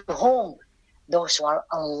to whom? Those who are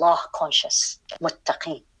Allah conscious,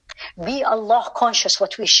 muttaqeen. Be Allah conscious,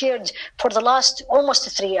 what we shared for the last almost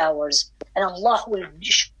 3 hours. And Allah will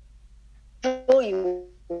show you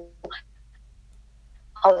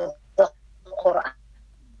how the Quran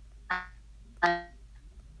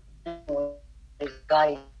will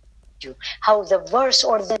guide you. How the verse,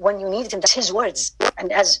 or when you need it, and that's His words.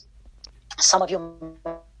 And as some of you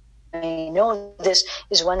know this,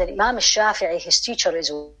 is when Imam al-Shafi'i, his teacher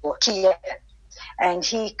is Waki', and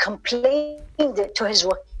he complained to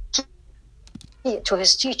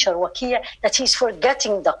his teacher Waki' that he's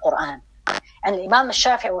forgetting the Quran. And Imam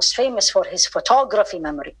al-Shafi'i was famous for his photography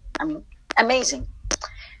memory. I mean, amazing.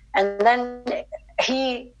 And then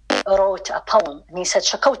he wrote a poem, and he said,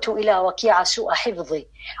 شكوت إلى وكيع سوء حفظي.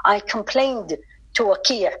 I complained to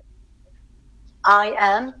Waki', I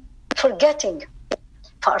am forgetting.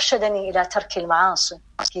 فأرشدني إلى ترك المعاصي.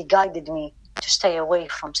 He guided me to stay away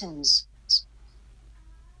from sins.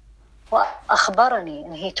 وأخبرني,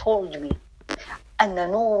 and he told me, أن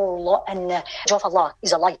نور الله, أن of Allah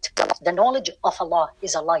is a light. The knowledge of Allah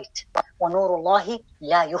is a light. ونور الله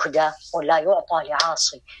لا يهدى ولا يعطى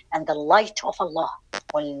لعاصي. And the light of Allah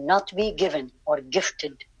will not be given or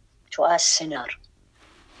gifted to a sinner.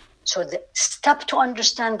 So the step to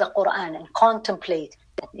understand the Quran and contemplate,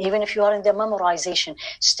 even if you are in the memorization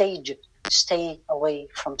stage, stay away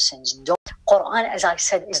from sins. Quran, as I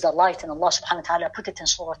said, is the light, and Allah subhanahu wa ta'ala put it in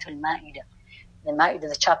Surah Al-Ma'idah. The Ma'idah,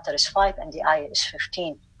 the chapter is 5 and the ayah is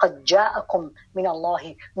 15. قَدْ جَاءَكُمْ مِنَ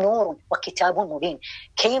اللَّهِ نُورٌ وَكِتَابٌ مُبِينٌ.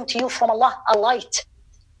 Came to you from Allah a light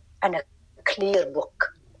and a clear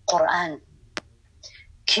book, Quran.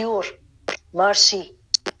 Cure, mercy,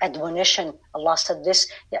 admonition. Allah said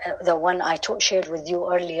this, the one I shared with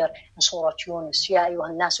you earlier in Surah Younis. يَا أَيُّهَا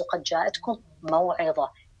النَّاسُ قَدْ جَاءَتْكُمْ مَوْعِظَةٌ.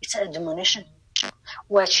 It's admonition.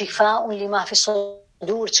 وَشِفَاءٌ لِمَا فِي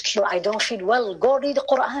الصُّدُورِ. It's cure. I don't feel well. Go read the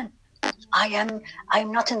Quran.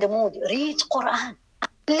 I'm not in the mood. Read Quran.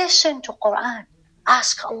 Listen to Quran.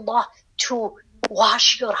 Ask Allah to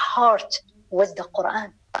wash your heart with the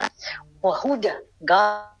Quran. وَهُدَى,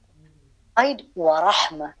 guide,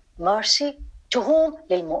 وَرَحْمَةٌ, mercy. To whom?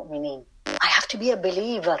 لِلْمُؤْمِنِينَ. I have to be a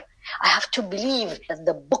believer. I have to believe that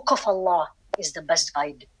the book of Allah is the best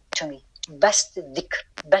guide to me. Best dhikr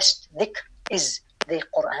is the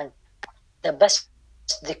Quran. The best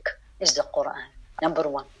dhikr is the Quran. Number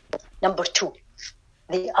one. Number two,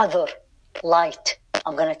 the other light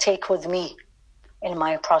I'm going to take with me in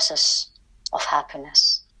my process of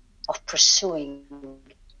happiness, of pursuing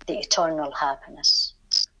the eternal happiness.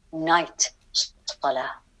 Night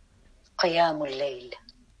salah, qiyamul layl,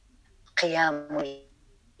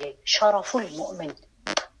 sharaful mu'min,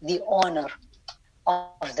 the honor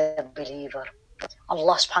of the believer.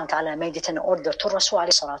 Allah subhanahu wa ta'ala made it an order to Rasul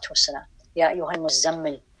alayhi salatu wasalam. Ya ayyuhal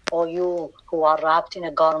muzammil, O you who are wrapped in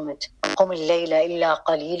a garment, قُمِ اللَّيْلَ إِلَّا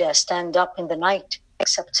قَلِيلًا, stand up in the night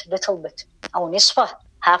except a little bit, أو نصفه,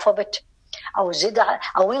 half of it, أو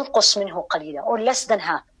انقص منه قليلا, or less than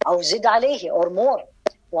half, أو زد عليه, or more.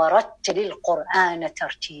 وَرَتِّلِ الْقُرْآنَ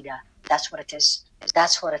تَرْتِيلًا. That's what it is.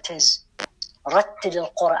 That's what it is. رَتِّلِ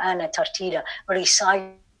الْقُرْآنَ تَرْتِيلًا.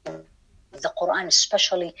 Recite the Quran,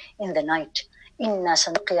 especially in the night. إِنَّا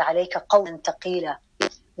سَنُلْقِي عَلَيْكَ قَوْلًا ثَقِيلًا.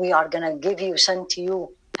 We are going to send to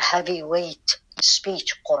you heavyweight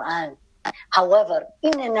speech, Quran. However,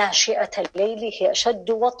 إِنَّ نَاشِئَةَ اللَّيْلِ هِيَ أَشَدُّ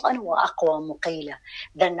وَطْئًا وَأَقْوَى مُقِيلًا.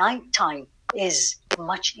 The night time is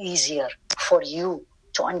much easier for you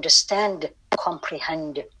to understand,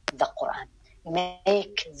 comprehend the Quran.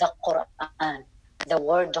 Make the Quran, the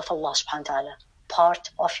word of Allah subhanahu wa ta'ala, part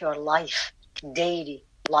of your life, daily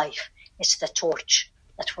life. It's the torch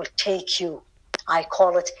that will take you. I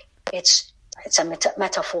call it, it's a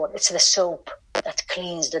metaphor. It's the soap that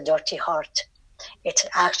cleans the dirty heart. It's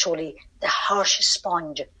actually the harsh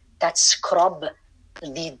sponge that scrub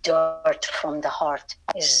the dirt from the heart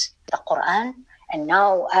is the Quran. And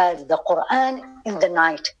now add the Quran in the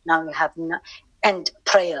night. Now you have and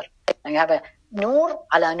prayer. Now you have a nur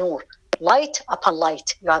ala nur, light upon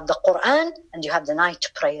light. You have the Quran and you have the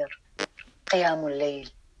night prayer. Qiyamul layl.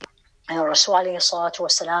 And Rasul alayhi salatu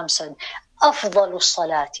wasalam said, أفضل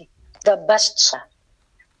الصلاة, the best salah,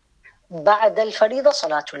 بعد الفريضة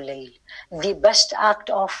صلاة الليل. The best act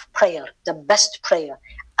of prayer, the best prayer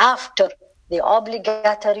after the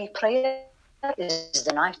obligatory prayer is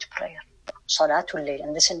the night prayer, Salatul Layl.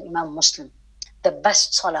 And this is Imam Muslim. The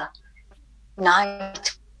best salah,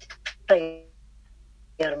 night prayer.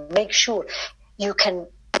 Make sure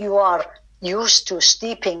you are used to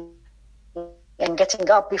sleeping and getting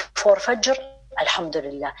up before Fajr.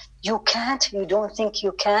 Alhamdulillah. You can't, you don't think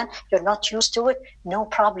you can, you're not used to it, no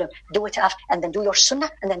problem. Do it after, and then do your sunnah,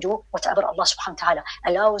 and then do whatever Allah subhanahu wa ta'ala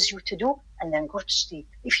allows you to do, and then go to sleep.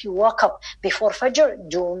 If you woke up before Fajr,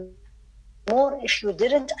 do more. If you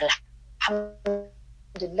didn't,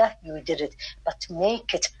 alhamdulillah, you did it. But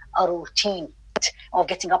make it a routine of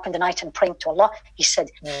getting up in the night and praying to Allah. He said,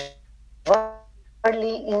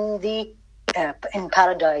 early in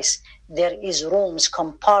paradise, there is rooms,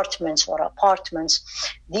 compartments or apartments.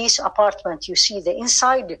 These apartments, you see the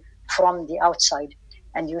inside from the outside,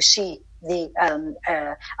 and you see the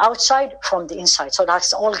outside from the inside. So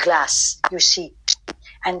that's all glass, you see.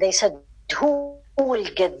 And they said, who will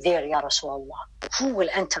get there, Ya Rasulullah? Who will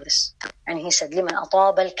enter this? And he said, لِمَنْ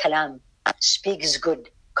أَطَابَ الْكَلَامِ, speaks good.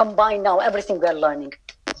 Combine now everything we are learning.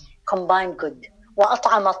 Combine good.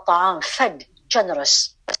 وَأَطْعَمَ الطَّعَامِ, fed,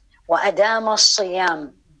 generous. وَأَدَامَ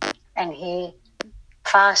الصِّيَامِ, and he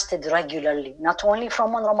fasted regularly, not only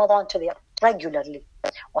from one Ramadan to the other, regularly.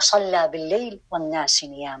 وَصَلَّى بِاللَّيْلِ وَالنَّاسِ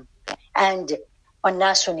نِيَامِ, and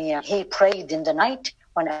وَالنَّاسُ نِيَامِ, he prayed in the night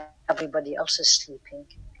when everybody else is sleeping.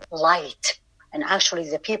 Light. And actually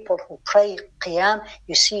the people who pray qiyam,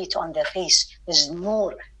 you see it on their face. This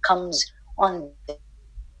nur comes on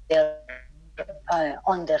their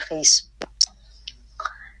face.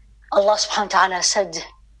 Allah subhanahu wa ta'ala said,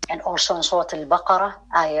 and also in Surah Al-Baqarah,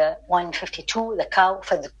 ayah 152, the cow,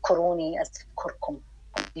 فَذْكُرُونِي أَذْكُرْكُمْ.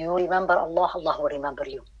 You remember Allah, Allah will remember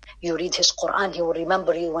you. You read His Quran, He will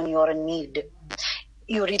remember you when you are in need.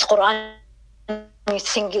 You read Quran, you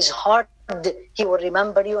think is hard, He will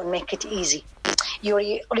remember you and make it easy. You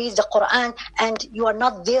read the Quran and you are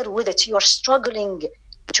not there with it. You are struggling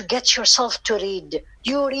to get yourself to read.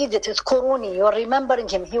 You read it, it's Quruni, you are remembering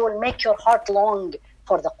Him. He will make your heart long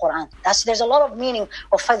for the Quran. There's a lot of meaning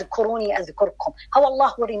of فَذْكُرُونِي أَذْكُرْكُمْ. How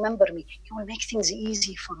Allah will remember me. He will make things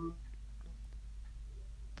easy for me.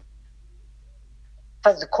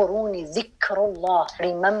 فَذْكُرُونِي ذِكْرُ اللَّهِ,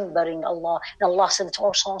 remembering Allah. And Allah said it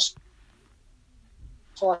also in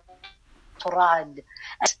Surah Al-Ra'd.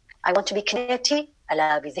 I want to be connected.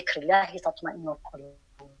 أَلَا بِذِكْرِ اللَّهِ تَطْمَئِنُّ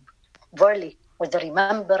الْقُلُوبُ. Verily, with the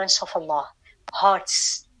remembrance of Allah,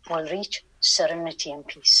 hearts will reach serenity and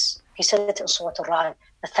peace. He said it in Surah Al-Ra'd,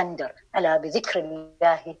 the thunder. أَلَا بِذِكْرِ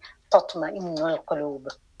اللَّهِ تَطْمَئِنُّ الْقُلُوبُ.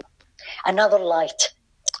 Another light.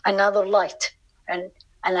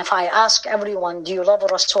 And if I ask everyone, do you love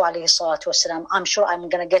Rasul alayhi salatu wasalam? I'm sure I'm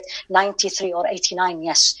going to get 93 or 89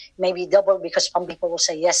 yes. Maybe double, because some people will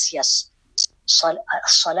say yes.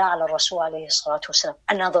 Salah ala Rasul alayhi salatu wasalam.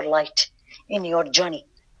 Another light in your journey.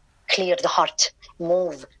 Clear the heart.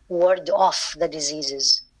 Move. Ward off the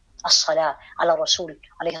diseases. As-salah ala Rasul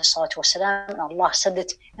alayhi salatu wasalam. And Allah said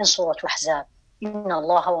it in Surah Al-Ahzab. Inna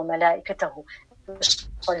Allah wa malaikatahu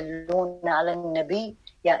yusalluna ala al-nabi.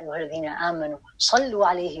 يا أيها الذين آمنوا صلوا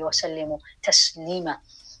عليه وسلموا تسليما.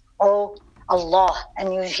 Oh Allah,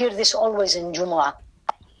 and you hear this always in Jumu'ah.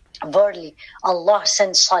 Verily, Allah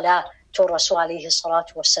sends salah to Rasul alayhi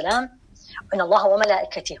salatu wasalam. And Allah wa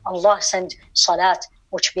malaikati, Allah sends salat,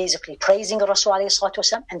 which basically praising Rasul alayhi salatu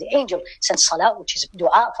wasalam, and the angel sends salah, which is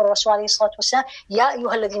dua for Rasul alayhi salatu wasalam. يا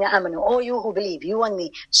أيها الذين آمنوا, oh you who believe, you and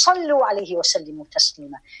me, صلوا عليه وسلموا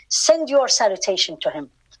تسليما. Send your salutation to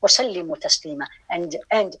him. وَسَلِّمُوا تَسْلِيمًا,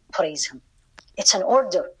 and praise him. It's an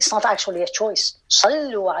order. It's not actually a choice.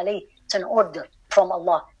 صَلُّوا عَلَيْهِ. It's an order from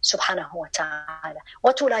Allah subhanahu wa ta'ala.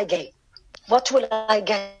 What will I get?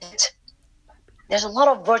 There's a lot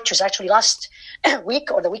of virtues. Actually, last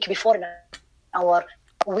week or the week before, in our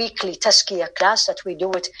weekly Tazkiyyah class that we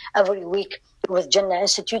do it every week with Jannah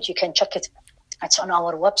Institute, you can check it. It's on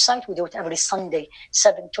our website. We do it every Sunday,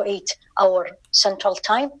 7 to 8 hour Central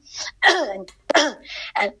Time.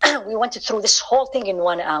 and we went through this whole thing in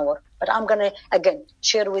 1 hour. But I'm going to, again,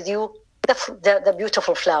 share with you the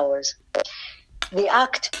beautiful flowers. The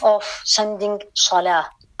act of sending salah,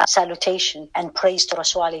 salutation, and praise to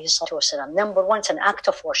Rasul alayhi salatu wasalam. Number one, it's an act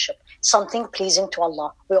of worship. Something pleasing to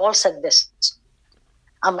Allah. We all said this.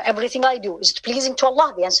 Everything I do, is it pleasing to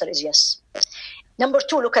Allah? The answer is yes. Number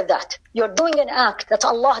two, look at that. You're doing an act that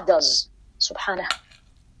Allah does. Subhanah.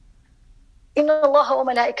 Inna Allah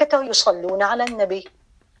wa malaikatahu yusalluna ala nabi.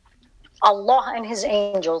 Allah and His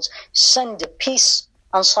angels send peace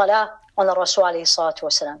and salah on the Rasul alayhi salatu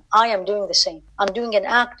wasalam. I am doing the same. I'm doing an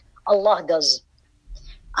act Allah does.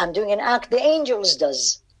 I'm doing an act the angels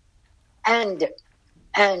does. And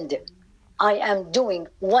I am doing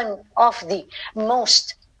one of the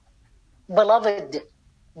most beloved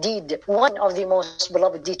deed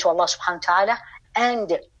to Allah subhanahu wa ta'ala.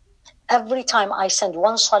 And every time I send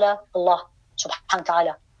one salah, Allah subhanahu wa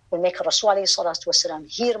ta'ala will make Rasul alayhi salatu wasalam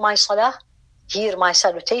hear my salah, hear my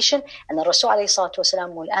salutation, and the Rasul alayhi salatu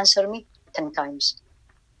wasalam will answer me 10 times.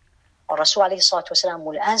 Or Rasul alayhi salatu wasalam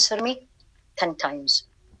will answer me 10 times.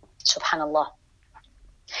 Subhanallah.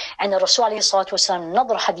 And the Rasul alayhi salatu wasalam,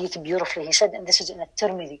 another hadith beautifully, he said, and this is in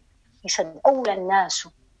At-Tirmidhi, he said, أَوْلَى النَّاسُ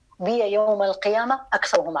بِيَ يَوْمَ الْقِيَامَةِ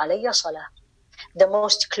أَكْثَرُهُمْ عَلَيَّ صَلَاةً. The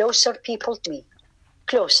most closer people to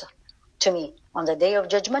me on the day of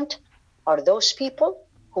judgment are those people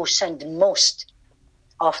who send most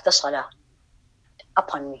of the salah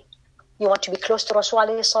upon me. You want to be close to Rasul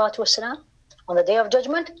alayhi salatu wasalam? On the Day of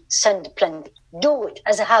Judgment, send plenty. Do it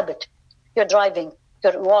as a habit. You're driving,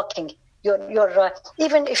 you're walking, you're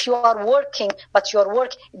even if you are working, but your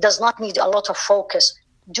work does not need a lot of focus.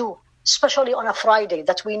 Do, especially on a Friday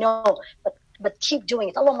that we know, but keep doing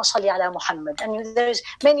it. Allahumma salli ala Muhammad. And there's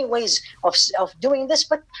many ways of doing this,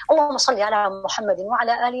 but Allahumma salli ala Muhammadin wa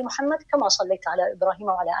ala ali Muhammad kama sallayta ala Ibrahim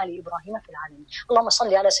wa ala ali Ibrahim fil alamin. Allahumma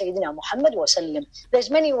salli ala Sayyidina Muhammad wa sallim.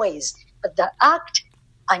 There's many ways, but the act,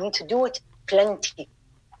 I need to do it plenty.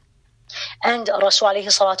 And Rasul alayhi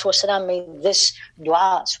salatu wasalam made this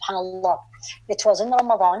dua, subhanallah. It was in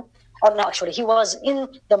Ramadan, or no, actually, he was in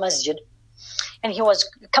the masjid, and he was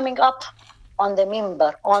coming up on the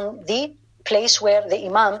mimbar, on the place where the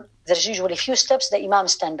imam, there's usually a few steps, the imam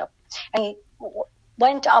stand up. And he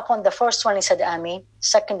went up on the first one, he said Ameen.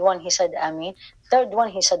 Second one, he said Ameen. Third one,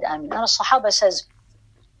 he said Ameen. And the Sahaba says,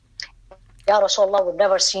 Ya Rasulullah, we've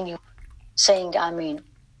never seen you saying Ameen.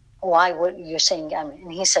 Why were you saying Ameen?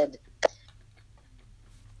 And he said,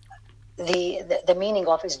 the meaning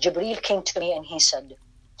of is Jibreel came to me and he said,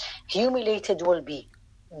 humiliated will be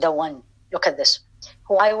the one, look at this,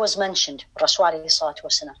 who I was mentioned, Rasul alayhi salatu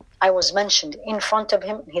wasalam, I was mentioned in front of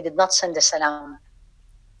him and he did not send a salam.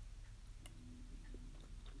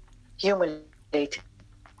 Humiliated.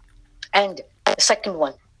 And the second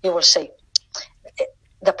one, he will say,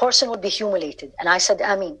 the person would be humiliated. And I said,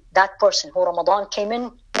 Ameen, that person who Ramadan came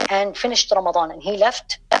in and finished Ramadan and he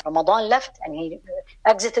left, Ramadan left and he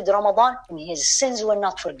exited Ramadan and his sins were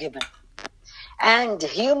not forgiven. And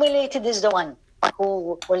humiliated is the one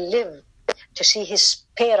who will live to see his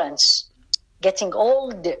parents getting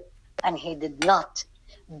old and he did not,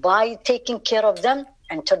 by taking care of them,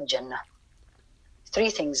 enter Jannah. Three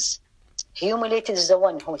things. Humiliated is the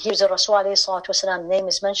one who hears the Rasul alayhi salatu wasalam name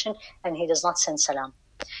is mentioned and he does not send salam.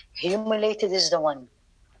 Humiliated is the one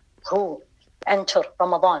who enter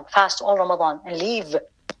Ramadan, fast all Ramadan and leave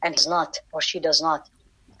and does not, or she does not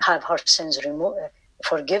have her sins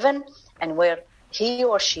forgiven, and where he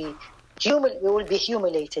or she will be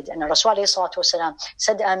humiliated. And Rasul alayhi salatu wasalam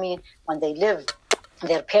said Ameen, when they live,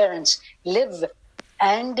 their parents live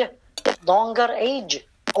and longer age,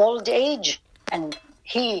 old age, and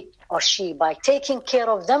he or she, by taking care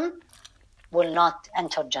of them, will not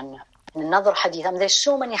enter Jannah. In another hadith, I mean, there's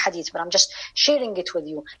so many hadiths, but I'm just sharing it with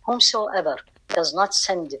you. Whomsoever does not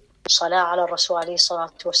send Salah ala Rasul alayhi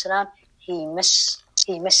salatu wasalam, he missed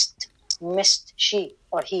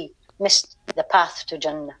the path to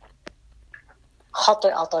Jannah.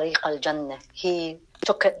 خطئ طريق الجنة. He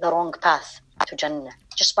took it the wrong path to Jannah.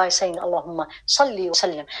 Just by saying Allahumma salli wa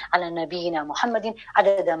sallim ala nabiyyina Muhammadin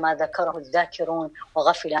adada ma dhakarahu al-dhakirun wa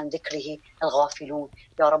ghafila an dhikrihi al-ghafilun.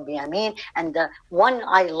 Ya Rabbi Ameen. And the one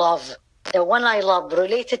I love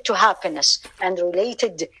related to happiness and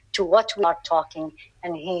related to what we are talking,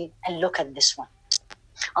 and look at this one.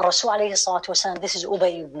 Rasul alayhi salatu wasalam, this is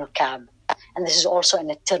Ubay ibn Ka'b, and this is also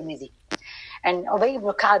in At-Tirmidhi. And Ubay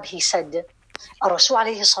ibn Ka'b, he said, Rasul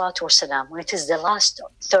alayhi salatu wasalam, when it is the last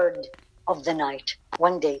third of the night,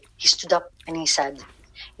 one day he stood up and he said,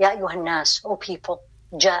 Ya ayyuhan nas, O people,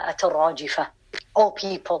 ja'at al-rajifa, O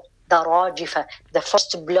people, the rajifa, the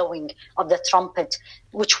first blowing of the trumpet,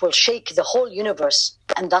 which will shake the whole universe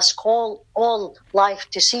and thus call all life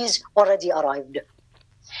to cease, already arrived.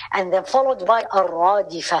 And then followed by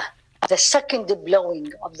al-radifa, the second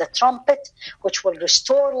blowing of the trumpet, which will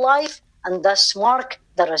restore life and thus mark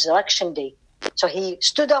the resurrection day. So he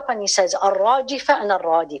stood up and he says, Ar-Rajifa and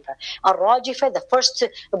Ar-Radifa. Ar-Rajifa, the first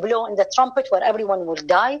blow in the trumpet where everyone will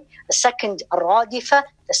die. The second, Ar-Radifa,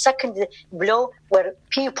 the second blow where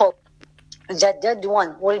people, the dead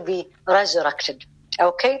one, will be resurrected.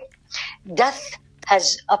 Okay? Death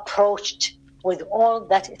has approached with all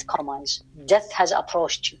that it compromises. Death has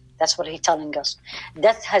approached you. That's what he's telling us.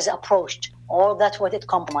 Death has approached all that what it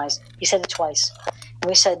compromised. He said it twice.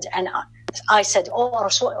 We said, and I said,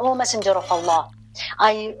 O Messenger of Allah,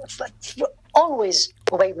 I always,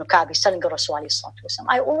 Ubay ibn Ka'b is telling Rasul alayhi salatu wasalam,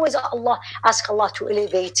 I always ask Allah to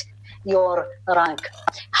elevate your rank.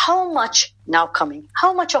 How much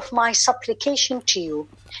of my supplication to you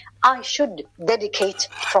I should dedicate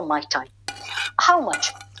from my time? How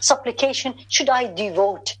much supplication should I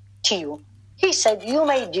devote to you? He said, you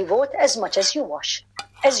may devote as much as you wish,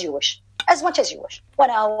 as much as you wish. 1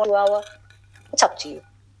 hour, 2 hours, it's up to you.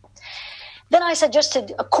 Then I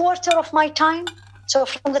suggested a quarter of my time. So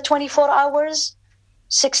from the 24 hours,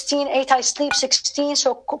 8 I sleep, 16,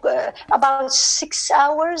 so about 6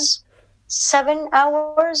 hours, 7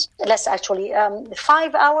 hours, less actually,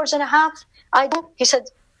 5 hours and a half I do. He said,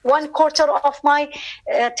 1/4 of my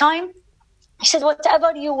time. He said,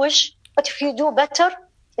 whatever you wish, but if you do better,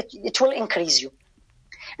 it will increase you.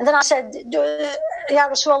 And then I said, Ya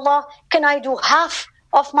Rasulullah, can I do half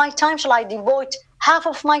of my time? Shall I devote half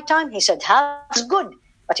of my time? He said, half is good.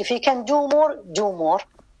 But if you can do more, do more.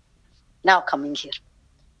 Now coming here.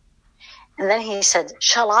 And then he said,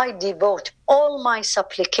 shall I devote all my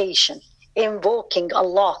supplication, invoking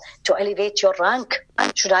Allah to elevate your rank?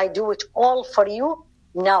 Should I do it all for you?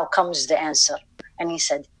 Now comes the answer. And he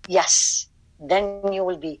said, yes. Then you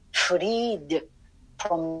will be freed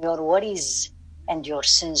from your worries and your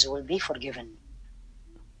sins will be forgiven.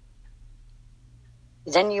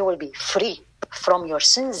 Then you will be free from your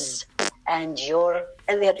sins and you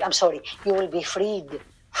will be freed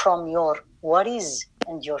from your worries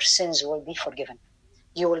and your sins will be forgiven.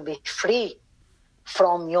 You will be free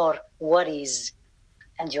from your worries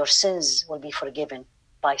and your sins will be forgiven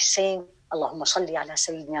by saying, Allahumma salli ala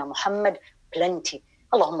Sayyidina Muhammad, plenty.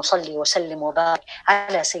 اللهم صل وسلم وبارك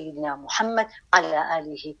على سيدنا محمد على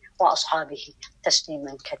آله وأصحابه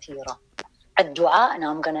تسليما كثيرا. الدعاء, and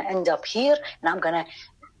I'm going to end up here, and I'm going to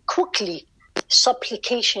quickly,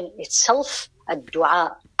 supplication itself,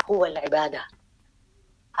 الدعاء هو العبادة.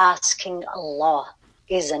 Asking Allah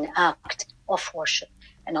is an act of worship.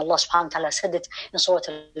 And Allah subhanahu wa ta'ala said it in Surah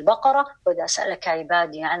Al-Baqarah, وَإِذَا سَأَلَكَ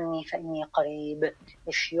عِبَادِي عَنِّي فَإِنِّي قَرِيبٌ.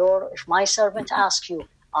 If my servant asks you,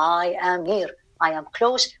 I am near, I am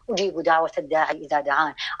close. أجيب دعوة الداعي إذا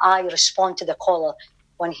دعان. I respond to the caller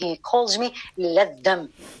when he calls me. Let them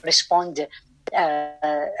respond to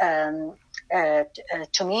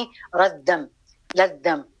me. Let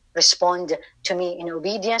them respond to me in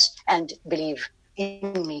obedience and believe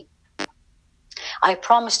in me. I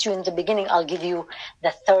promised you in the beginning I'll give you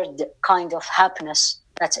the third kind of happiness.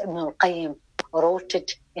 That's Ibn al-Qayyim wrote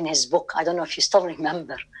it in his book. I don't know if you still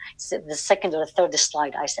remember. It's the second or the third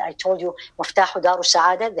slide. I told you, Muftahu Daru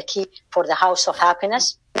Sa'ada, the key for the house of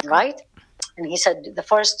happiness, right? And he said the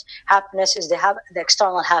first happiness is the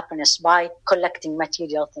external happiness by collecting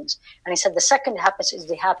material things. And he said the second happiness is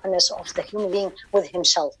the happiness of the human being with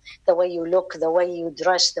himself. The way you look, the way you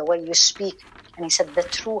dress, the way you speak. And he said the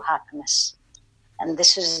true happiness, and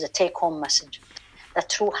this is the take-home message, the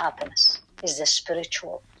true happiness is the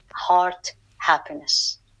spiritual heart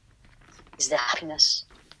happiness. Is the happiness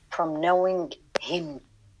from knowing Him.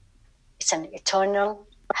 It's an eternal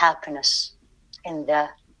happiness in the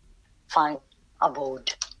final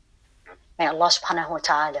abode. May Allah subhanahu wa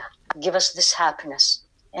ta'ala give us this happiness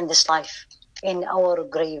in this life, in our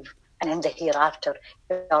grave, and in the hereafter.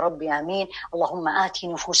 Ya Rabbi, Ameen. Allahumma ati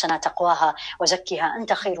nufusana taqwaha wa zakkiha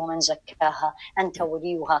anta khayru man zakkaha anta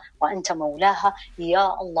waliyuha wa anta mawlaha. Ya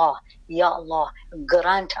Allah,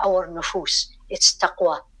 grant our nufus its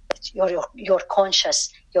taqwa, your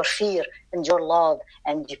conscious, your fear and your love,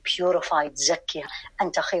 and you purified zakkiha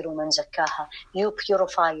anta khayru man zakkaha. You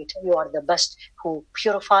purify it. You are the best who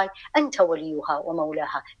purify. Anta waliyuha wa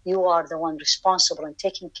mawlaha. You are the one responsible and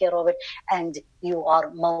taking care of it, and you are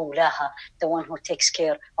mawlaha, the one who takes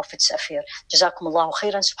care of its affair. جزاكم الله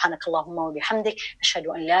خيرا. سبحانك اللهم وبحمدك أشهد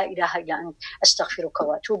أن لا إله إلا أنت أستغفرك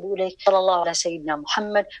وأتوب إليك. صلى الله على سيدنا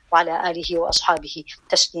محمد وعلى آله وأصحابه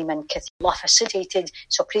تسليما كثيرا. Allah facilitated,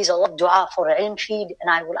 so please a lot of dua for Ilm Feed, and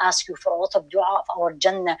I will ask you for a lot of dua of our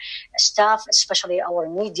Jannah staff, especially our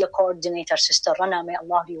media coordinator, Sister Rana. May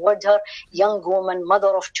Allah reward her, young woman,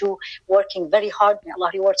 mother of two, working very hard. May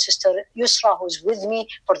Allah reward Sister Yusra, who's with me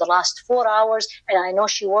for the last 4 hours, and I know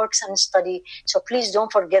she works and studies, so please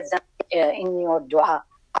don't forget them in your dua.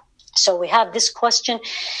 So we have this question,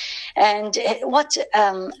 and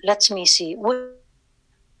let me see.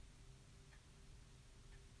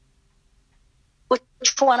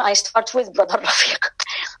 Which one I start with, Brother Rafiq?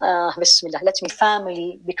 Bismillah. Let me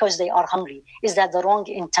family because they are hungry. Is that the wrong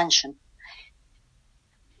intention?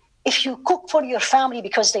 If you cook for your family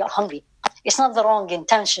because they are hungry, it's not the wrong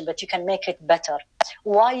intention, but you can make it better.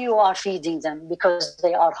 Why you are feeding them? Because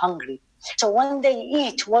they are hungry. So when they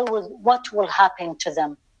eat, what will happen to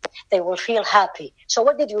them? They will feel happy. So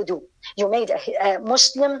what did you do? You made a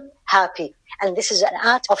Muslim happy. And this is an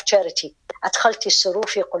act of charity. أدخلت السرور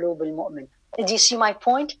في قلوب المؤمن. Did you see my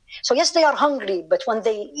point? So yes, they are hungry, but when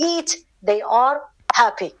they eat, they are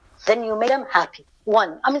happy. Then you made them happy.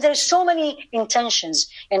 One. I mean, there's so many intentions.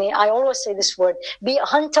 And I always say this word, be a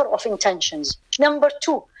hunter of intentions. Number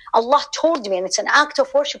two, Allah told me, and it's an act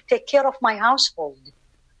of worship, take care of my household.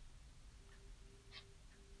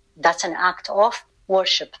 That's an act of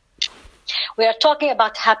worship. We are talking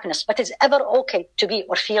about happiness, but is ever okay to be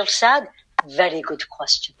or feel sad? Very good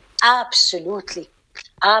question. Absolutely.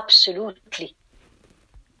 Absolutely.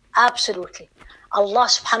 Absolutely. Allah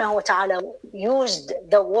subhanahu wa ta'ala used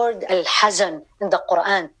the word al-hazan in the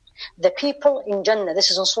Quran. The people in Jannah, this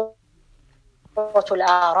is in Surah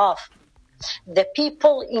Al-A'raf, The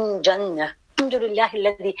people in Jannah, Alhamdulillah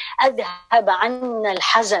الذي أذهب عنا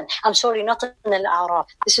الحزن. I'm sorry, not in Al-A'raf.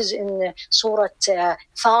 This is in Surah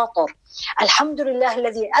Fatir. Alhamdulillah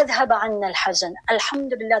الذي أذهب عنا الحزن.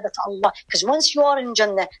 Alhamdulillah that Allah, because once you are in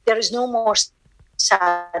Jannah, there is no more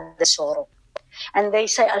sad sorrow. And they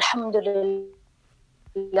say, Alhamdulillah,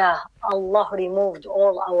 Allah removed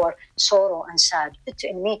all our sorrow and sad.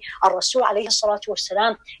 In me, Al-Rasul alayhi salatu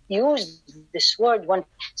wasalam used this word when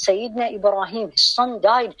Sayyidina Ibrahim, his son,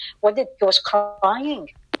 died. What did he was crying,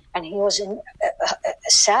 and he was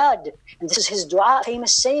sad. And this is his dua,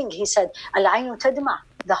 famous saying. He said, Al-aynu tadma,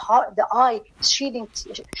 the heart, the eye is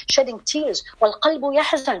shedding tears. Wal-qalbu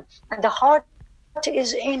yahzan, and the heart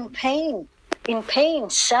is in pain,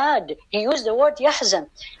 sad. He used the word yahzan.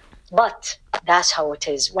 But that's how it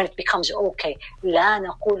is when it becomes okay. لا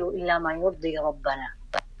نقول إلا ما يرضي ربنا.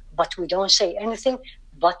 But we don't say anything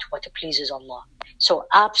but what pleases Allah. So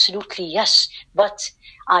absolutely yes, but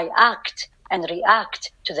I act and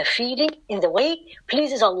react to the feeling in the way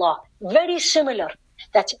pleases Allah. Very similar,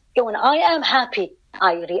 that when I am happy,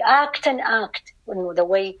 I react and act in the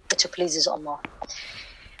way it pleases Allah.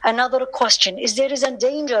 Another question is, there is a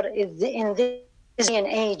danger in this an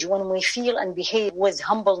age when we feel and behave with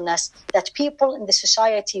humbleness that people in the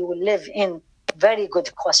society will live in. Very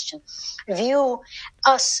good question. View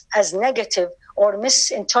us as negative or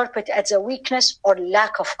misinterpret as a weakness or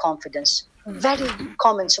lack of confidence. Very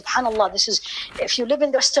common, subhanallah. This is, if you live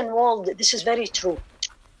in the Western world, this is very true.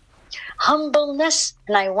 Humbleness,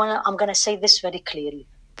 and I'm going to say this very clearly.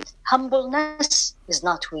 Humbleness is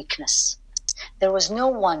not weakness. There was no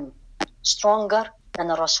one stronger than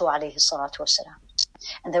the Rasul alayhi salatu wasalam.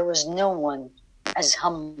 And there was no one as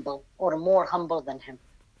humble or more humble than him.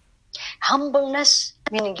 Humbleness,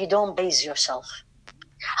 meaning you don't praise yourself.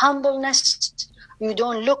 Humbleness, you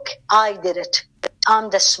don't look, I did it, I'm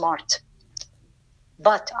the smart.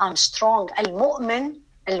 But I'm strong.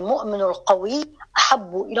 المؤمن القوي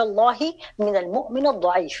أحب إلى الله من المؤمن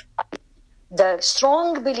الضعيف. The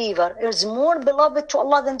strong believer is more beloved to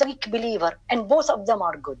Allah than the weak believer. And both of them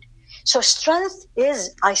are good. So strength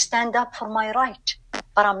is, I stand up for my right,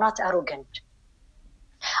 but I'm not arrogant.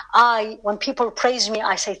 When people praise me,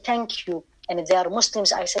 I say thank you. And if they are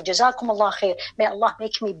Muslims, I say Jazakum Allah khair. May Allah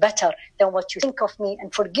make me better than what you think of me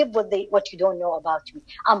and forgive what you don't know about me.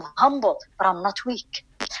 I'm humble, but I'm not weak.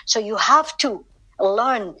 So you have to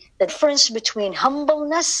learn the difference between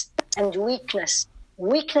humbleness and weakness.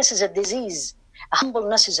 Weakness is a disease.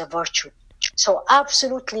 Humbleness is a virtue. So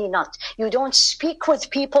absolutely not. You don't speak with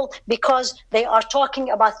people because they are talking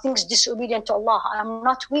about things disobedient to Allah. I'm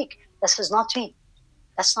not weak. This is not me.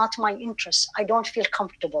 That's not my interest. I don't feel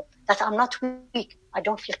comfortable. That I'm not weak. I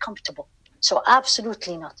don't feel comfortable. So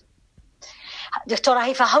absolutely not. Dr.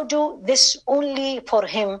 Haifaa, how do this only for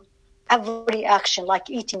him, every action like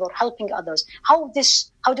eating or helping others? How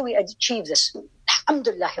do we achieve this?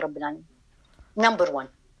 Alhamdulillah Rabbil Alameen. Number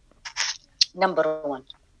one.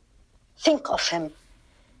 Think of him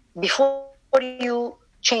before you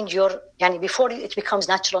change before it becomes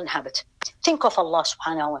natural and habit. Think of Allah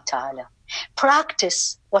subhanahu wa ta'ala.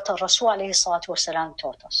 Practice what Rasul alayhi salatu wasalam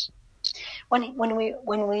taught us. When we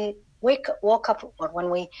wake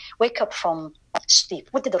up from sleep,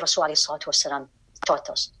 what did the Rasul alayhi salatu wasalam taught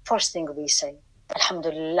us? First thing we say,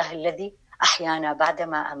 Alhamdulillah alladhi ahyana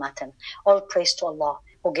ba'dama amatan. All praise to Allah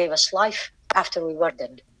who gave us life after we were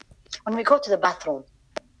dead. When we go to the bathroom,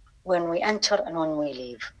 when we enter and when we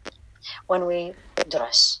leave, when we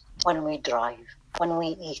dress, when we drive, when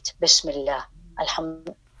we eat, Bismillah,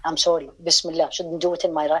 Bismillah, shouldn't do it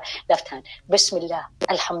in my left hand. Bismillah,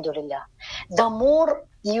 Alhamdulillah. The more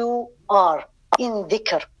you are in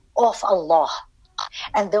dhikr of Allah,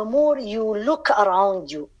 and the more you look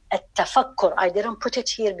around you, at-tafakkur, I didn't put it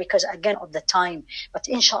here because again of the time, but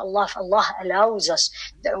inshallah, if Allah allows us,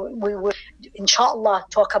 we will inshallah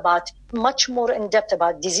talk about much more in depth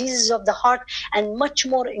about diseases of the heart and much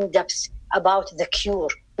more in depth about the cure.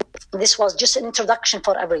 This was just an introduction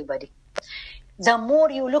for everybody. The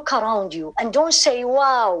more you look around you, and don't say,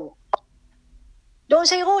 wow. Don't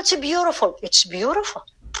say, oh, it's beautiful. It's beautiful,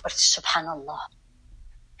 but subhanallah.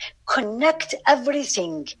 Connect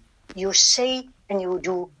everything you say and you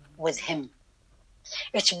do with him.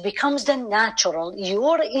 It becomes the natural.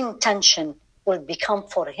 Your intention will become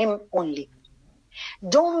for him only.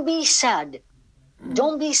 Don't be sad.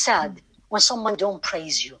 Don't be sad when someone don't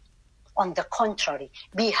praise you. On the contrary,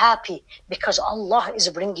 be happy because Allah is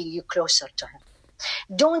bringing you closer to him.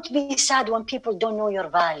 Don't be sad when people don't know your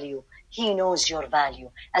value. He knows your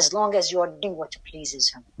value as long as you are doing what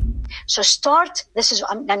pleases him. So start,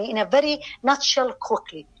 in a very nutshell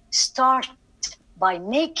quickly, start by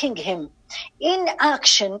making him In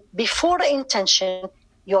action, before intention,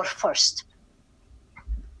 you're first.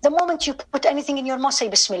 The moment you put anything in your mouth, say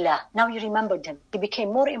Bismillah. Now you remembered him. He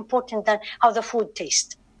became more important than how the food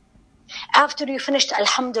tastes. After you finished,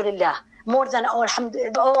 Alhamdulillah, more than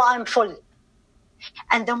Alhamdulillah, oh, I'm full.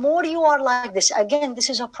 And the more you are like this, again, this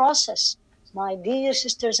is a process. My dear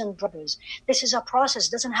sisters and brothers, this is a process.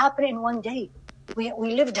 It doesn't happen in one day. We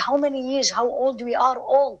lived how many years, how old we are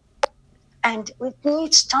all. And it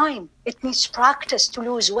needs time. It needs practice to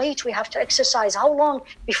lose weight. We have to exercise. How long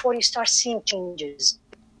before you start seeing changes?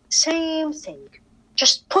 Same thing.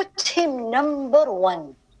 Just put him number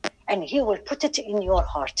one, and he will put it in your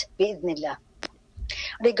heart, bi'idhnillah.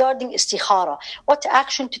 Regarding istikhara, what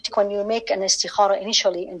action to take when you make an istikhara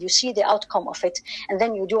initially and you see the outcome of it, and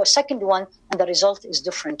then you do a second one and the result is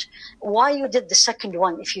different? Why you did the second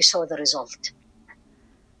one if you saw the result?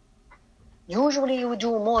 Usually you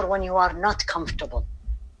do more when you are not comfortable.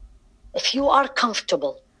 If you are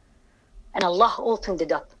comfortable and Allah opened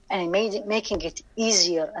it up and making it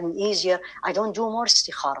easier and easier, I don't do more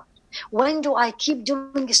istikhara. When do I keep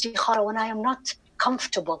doing istikhara? When I am not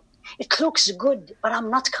comfortable. It looks good, but I'm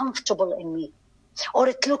not comfortable in me. Or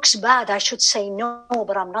it looks bad, I should say no,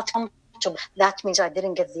 but I'm not comfortable. That means I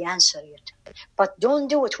didn't get the answer yet. But don't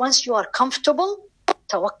do it once you are comfortable.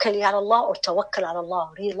 Tawakkali ala Allah or tawakkal ala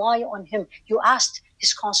Allah. Rely on Him. You asked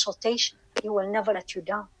His consultation. He will never let you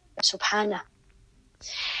down. Subhanah.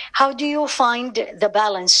 How do you find the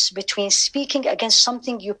balance between speaking against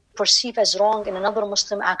something you perceive as wrong in another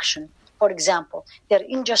Muslim action? For example, their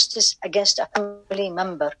injustice against a family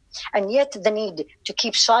member, and yet the need to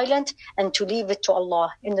keep silent and to leave it to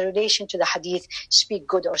Allah in relation to the hadith, speak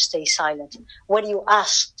good or stay silent. Were you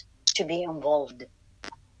asked to be involved?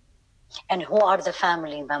 And who are the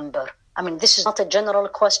family member? I mean, this is not a general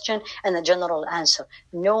question and a general answer.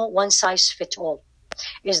 No one size fits all.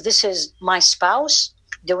 Is this my spouse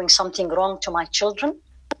doing something wrong to my children?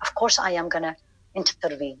 Of course I am going to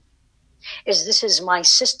intervene. Is this my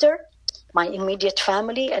sister, my immediate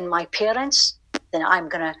family and my parents? Then I'm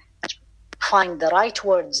going to find the right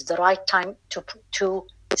words, the right time to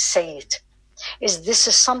say it. Is this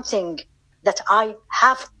something that I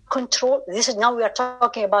have control? This is now we are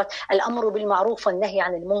talking about al-amru bil ma'ruf wa nahy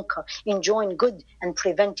anil munkar, enjoin good and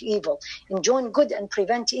prevent evil. Enjoin good and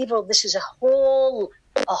prevent evil, this is a whole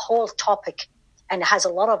topic and has a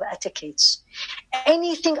lot of etiquettes.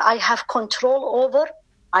 Anything I have control over,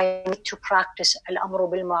 I need to practice al-amru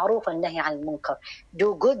bil ma'ruf wa nahy anil munkar.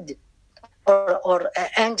 Do good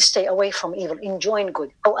and stay away from evil. Enjoin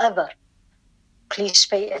good. However, please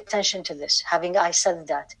pay attention to this. Having I said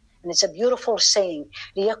that, and it's a beautiful saying,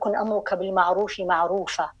 لِيَكُنْ أَمْرُكَ بِالْمَعْرُوفِ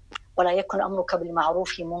مَعْرُوفًا وَلَا يَكُنْ أَمْرُكَ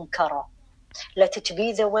بِالْمَعْرُوفِ مُنْكَرًا. Let it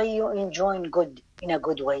be the way you enjoin good in a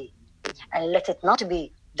good way, and let it not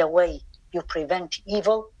be the way you prevent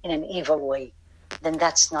evil in an evil way. Then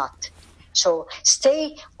that's not. So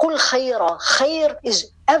stay, قُلْ خَيْرًا. Khair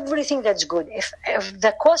is everything that's good. If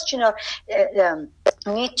the questioner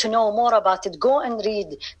need to know more about it, go and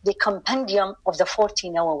read the compendium of the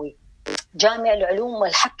 40 Nawawi. جامع العلوم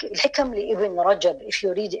والحكم لابن Rajab, if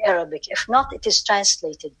you read Arabic. If not, it is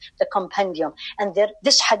translated, the compendium. And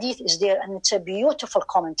this hadith is there, and it's a beautiful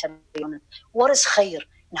commentary on it. What is khair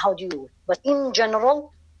and how do you do it? But in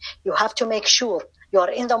general, you have to make sure you are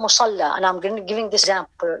in the musalla, and I'm giving this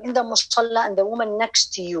example, in the musalla and the woman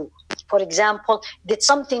next to you, for example, did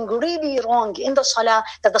something really wrong in the salah,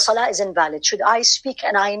 that the salah is invalid. Should I speak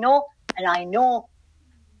and I know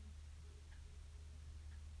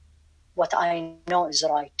what I know is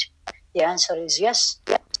right? The answer is yes,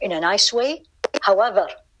 in a nice way. However,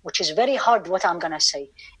 which is very hard what I'm going to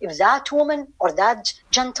say, if that woman or that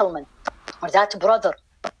gentleman or that brother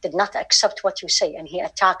did not accept what you say and he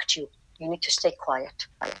attacked you, you need to stay quiet.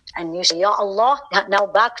 And you say, Ya Allah, now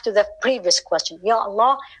back to the previous question. Ya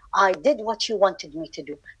Allah, I did what you wanted me to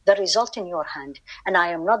do. The result in your hand. And I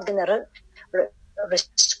am not going to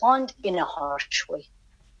respond in a harsh way.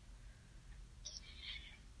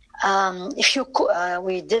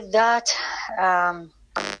 We did that.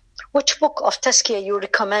 Which book of Tazkiyyah you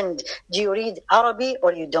recommend? Do you read Arabic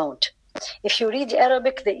or you don't? If you read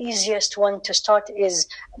Arabic, the easiest one to start is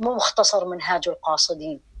مختصر منهاج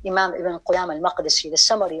القاصدين, Imam Ibn Qudam al-Maqdisi, the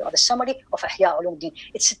summary of Haifaa Younis.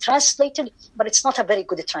 It's translated, but it's not a very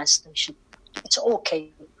good translation. It's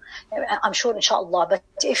okay, I'm sure, inshallah. But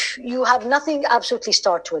if you have nothing, absolutely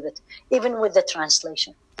start with it, even with the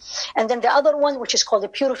translation. And then the other one, which is called the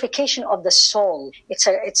Purification of the Soul.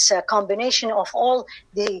 It's a combination of all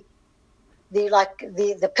the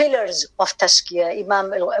pillars of Tazkiyyah.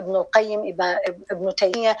 Imam Ibn al-Qayyim, Ibn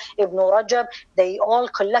Taymiyyah, Ibn Rajab, they all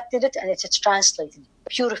collected it, and it's translated.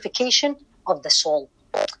 purification of the soul.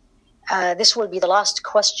 This will be the last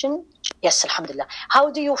question. Yes, alhamdulillah.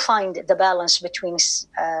 How do you find the balance between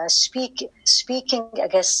speaking? I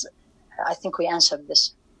guess, I think we answered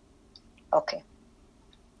this. Okay.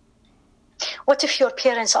 What if your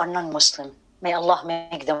parents are non-Muslim? May Allah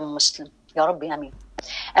make them Muslim. Ya Rabbi, Ameen.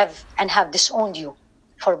 And have disowned you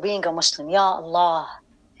for being a Muslim. Ya Allah.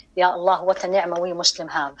 Ya Allah, what a ni'mah we Muslim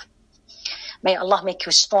have. May Allah make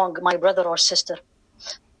you strong, my brother or sister.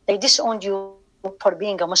 They disowned you for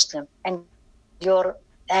being a Muslim and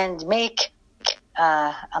make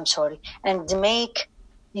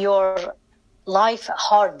your life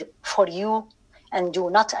hard for you and do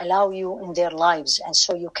not allow you in their lives, and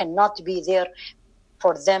so you cannot be there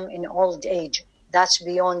for them in old age. That's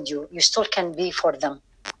beyond you. You still can be for them,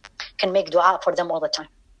 can make dua for them all the time.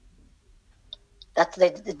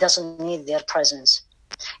 It doesn't need their presence.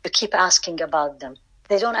 You keep asking about them.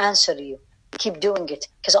 They don't answer you. Keep doing it,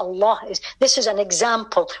 because this is an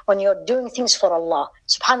example when you're doing things for Allah.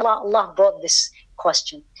 SubhanAllah, Allah brought this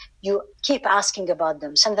question. You keep asking about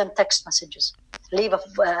them. Send them text messages. Leave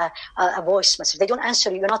a voice message. They don't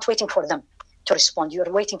answer you. You're not waiting for them to respond.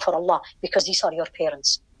 You're waiting for Allah, because these are your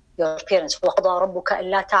parents. Your parents. وَقَضَى رَبُّكَ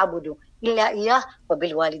أَلَّا تَعْبُدُوا إِلَّا إِيَّاهُ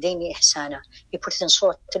وَبِالْوَالِدَيْنِ إِحْسَانًا. He put it in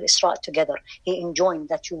Surah Al-Isra together. He enjoined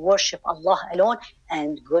that you worship Allah alone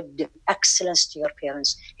and good excellence to your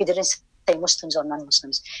parents. He didn't say Muslims or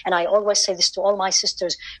non-Muslims. And I always say this to all my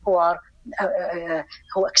sisters who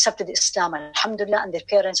accepted Islam, alhamdulillah, and their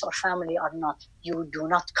parents or family are not. You do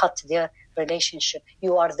not cut their relationship.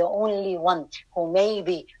 You are the only one who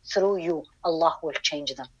maybe through you Allah will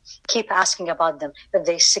change them. Keep asking about them. If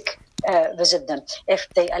they're sick, visit them. If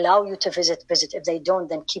they allow you to visit. If they don't,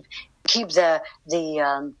 then keep the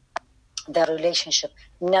relationship.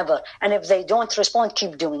 Never. And if they don't respond,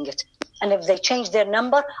 keep doing it. And if they change their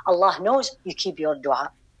number, Allah knows, you keep your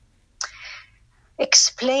dua.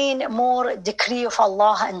 Explain more decree of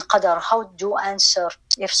Allah and Qadar. How do you answer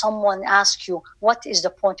if someone asks you, what is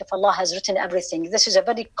the point if Allah has written everything? This is a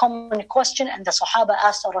very common question, and the Sahaba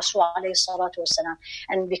asked Rasul alayhi salatu wasalam.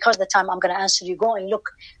 And because of the time I'm going to answer you, go and look.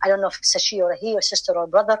 I don't know if it's a she or a he or sister or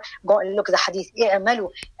brother. Go and look at the hadith.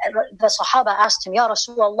 The Sahaba asked him, Ya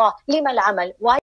Rasulullah, lima al-amal? Why